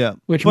it. Yeah,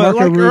 Which but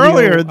Marco like Rubio,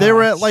 earlier, they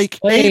were at like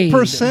slayed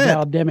 8%.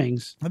 Val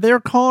Demings. They were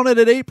calling it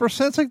at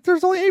 8%. It's like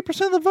there's only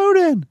 8% of the vote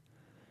in.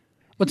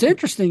 What's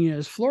interesting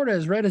is Florida,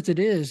 as red as it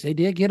is, they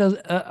did get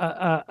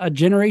a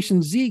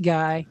Generation Z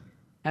guy,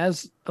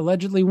 as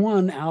allegedly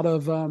won out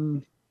of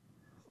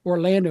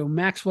Orlando,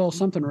 Maxwell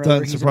something or other.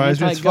 Doesn't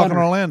surprise me. It's fucking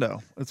anti-gunner.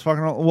 Orlando. It's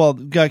fucking. Well,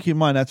 you gotta keep in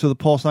mind that's where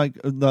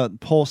the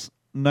Pulse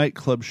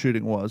nightclub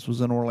shooting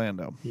was in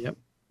Orlando. Yep.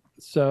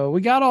 So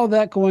we got all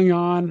that going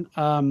on.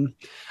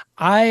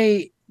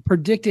 I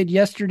predicted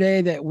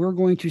yesterday that we're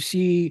going to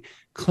see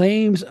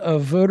claims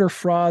of voter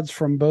frauds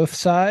from both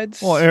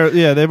sides. Well,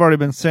 yeah, they've already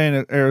been saying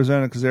it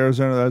Arizona because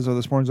Arizona, as of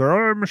this morning,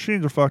 our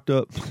machines are fucked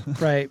up.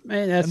 Right.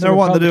 And that's and they're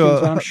wanting to do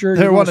a, I'm sure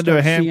they're wanting to do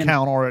a hand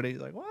count already.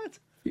 Like, what?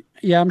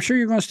 Yeah, I'm sure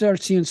you're going to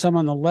start seeing some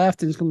on the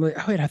left, and it's going to be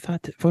like, oh, wait, I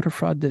thought that voter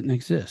fraud didn't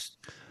exist.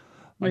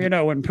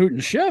 Well, when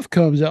Putin's chef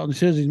comes out and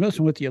says he's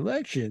messing with the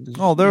election.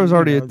 Oh, there was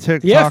already a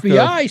TikTok. The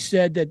FBI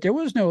said that there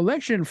was no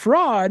election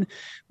fraud.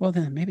 Well,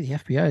 then maybe the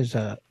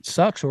FBI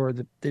sucks, or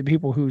the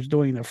people who's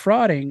doing the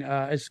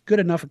frauding is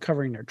good enough at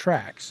covering their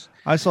tracks.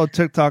 I saw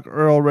TikTok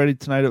already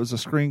tonight. It was a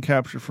screen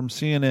capture from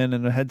CNN,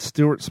 and it had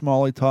Stuart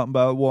Smalley talking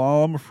about,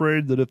 well, I'm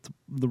afraid that if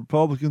the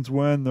Republicans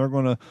win, they're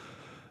going to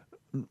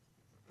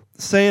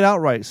say it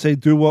outright.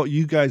 Do what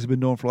you guys have been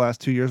doing for the last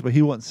 2 years, but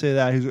he wouldn't say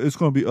that. It's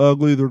going to be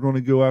ugly. They're going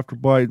to go after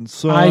Biden's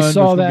son. I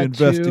saw that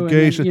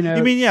investigation. Too. Then,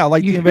 you mean, yeah,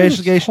 like the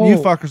investigation you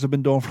fuckers have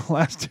been doing for the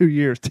last 2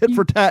 years. Tit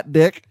for tat,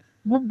 dick.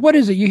 What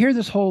is it? You hear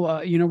this whole,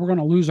 we're going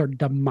to lose our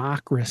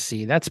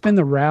democracy. That's been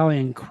the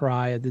rallying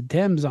cry of the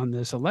Dems on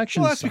this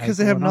election. Well, that's because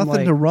they have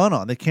nothing to run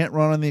on. They can't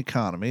run on the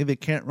economy. They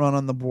can't run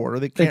on the border.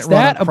 They can't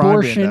run on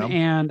abortion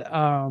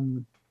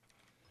and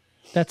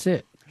that's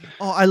it.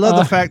 Oh, I love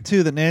the fact,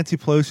 too, that Nancy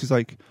Pelosi's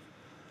like,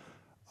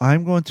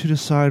 I'm going to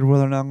decide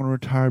whether or not I'm going to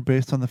retire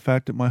based on the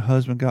fact that my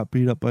husband got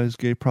beat up by his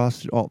gay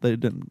prostitute. Oh, they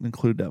didn't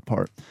include that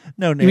part.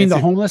 No, Nancy. You mean the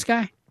homeless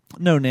guy?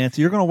 No,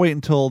 Nancy. You're going to wait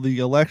until the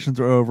elections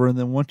are over, and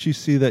then once you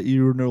see that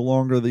you're no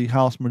longer the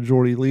House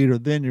Majority Leader,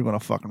 then you're going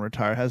to fucking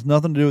retire. It has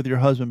nothing to do with your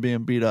husband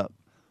being beat up.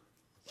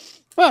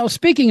 Well,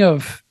 speaking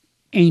of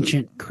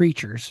ancient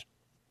creatures,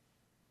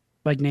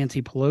 like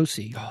Nancy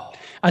Pelosi,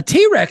 a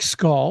T-Rex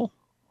skull,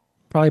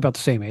 probably about the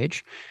same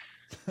age,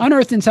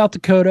 unearthed in South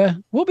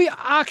Dakota, will be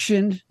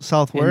auctioned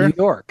South where? in New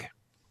York.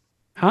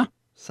 Huh?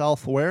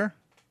 South where?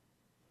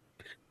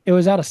 It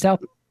was out of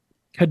South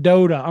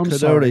Cadota.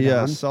 Cadota,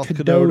 yes. South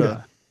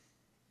Cadota.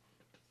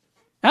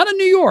 Out of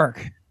New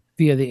York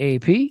via the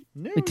AP.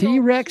 The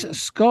T-Rex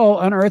skull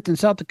unearthed in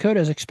South Dakota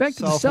is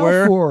expected to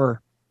sell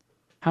for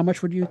how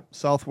much would you?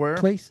 South where?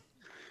 Please.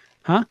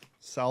 Huh?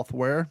 South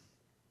where?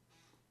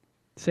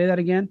 Say that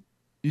again.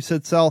 You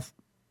said South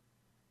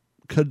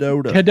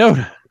Cadota.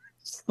 Cadota.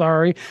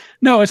 Sorry.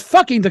 No, it's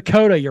fucking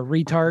Dakota, you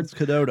retard. It's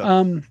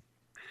Cadota.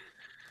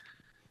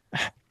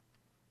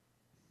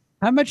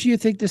 How much do you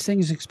think this thing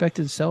is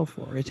expected to sell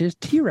for? It is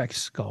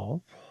T-Rex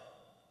skull.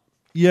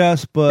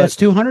 Yes, but that's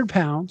 200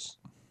 pounds.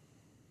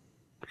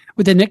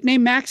 With the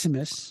nickname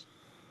Maximus.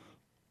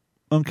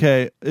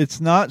 Okay,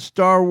 it's not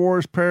Star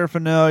Wars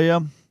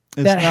paraphernalia.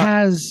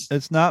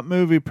 It's not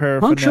movie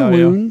paraphernalia. Puncture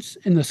wounds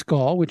in the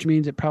skull, which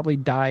means it probably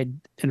died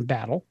in a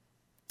battle.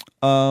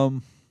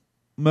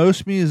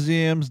 Most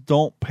museums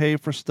don't pay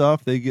for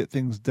stuff; they get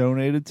things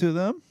donated to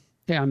them.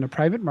 Yeah, on the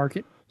private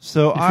market.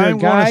 So I'm a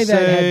guy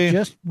that had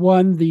just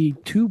won the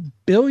 $2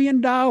 billion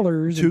in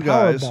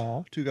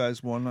Powerball. Two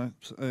guys won, I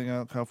think,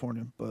 out of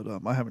California, but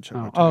I haven't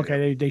checked.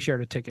 Okay, they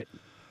shared a ticket.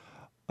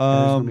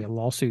 There's going to be a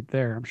lawsuit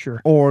there, I'm sure.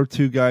 Or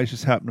two guys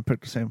just happen to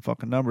pick the same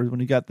fucking numbers when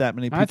you got that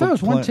many people. I thought it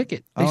was one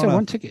ticket. They said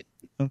one ticket.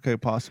 Okay,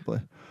 possibly.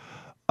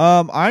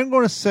 I'm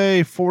going to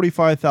say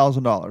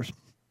 $45,000.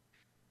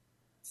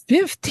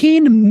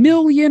 $15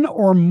 million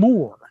or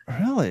more.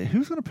 Really?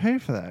 Who's going to pay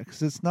for that?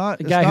 Because it's not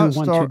the guy who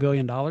won $2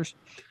 billion.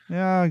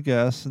 Yeah, I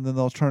guess, and then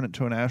they'll turn it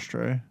to an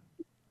ashtray.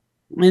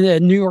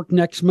 In New York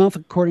next month,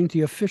 according to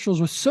the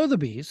officials with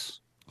Sotheby's.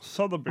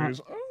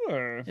 Sotheby's.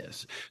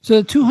 Yes.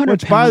 So the 200.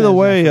 Which, by the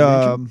way,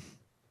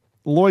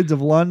 Lloyd's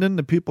of London,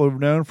 the people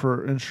who've known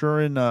for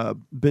insuring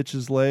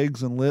bitches'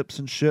 legs and lips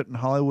and shit in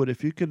Hollywood.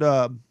 If you could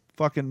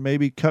fucking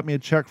maybe cut me a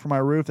check for my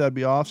roof, that'd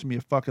be awesome.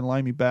 You fucking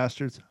limey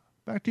bastards.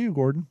 Back to you,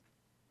 Gordon.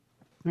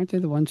 Aren't they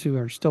the ones who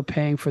are still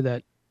paying for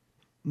that?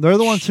 They're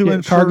the ones who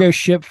insure cargo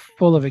ship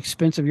full of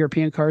expensive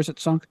European cars that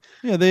sunk.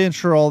 Yeah, they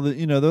insure all the.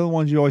 They're the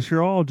ones you always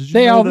hear. Oh, did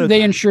you?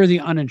 They insure the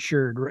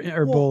uninsured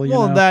or bull.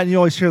 That and you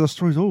always hear the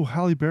stories. Oh,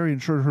 Halle Berry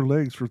insured her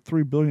legs for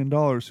 $3 billion.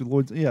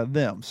 Lloyd's, yeah,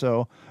 them.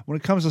 So when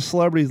it comes to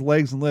celebrities'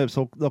 legs and lips,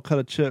 they'll cut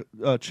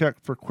a check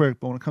for quick.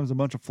 But when it comes to a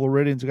bunch of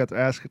Floridians who got their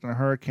ass kicked in a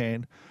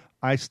hurricane,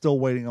 I'm still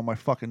waiting on my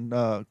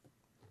fucking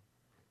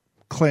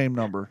claim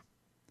number.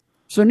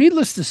 So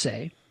needless to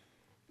say.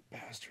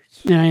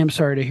 And I am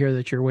sorry to hear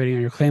that you're waiting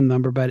on your claim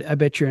number, but I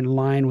bet you're in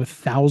line with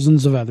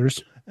thousands of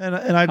others. And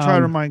I try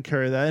to remind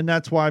Carrie that, and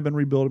that's why I've been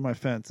rebuilding my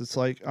fence. It's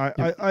like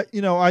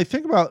I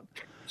think about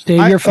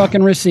save your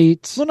fucking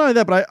receipts. Well, not only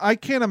that, but I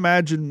can't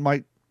imagine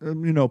my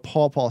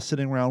Paw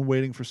sitting around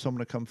waiting for someone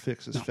to come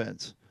fix his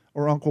fence,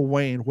 or Uncle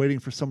Wayne waiting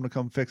for someone to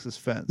come fix his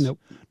fence. Nope.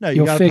 No,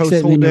 you got to fix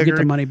it, and then you'll get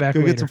the money back.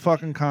 Go get some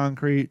fucking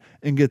concrete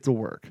and get to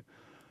work.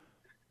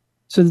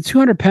 So the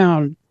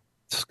 200-pound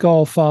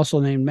skull fossil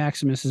named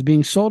Maximus is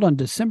being sold on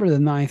December the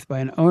 9th by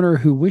an owner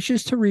who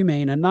wishes to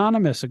remain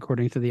anonymous,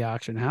 according to the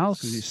auction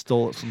house. He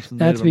stole it from some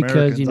That's Native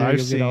because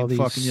Americans. you'll get all these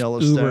fucking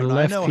uber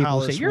left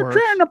people say, "You're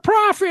trying to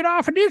profit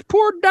off of this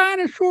poor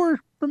dinosaur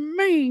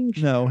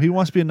remains. No, he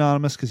wants to be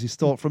anonymous because he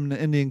stole it from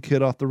the Indian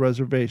kid off the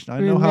reservation.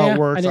 I know how Yeah, it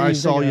works. didn't I even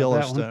saw think about that one.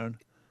 Yellowstone.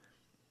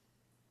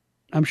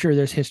 I'm sure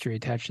there's history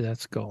attached to that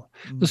skull.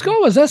 The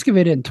skull was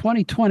excavated in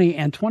 2020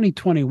 and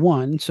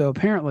 2021. So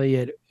apparently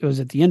it was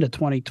at the end of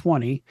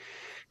 2020,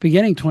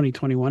 beginning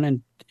 2021,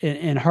 and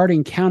in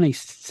Harding County,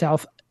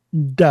 South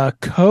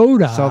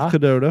Dakota. South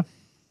Dakota.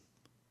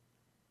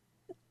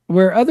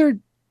 Where other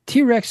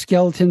T-Rex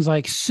skeletons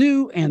like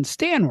Sue and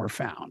Stan were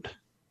found.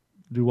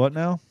 Do what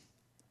now?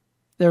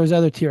 There was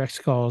other T-Rex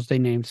skulls they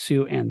named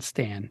Sue and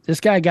Stan. This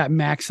guy got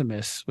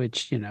Maximus,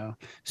 which,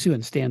 Sue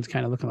and Stan's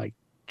kind of looking like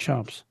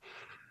chumps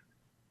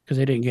because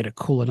they didn't get a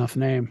cool enough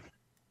name.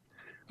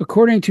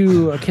 According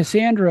to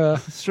Cassandra...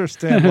 Sure,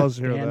 Stan loves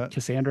to hear that.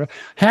 Cassandra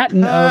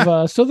Hatton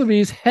of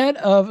Sotheby's, head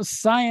of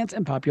science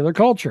and popular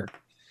culture.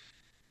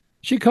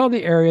 She called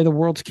the area the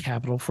world's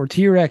capital for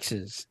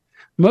T-Rexes.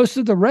 Most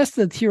of the rest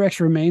of the T-Rex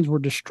remains were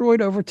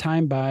destroyed over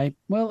time by,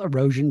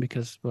 erosion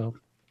because,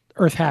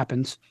 Earth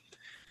happens.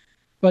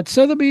 But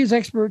Sotheby's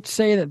experts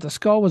say that the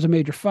skull was a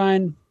major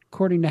find.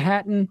 According to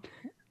Hatton,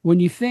 when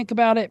you think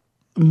about it,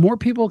 more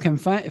people can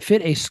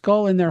fit a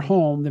skull in their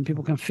home than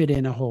people can fit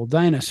in a whole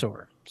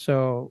dinosaur.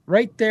 So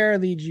right there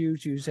leads you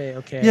to say,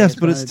 okay. Yes,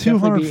 but it's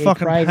 200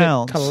 fucking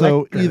pounds.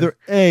 So either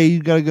A,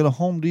 you got to go to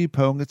Home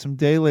Depot and get some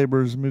day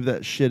laborers to move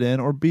that shit in,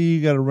 or B,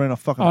 you got to rent a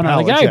fucking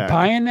pallet the guy jack.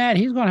 buying that,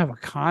 he's going to have a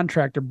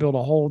contractor build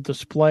a whole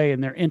display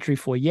in their entry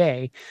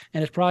foyer,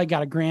 and it's probably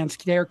got a grand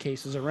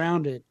staircases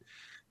around it,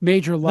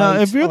 major lights.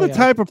 Now, if you're the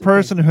type of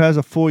person who has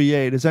a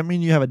foyer, does that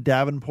mean you have a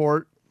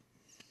Davenport?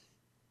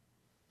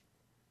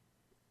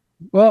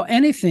 Well,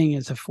 anything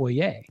is a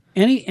foyer.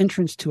 Any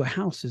entrance to a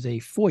house is a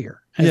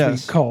foyer,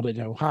 as we called it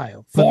in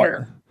Ohio.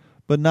 Foyer.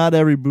 But not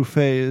every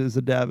buffet is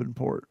a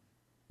Davenport.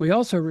 We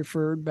also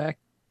referred back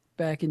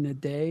in the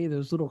day,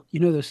 those little,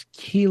 those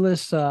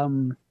keyless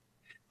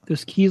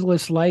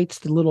lights,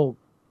 the little,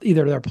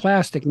 either they're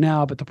plastic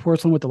now, but the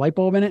porcelain with the light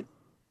bulb in it.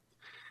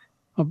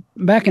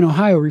 Back in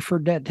Ohio,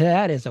 referred to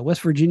that as a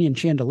West Virginian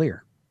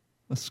chandelier.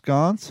 A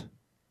sconce?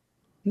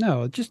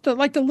 No, just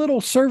like the little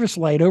service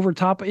light over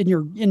top in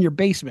your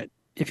basement.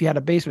 If you had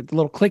a basement, the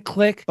little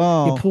click,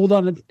 you pulled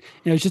on it.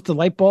 It's just the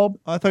light bulb.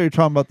 I thought you were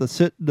talking about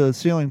the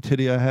ceiling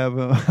titty I have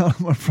on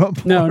my front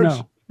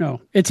porch.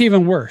 No. It's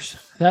even worse.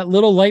 That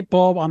little light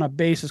bulb on a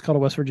base is called a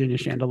West Virginia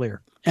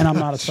chandelier. And I'm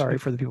not sorry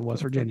for the people of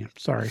West Virginia.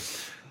 Sorry.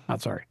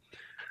 Not sorry.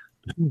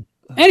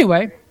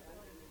 Anyway,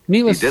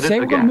 needless to say,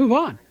 we're going to move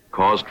on.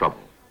 Cause trouble.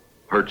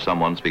 Hurt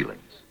someone's feelings.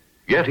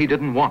 Yet he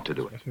didn't want to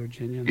do it.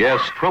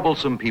 Yes,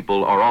 troublesome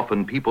people are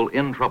often people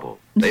in trouble.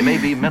 They may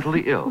be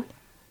mentally ill.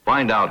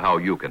 Find out how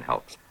you can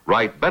help.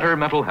 Write Better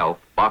Mental Health,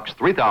 Box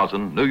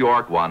 3000, New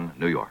York 1,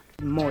 New York.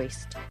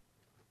 Moist.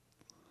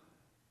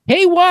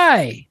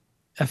 KY.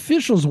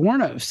 Officials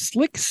warn of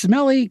slick,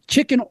 smelly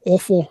chicken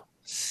offal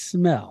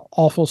smell.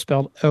 Awful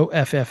spelled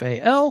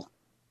OFFAL.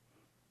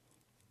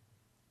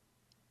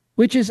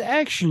 Which is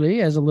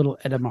actually, as a little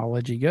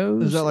etymology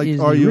goes, is that like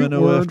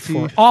word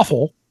for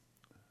awful.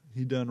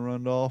 He done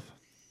runned off.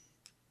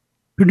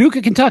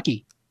 Paducah,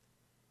 Kentucky.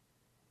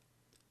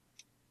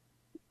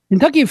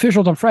 Kentucky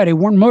officials on Friday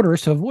warned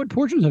motorists to avoid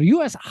portions of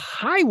U.S.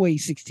 Highway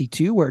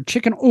 62 where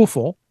chicken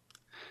offal,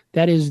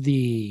 that is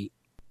the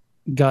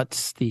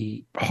guts,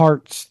 the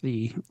hearts,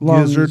 the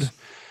lungs, gizzard,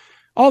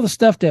 all the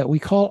stuff that we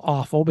call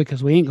offal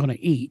because we ain't going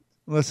to eat.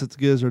 Unless it's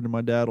gizzard, and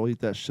my dad will eat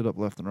that shit up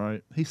left and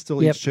right. He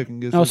still eats chicken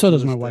gizzard. Oh, so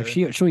does my wife.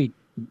 She'll eat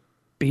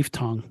beef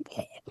tongue.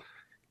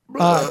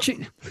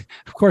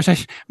 Of course,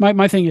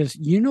 my thing is,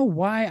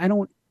 why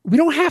we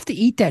don't have to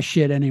eat that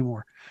shit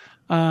anymore.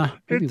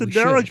 It's a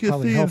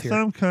delicacy in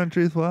some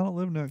countries. Well, I don't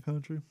live in that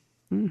country.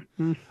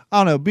 Mm-hmm. I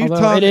don't know. Beef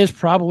Although tongue. It is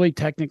probably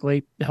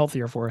technically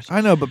healthier for us.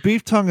 I know, but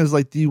beef tongue is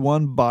like the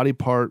one body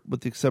part,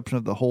 with the exception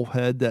of the whole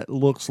head, that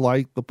looks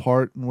like the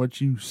part in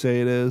which you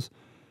say it is.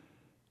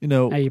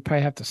 Now you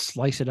probably have to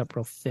slice it up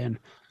real thin.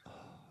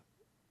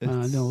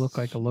 It'll look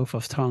like a loaf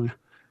of tongue.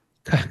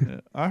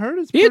 Yeah, I heard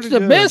it's the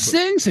good, best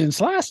thing since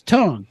sliced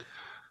tongue.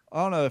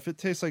 I don't know if it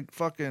tastes like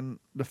fucking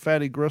the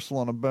fatty gristle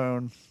on a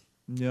bone.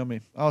 Yummy.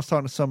 I was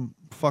talking to some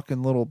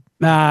fucking little.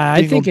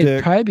 I think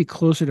it'd probably be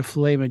closer to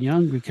filet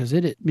mignon because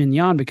it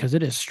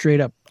is straight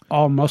up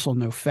all muscle,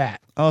 no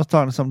fat. I was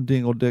talking to some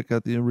dingle dick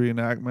at the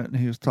reenactment, and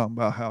he was talking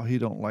about how he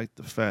don't like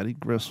the fatty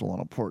gristle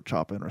on a pork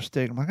chop and a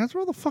steak. I'm like, that's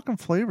where the fucking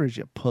flavor is,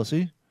 you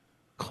pussy.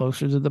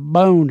 Closer to the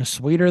bone, the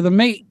sweeter the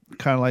meat.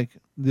 Kind of like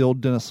the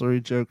old Dennis Leary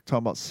joke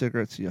talking about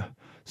cigarettes. You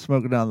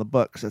smoke it down the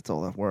butt because that's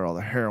where all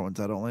the heroin's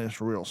at. Only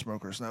us real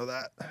smokers know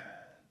that.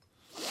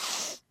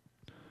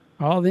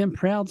 All them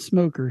proud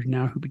smokers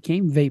now who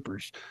became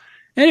vapors.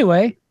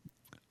 Anyway,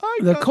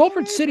 the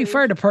Culver City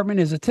Fire Department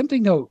is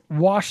attempting to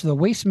wash the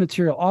waste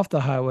material off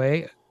the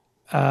highway.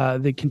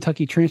 The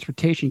Kentucky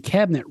Transportation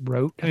Cabinet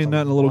wrote. Ain't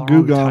nothing a little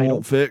Goo-Gone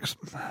won't fix.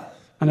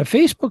 On a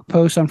Facebook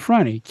post on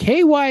Friday,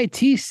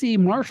 KYTC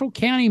Marshall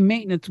County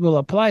Maintenance will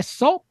apply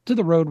salt to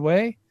the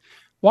roadway.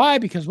 Why?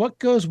 Because what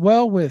goes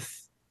well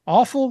with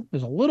awful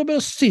is a little bit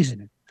of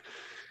seasoning.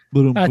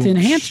 To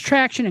enhance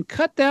traction and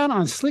cut down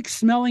on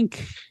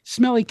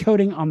smelly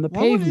coating on the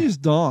pavement. Why wouldn't you use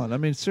Dawn? I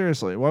mean,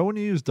 seriously, why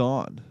wouldn't you use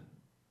Dawn?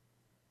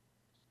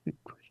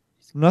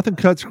 Nothing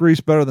cuts grease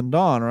better than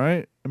Dawn,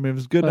 right? I mean, if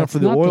it's good enough for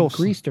the oil. It's not the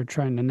grease they're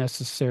trying to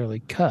necessarily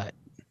cut.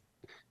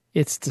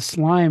 It's the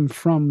slime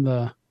from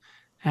the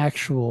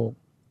actual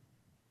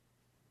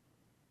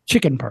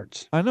chicken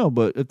parts. I know,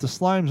 but if the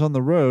slime's on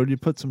the road, you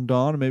put some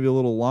Dawn and maybe a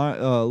little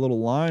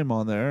lime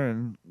on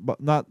there, but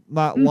not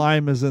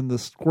lime as in the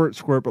squirt,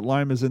 but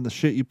lime as in the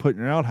shit you put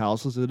in your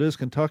outhouses. It is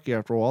Kentucky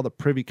after all, the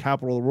privy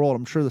capital of the world.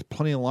 I'm sure there's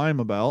plenty of lime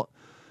about.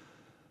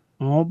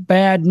 Oh,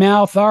 bad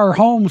mouth our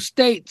home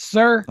state,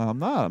 sir. I'm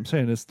not. I'm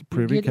saying it's the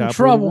privy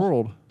capital of the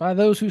world. By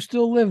those who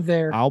still live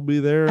there. I'll be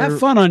there. Have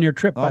fun on your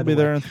trip. I'll be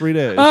there in 3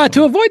 days.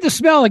 To avoid the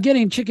smell of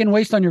getting chicken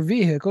waste on your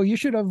vehicle, you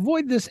should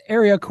avoid this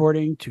area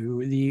according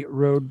to the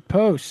road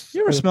posts.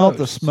 You ever smelled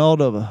the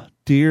smell of a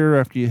deer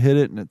after you hit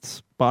it and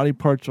its body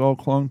parts all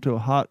clung to a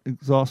hot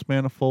exhaust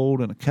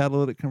manifold and a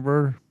catalytic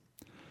converter?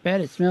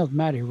 Bet it smells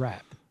mighty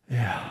ripe.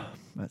 Yeah,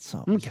 that's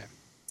something. Okay.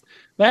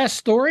 Last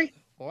story.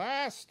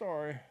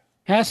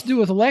 Has to do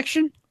with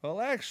election.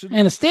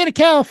 And the state of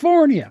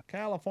California.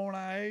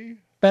 California.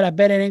 But I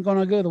bet it ain't going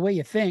to go the way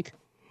you think.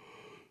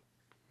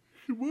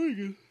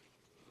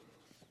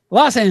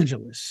 Los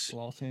Angeles.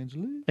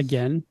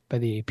 Again, by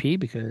the AP,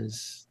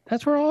 because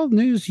that's where all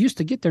news used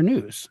to get their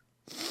news.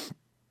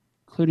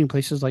 Including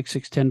places like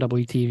 610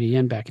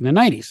 WTVN back in the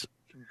 90s.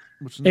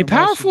 A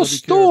powerful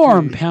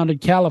storm pounded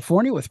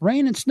California with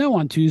rain and snow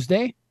on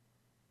Tuesday,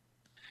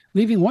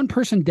 leaving one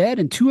person dead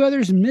and 2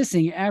 others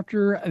missing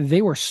after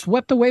they were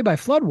swept away by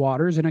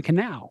floodwaters in a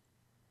canal.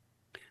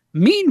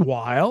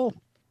 Meanwhile,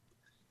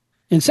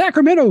 in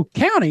Sacramento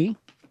County,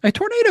 a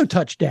tornado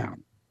touched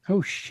down.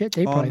 Oh, shit.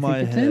 They probably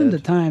think it's end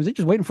of times. They're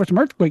just waiting for some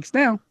earthquakes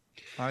now.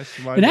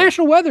 The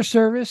National Weather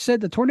Service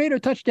said the tornado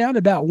touched down at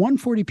about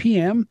 1:40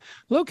 p.m.,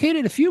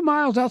 located a few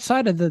miles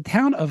outside of the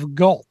town of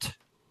Galt.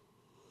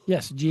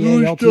 Yes,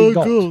 G-A-L-T,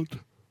 Galt.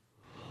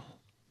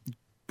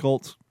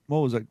 Galt. What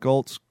was that?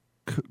 Galt's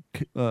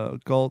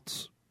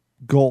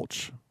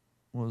Gulch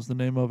was the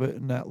name of it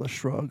in Atlas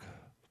Shrugged.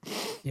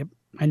 Yep,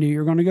 I knew you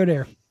were going to go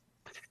there.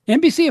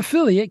 NBC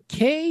affiliate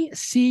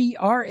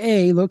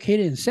KCRA,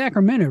 located in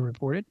Sacramento,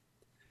 reported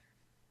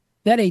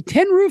that a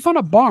tin roof on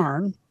a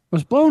barn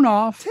was blown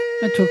off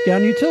and took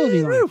down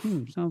utility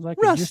lines. Sounds like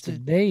just a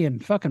day in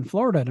fucking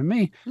Florida to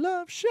me.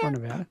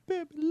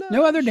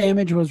 No other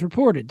damage was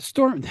reported. The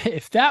storm,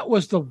 if that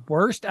was the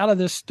worst out of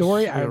this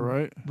story, I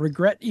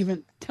regret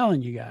even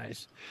telling you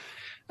guys.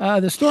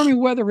 The stormy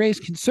weather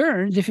raised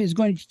concerns if it's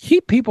going to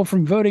keep people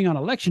from voting on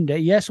Election Day.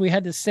 Yes, we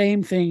had the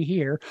same thing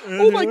here.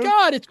 Oh my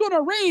God, it's going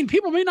to rain.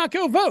 People may not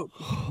go vote.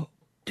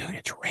 Dude,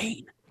 it's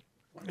rain.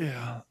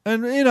 Yeah.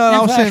 And, I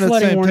was saying the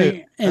same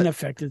thing. And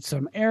affected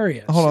some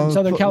areas. Hold on, in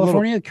Southern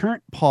California, the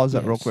current... Pause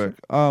that real quick.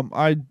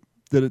 I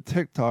did a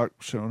TikTok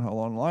showing how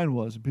long the line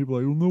was, and people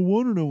are like, well, no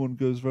wonder no one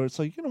goes vote. It's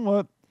like, you know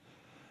what?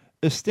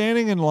 If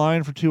standing in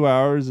line for 2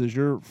 hours is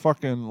your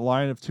fucking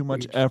line of too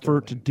much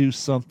effort to do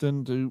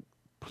something to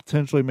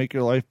potentially make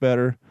your life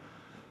better,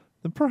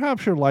 then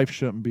perhaps your life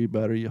shouldn't be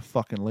better, you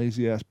fucking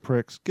lazy-ass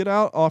pricks. Get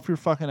out off your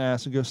fucking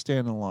ass and go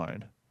stand in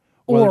line.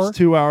 Whether it's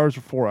 2 hours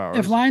or 4 hours.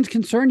 If line's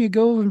concerned, you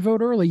go and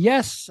vote early.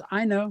 Yes,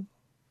 I know.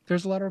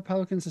 There's a lot of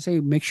Republicans that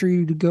say make sure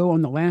you go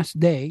on the last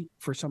day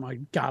for some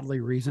ungodly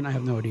reason. I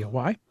have no idea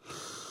why.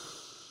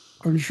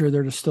 I'm sure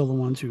they're just still the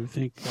ones who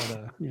think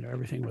that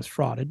everything was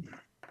frauded.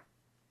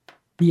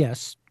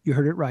 Yes, you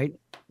heard it right.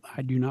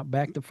 I do not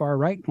back the far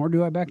right, nor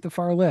do I back the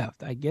far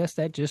left. I guess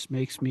that just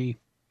makes me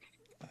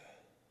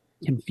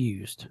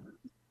confused.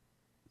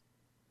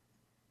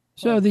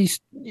 So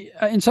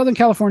in Southern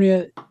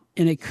California,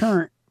 a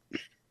current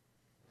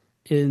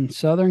in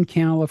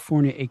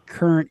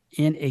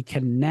a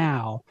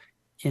canal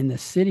in the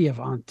city of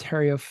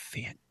Ontario.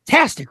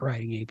 Fantastic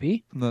writing,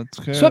 AP. That's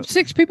good. Swept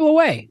 6 people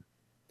away.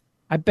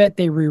 I bet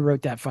they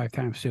rewrote that 5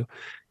 times too.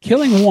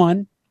 Killing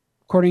 1,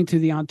 according to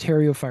the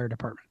Ontario Fire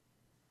Department.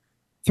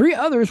 3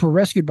 others were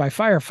rescued by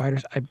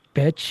firefighters. I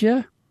bet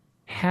you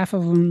half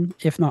of them,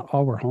 if not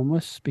all, were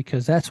homeless,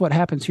 because that's what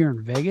happens here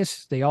in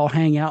Vegas. They all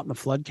hang out in the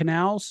flood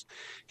canals,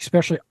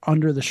 especially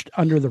under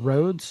the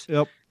roads.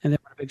 Yep. And then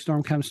when a big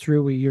storm comes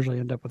through, we usually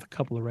end up with a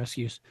couple of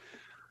rescues.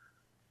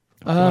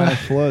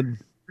 Flood.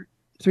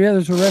 3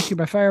 others were rescued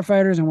by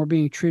firefighters and were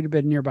being treated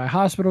at a nearby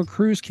hospital.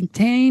 Crews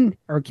continued.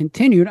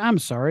 I'm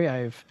sorry,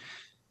 I've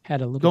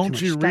had a little too much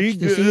stuff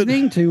this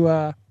evening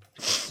to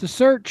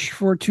search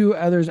for 2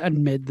 others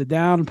amid the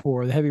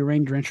downpour. The heavy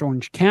rain drenched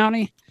Orange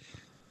County,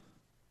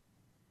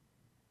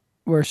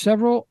 where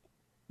several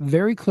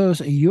very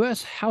close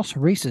U.S. House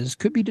races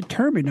could be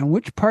determined on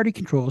which party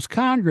controls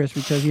Congress,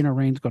 because,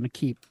 rain's going to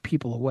keep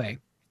people away.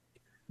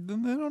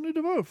 Then they don't need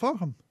to vote.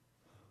 Fuck them.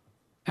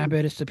 I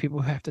bet it's the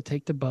people who have to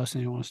take the bus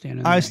and they want to stand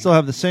in the rain. I still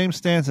have the same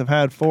stance I've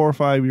had 4 or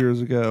 5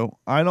 years ago.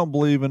 I don't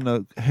believe in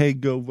the, hey,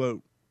 go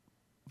vote.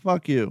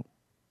 Fuck you.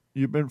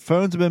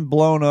 phones have been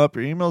blown up.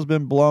 Your email's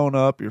been blown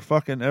up. Your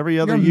fucking every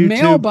other your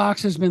YouTube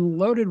mailbox has been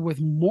loaded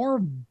with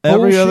more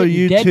every other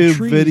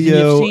YouTube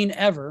video you've seen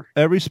ever.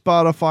 Every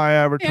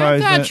Spotify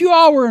advertisement. I thought you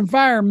all were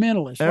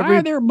environmentalists. Why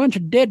are there a bunch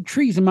of dead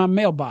trees in my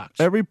mailbox?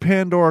 Every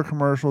Pandora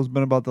commercial has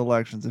been about the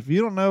elections. If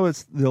you don't know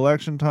it's the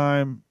election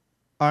time,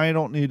 I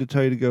don't need to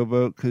tell you to go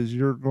vote because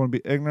you're going to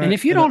be ignorant. And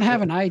if you don't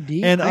have an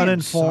ID and sorry,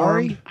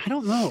 uninformed, I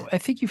don't know. I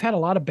think you've had a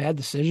lot of bad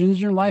decisions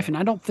in your life, and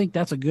I don't think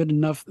that's a good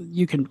enough.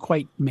 You can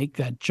quite make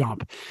that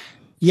jump.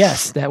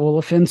 Yes, that will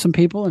offend some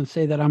people and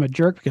say that I'm a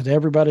jerk because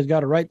everybody's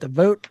got a right to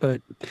vote.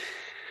 But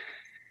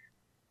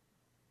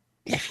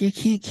if you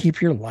can't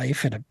keep your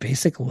life at a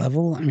basic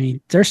level, I mean,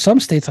 there's some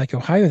states like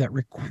Ohio that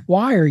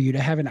require you to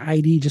have an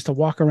ID just to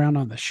walk around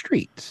on the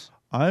streets.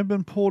 I've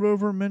been pulled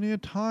over many a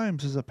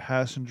times as a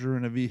passenger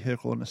in a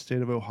vehicle in the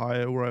state of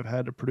Ohio where I've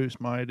had to produce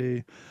my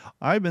ID.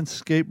 I've been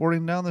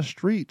skateboarding down the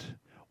street.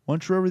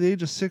 Once you're over the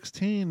age of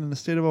 16 in the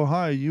state of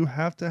Ohio, you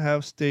have to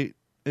have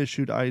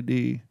state-issued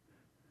ID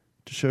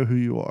to show who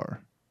you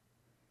are.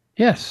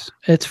 Yes,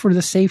 it's for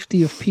the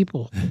safety of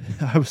people.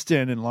 I was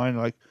standing in line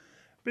like,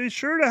 be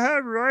sure to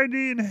have your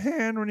ID in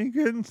hand when you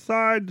get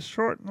inside to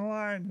shorten the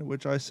line,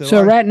 which I said.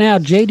 So right now,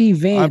 J.D.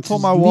 Vance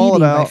is leading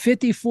by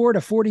 54 to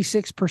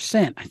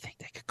 46%. I think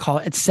they could call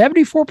it. It's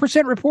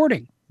 74%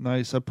 reporting.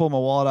 Nice. I pulled my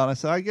wallet out and I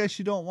said, I guess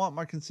you don't want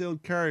my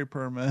concealed carry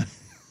permit.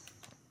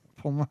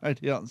 Pull my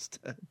ID out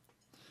instead.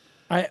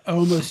 I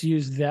almost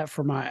used that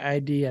for my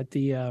ID at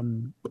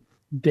the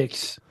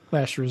Dick's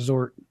last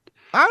resort.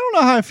 I don't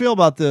know how I feel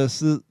about this.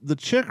 The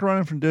chick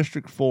running from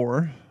District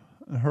 4,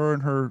 her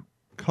and her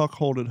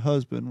cuckolded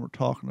husband were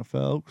talking to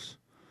folks.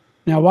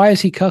 Now, why is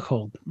he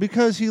cuckold?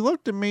 Because he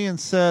looked at me and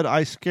said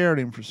I scared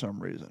him for some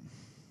reason.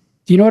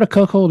 Do you know what a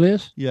cuckold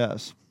is?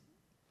 Yes.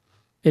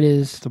 It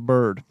is. It's a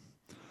bird.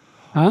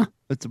 Huh?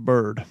 It's a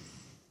bird.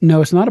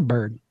 No, it's not a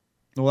bird.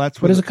 Well,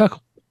 that's what is a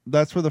cuckold?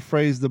 That's where the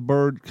phrase "the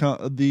bird,"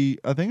 I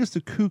think it's the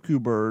cuckoo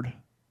bird.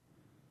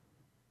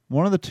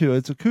 One of the two.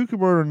 It's a cuckoo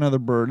bird or another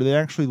bird. They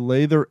actually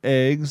lay their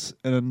eggs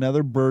in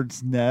another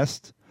bird's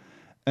nest,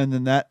 and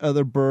then that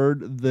other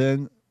bird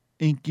then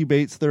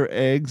incubates their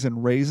eggs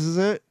and raises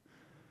it.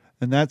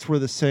 And that's where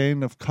the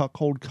saying of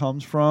cuckold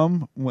comes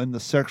from, when the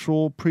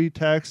sexual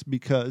pretext,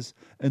 because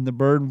in the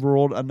bird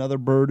world, another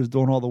bird is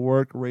doing all the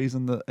work,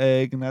 raising the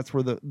egg, and that's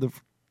where the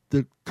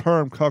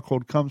term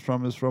cuckold comes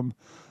from, is from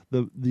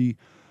the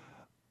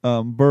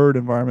bird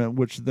environment,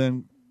 which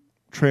then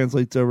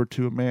translates over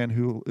to a man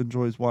who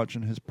enjoys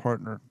watching his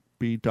partner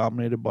be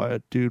dominated by a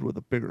dude with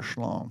a bigger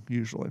schlong,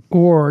 usually.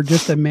 Or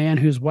just a man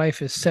whose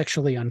wife is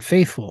sexually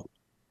unfaithful.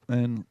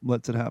 And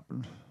lets it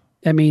happen.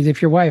 That means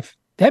if your wife,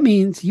 that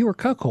means you were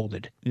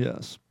cuckolded.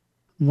 Yes.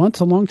 Once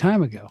a long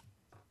time ago.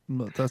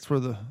 But that's where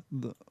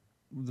the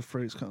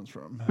phrase comes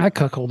from. I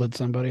cuckolded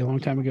somebody a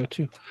long time ago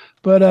too.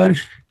 But I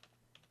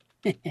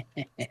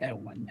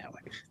won that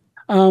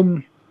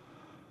one.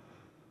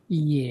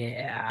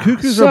 Yeah.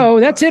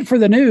 That's it for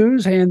the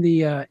news and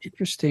the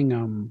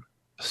interesting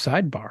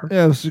sidebar.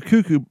 Yeah, it's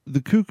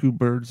the cuckoo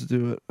birds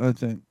do it, I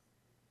think.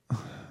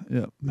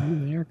 Yeah.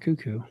 They're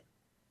cuckoo.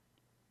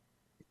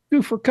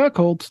 Cuckoo for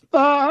cuckolds.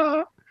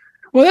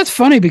 Well, that's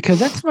funny because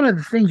that's one of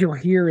the things you'll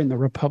hear in the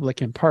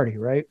Republican Party,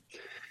 right?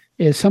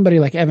 Is somebody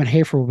like Evan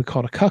Hafer will be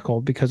called a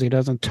cuckold because he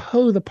doesn't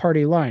toe the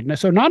party line. Now,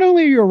 so not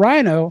only are you a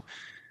rhino,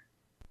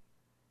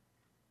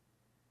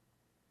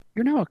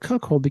 you're now a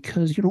cuckold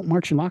because you don't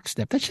march in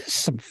lockstep. That's just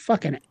some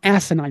fucking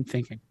asinine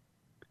thinking.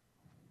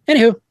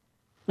 Anywho,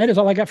 that is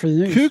all I got for the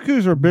news.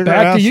 Cuckoos are bigger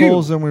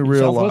assholes than we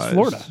realize. Southwest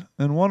Florida.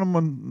 And one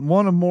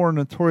of more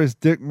notorious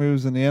dick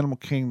moves in the animal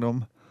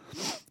kingdom,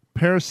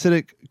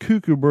 parasitic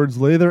cuckoo birds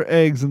lay their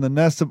eggs in the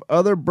nests of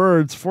other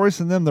birds,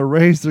 forcing them to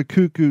raise their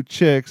cuckoo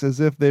chicks as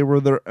if they were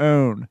their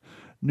own.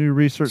 New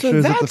research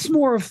shows that's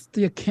more of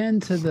the akin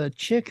to the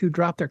chick who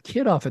dropped their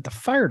kid off at the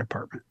fire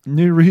department.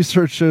 New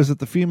research shows that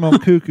the female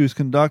cuckoos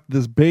conduct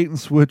this bait and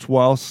switch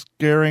while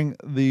scaring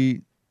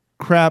the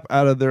crap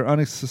out of their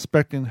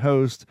unsuspecting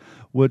host,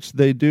 which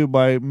they do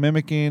by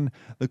mimicking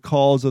the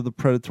calls of the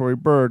predatory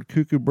bird.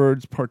 Cuckoo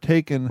birds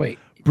partake in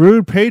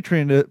brood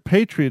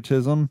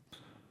parrotism,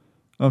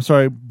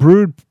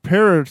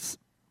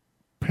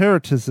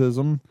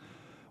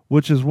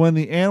 which is when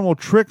the animal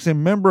tricks a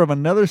member of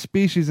another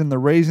species into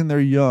raising their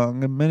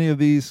young. In many of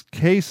these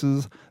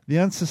cases, the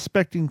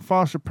unsuspecting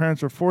foster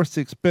parents are forced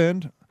to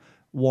expend,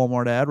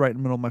 Walmart ad right in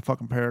the middle of my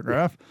fucking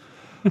paragraph,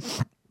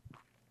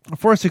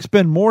 forced to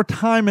expend more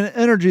time and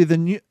energy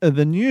than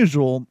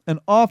usual, and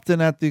often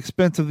at the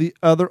expense of the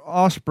other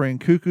offspring.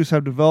 Cuckoos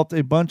have developed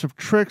a bunch of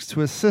tricks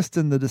to assist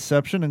in the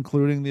deception,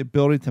 including the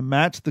ability to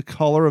match the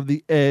color of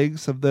the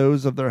eggs of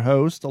those of their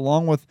host,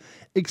 along with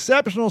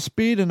exceptional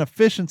speed and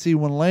efficiency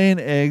when laying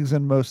eggs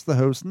in most of the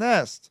host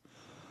nests.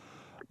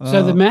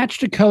 So the match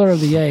the color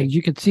of the eggs,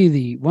 you could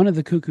see one of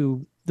the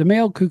cuckoo, the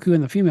male cuckoo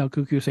and the female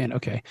cuckoo saying,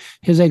 okay,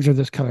 his eggs are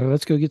this color.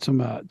 Let's go get some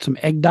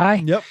egg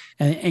dye. Yep.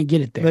 And get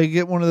it there. They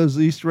get one of those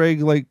Easter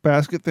egg like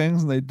basket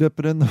things and they dip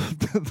it in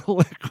the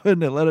liquid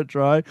and they let it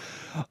dry.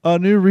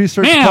 New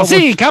research.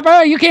 See,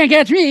 copper, you can't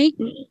catch me.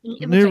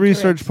 New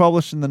research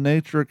published in the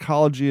Nature,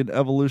 Ecology, and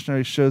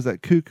Evolutionary shows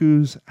that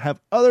cuckoos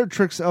have other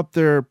tricks up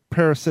their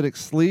parasitic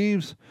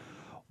sleeves.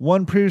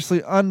 One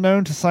previously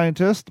unknown to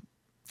scientists,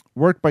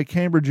 worked by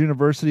Cambridge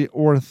University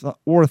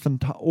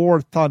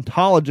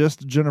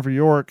ornithologist Jennifer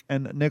York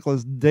and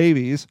Nicholas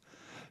Davies,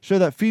 show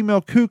that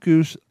female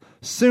cuckoos,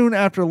 soon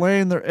after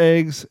laying their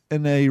eggs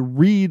in a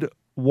reed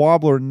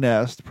warbler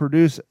nest,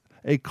 produce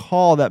a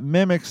call that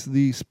mimics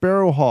the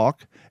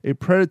sparrowhawk, a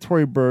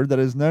predatory bird that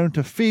is known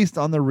to feast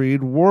on the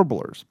reed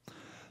warblers.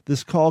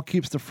 This call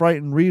keeps the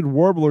frightened reed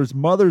warblers'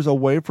 mothers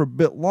away for a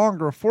bit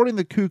longer, affording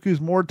the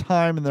cuckoos more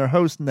time in their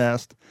host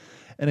nest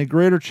and a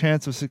greater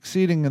chance of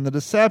succeeding in the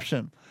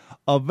deception.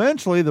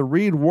 Eventually, the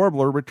reed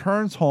warbler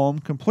returns home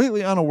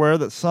completely unaware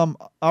that some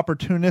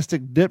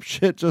opportunistic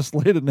dipshit just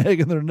laid an egg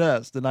in their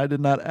nest, and I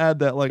did not add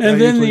that like I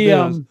usually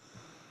do.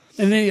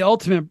 And then the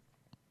ultimate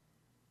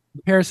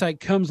parasite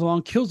comes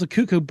along, kills the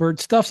cuckoo bird,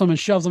 stuffs them, and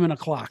shoves them in a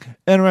clock.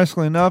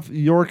 Interestingly enough,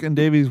 York and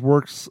Davies'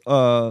 works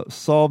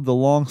solved the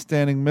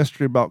long-standing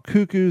mystery about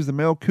cuckoos. The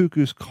male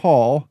cuckoo's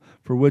call,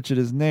 for which it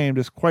is named,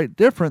 is quite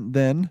different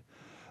than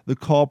the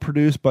call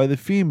produced by the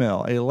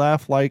female, a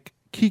laugh like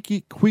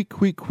kiki, queek,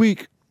 queek,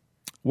 queek.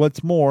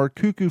 What's more,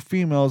 cuckoo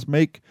females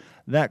make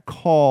that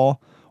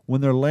call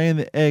when they're laying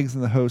the eggs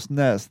in the host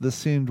nest. This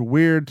seemed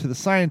weird to the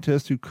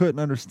scientists who couldn't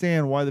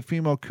understand why the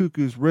female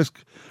cuckoos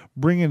risk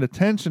bringing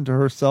attention to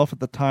herself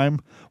at the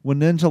time when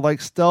ninja-like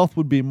stealth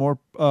would be more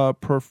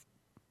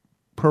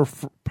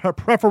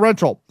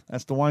preferential.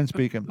 That's the wine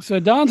speaking. So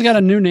Don's got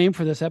a new name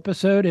for this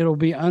episode. It'll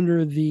be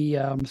under the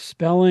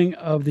spelling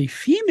of the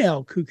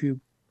female cuckoo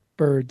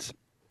bird's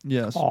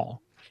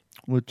call.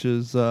 Which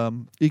is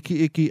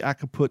Iki Iki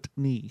Akaput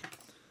Ni.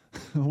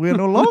 We are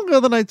no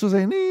longer the knights who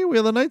say ni. We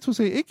are the knights who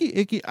say Iki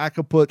Iki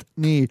Akaput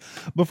Ni.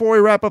 Before we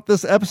wrap up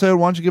this episode,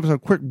 why don't you give us a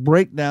quick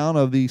breakdown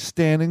of the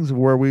standings of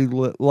where we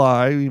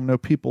lie, even though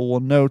people will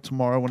know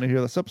tomorrow when they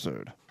hear this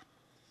episode.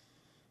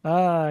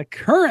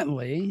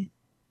 Currently,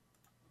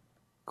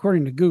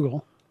 according to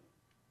Google,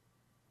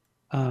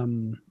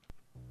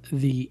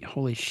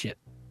 holy shit.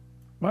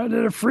 Why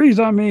did it freeze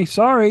on me?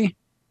 Sorry.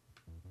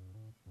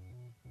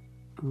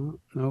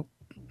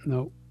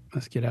 Nope.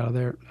 Let's get out of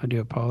there. I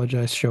do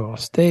apologize. Show all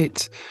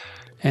states.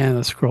 And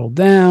let's scroll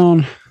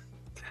down.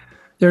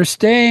 They're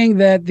saying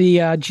that the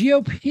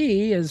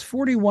GOP is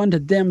 41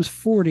 to Dems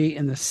 40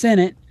 in the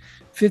Senate.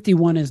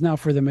 51 is now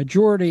for the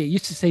majority. It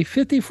used to say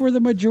 50 for the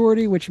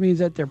majority, which means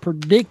that they're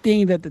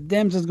predicting that the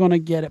Dems is going to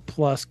get it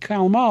plus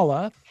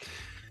Kamala.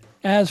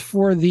 As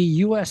for the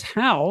U.S.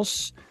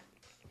 House,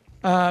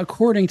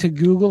 according to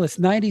Google, it's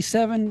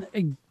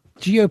 97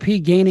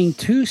 GOP gaining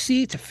 2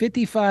 seats,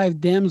 55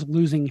 Dems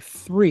losing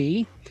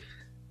 3.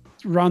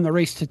 We're on the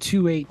race to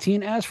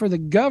 218. As for the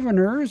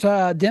governors,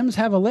 Dems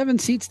have 11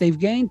 seats. They've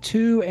gained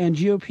 2, and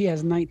GOP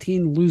has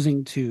 19,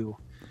 losing 2.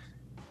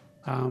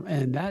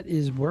 And that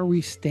is where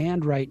we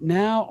stand right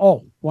now.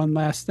 Oh, one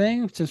last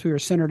thing. Since we were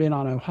centered in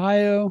on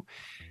Ohio,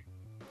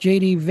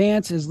 J.D.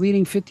 Vance is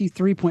leading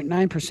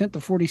 53.9% to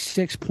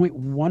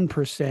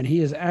 46.1%.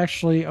 He is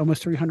actually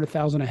almost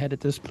 300,000 ahead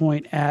at this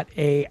point at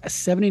a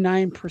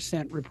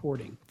 79%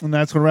 reporting. And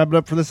that's going to wrap it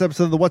up for this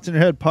episode of the What's in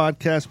Your Head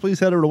podcast. Please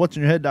head over to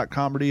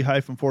whatsinyourhead.com or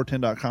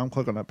d-410.com.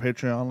 Click on that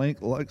Patreon link.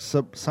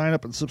 Sign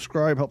up and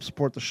subscribe. Help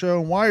support the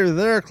show. And while you're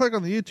there, click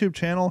on the YouTube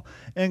channel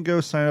and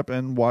go sign up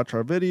and watch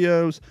our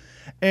videos.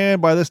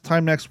 And by this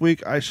time next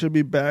week, I should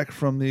be back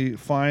from the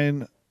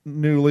fine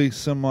newly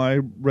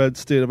semi-red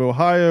state of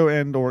Ohio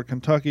and or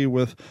Kentucky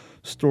with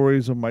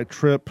stories of my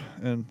trip,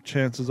 and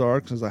chances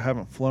are, because I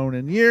haven't flown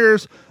in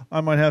years,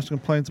 I might have some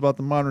complaints about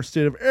the modern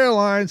state of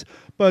airlines.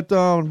 But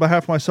on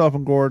behalf of myself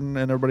and Gordon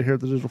and everybody here at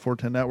the Digital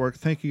 410 Network,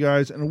 thank you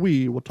guys, and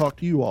we will talk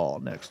to you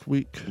all next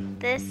week.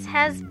 This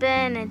has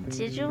been a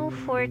Digital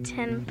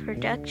 410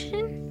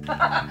 production.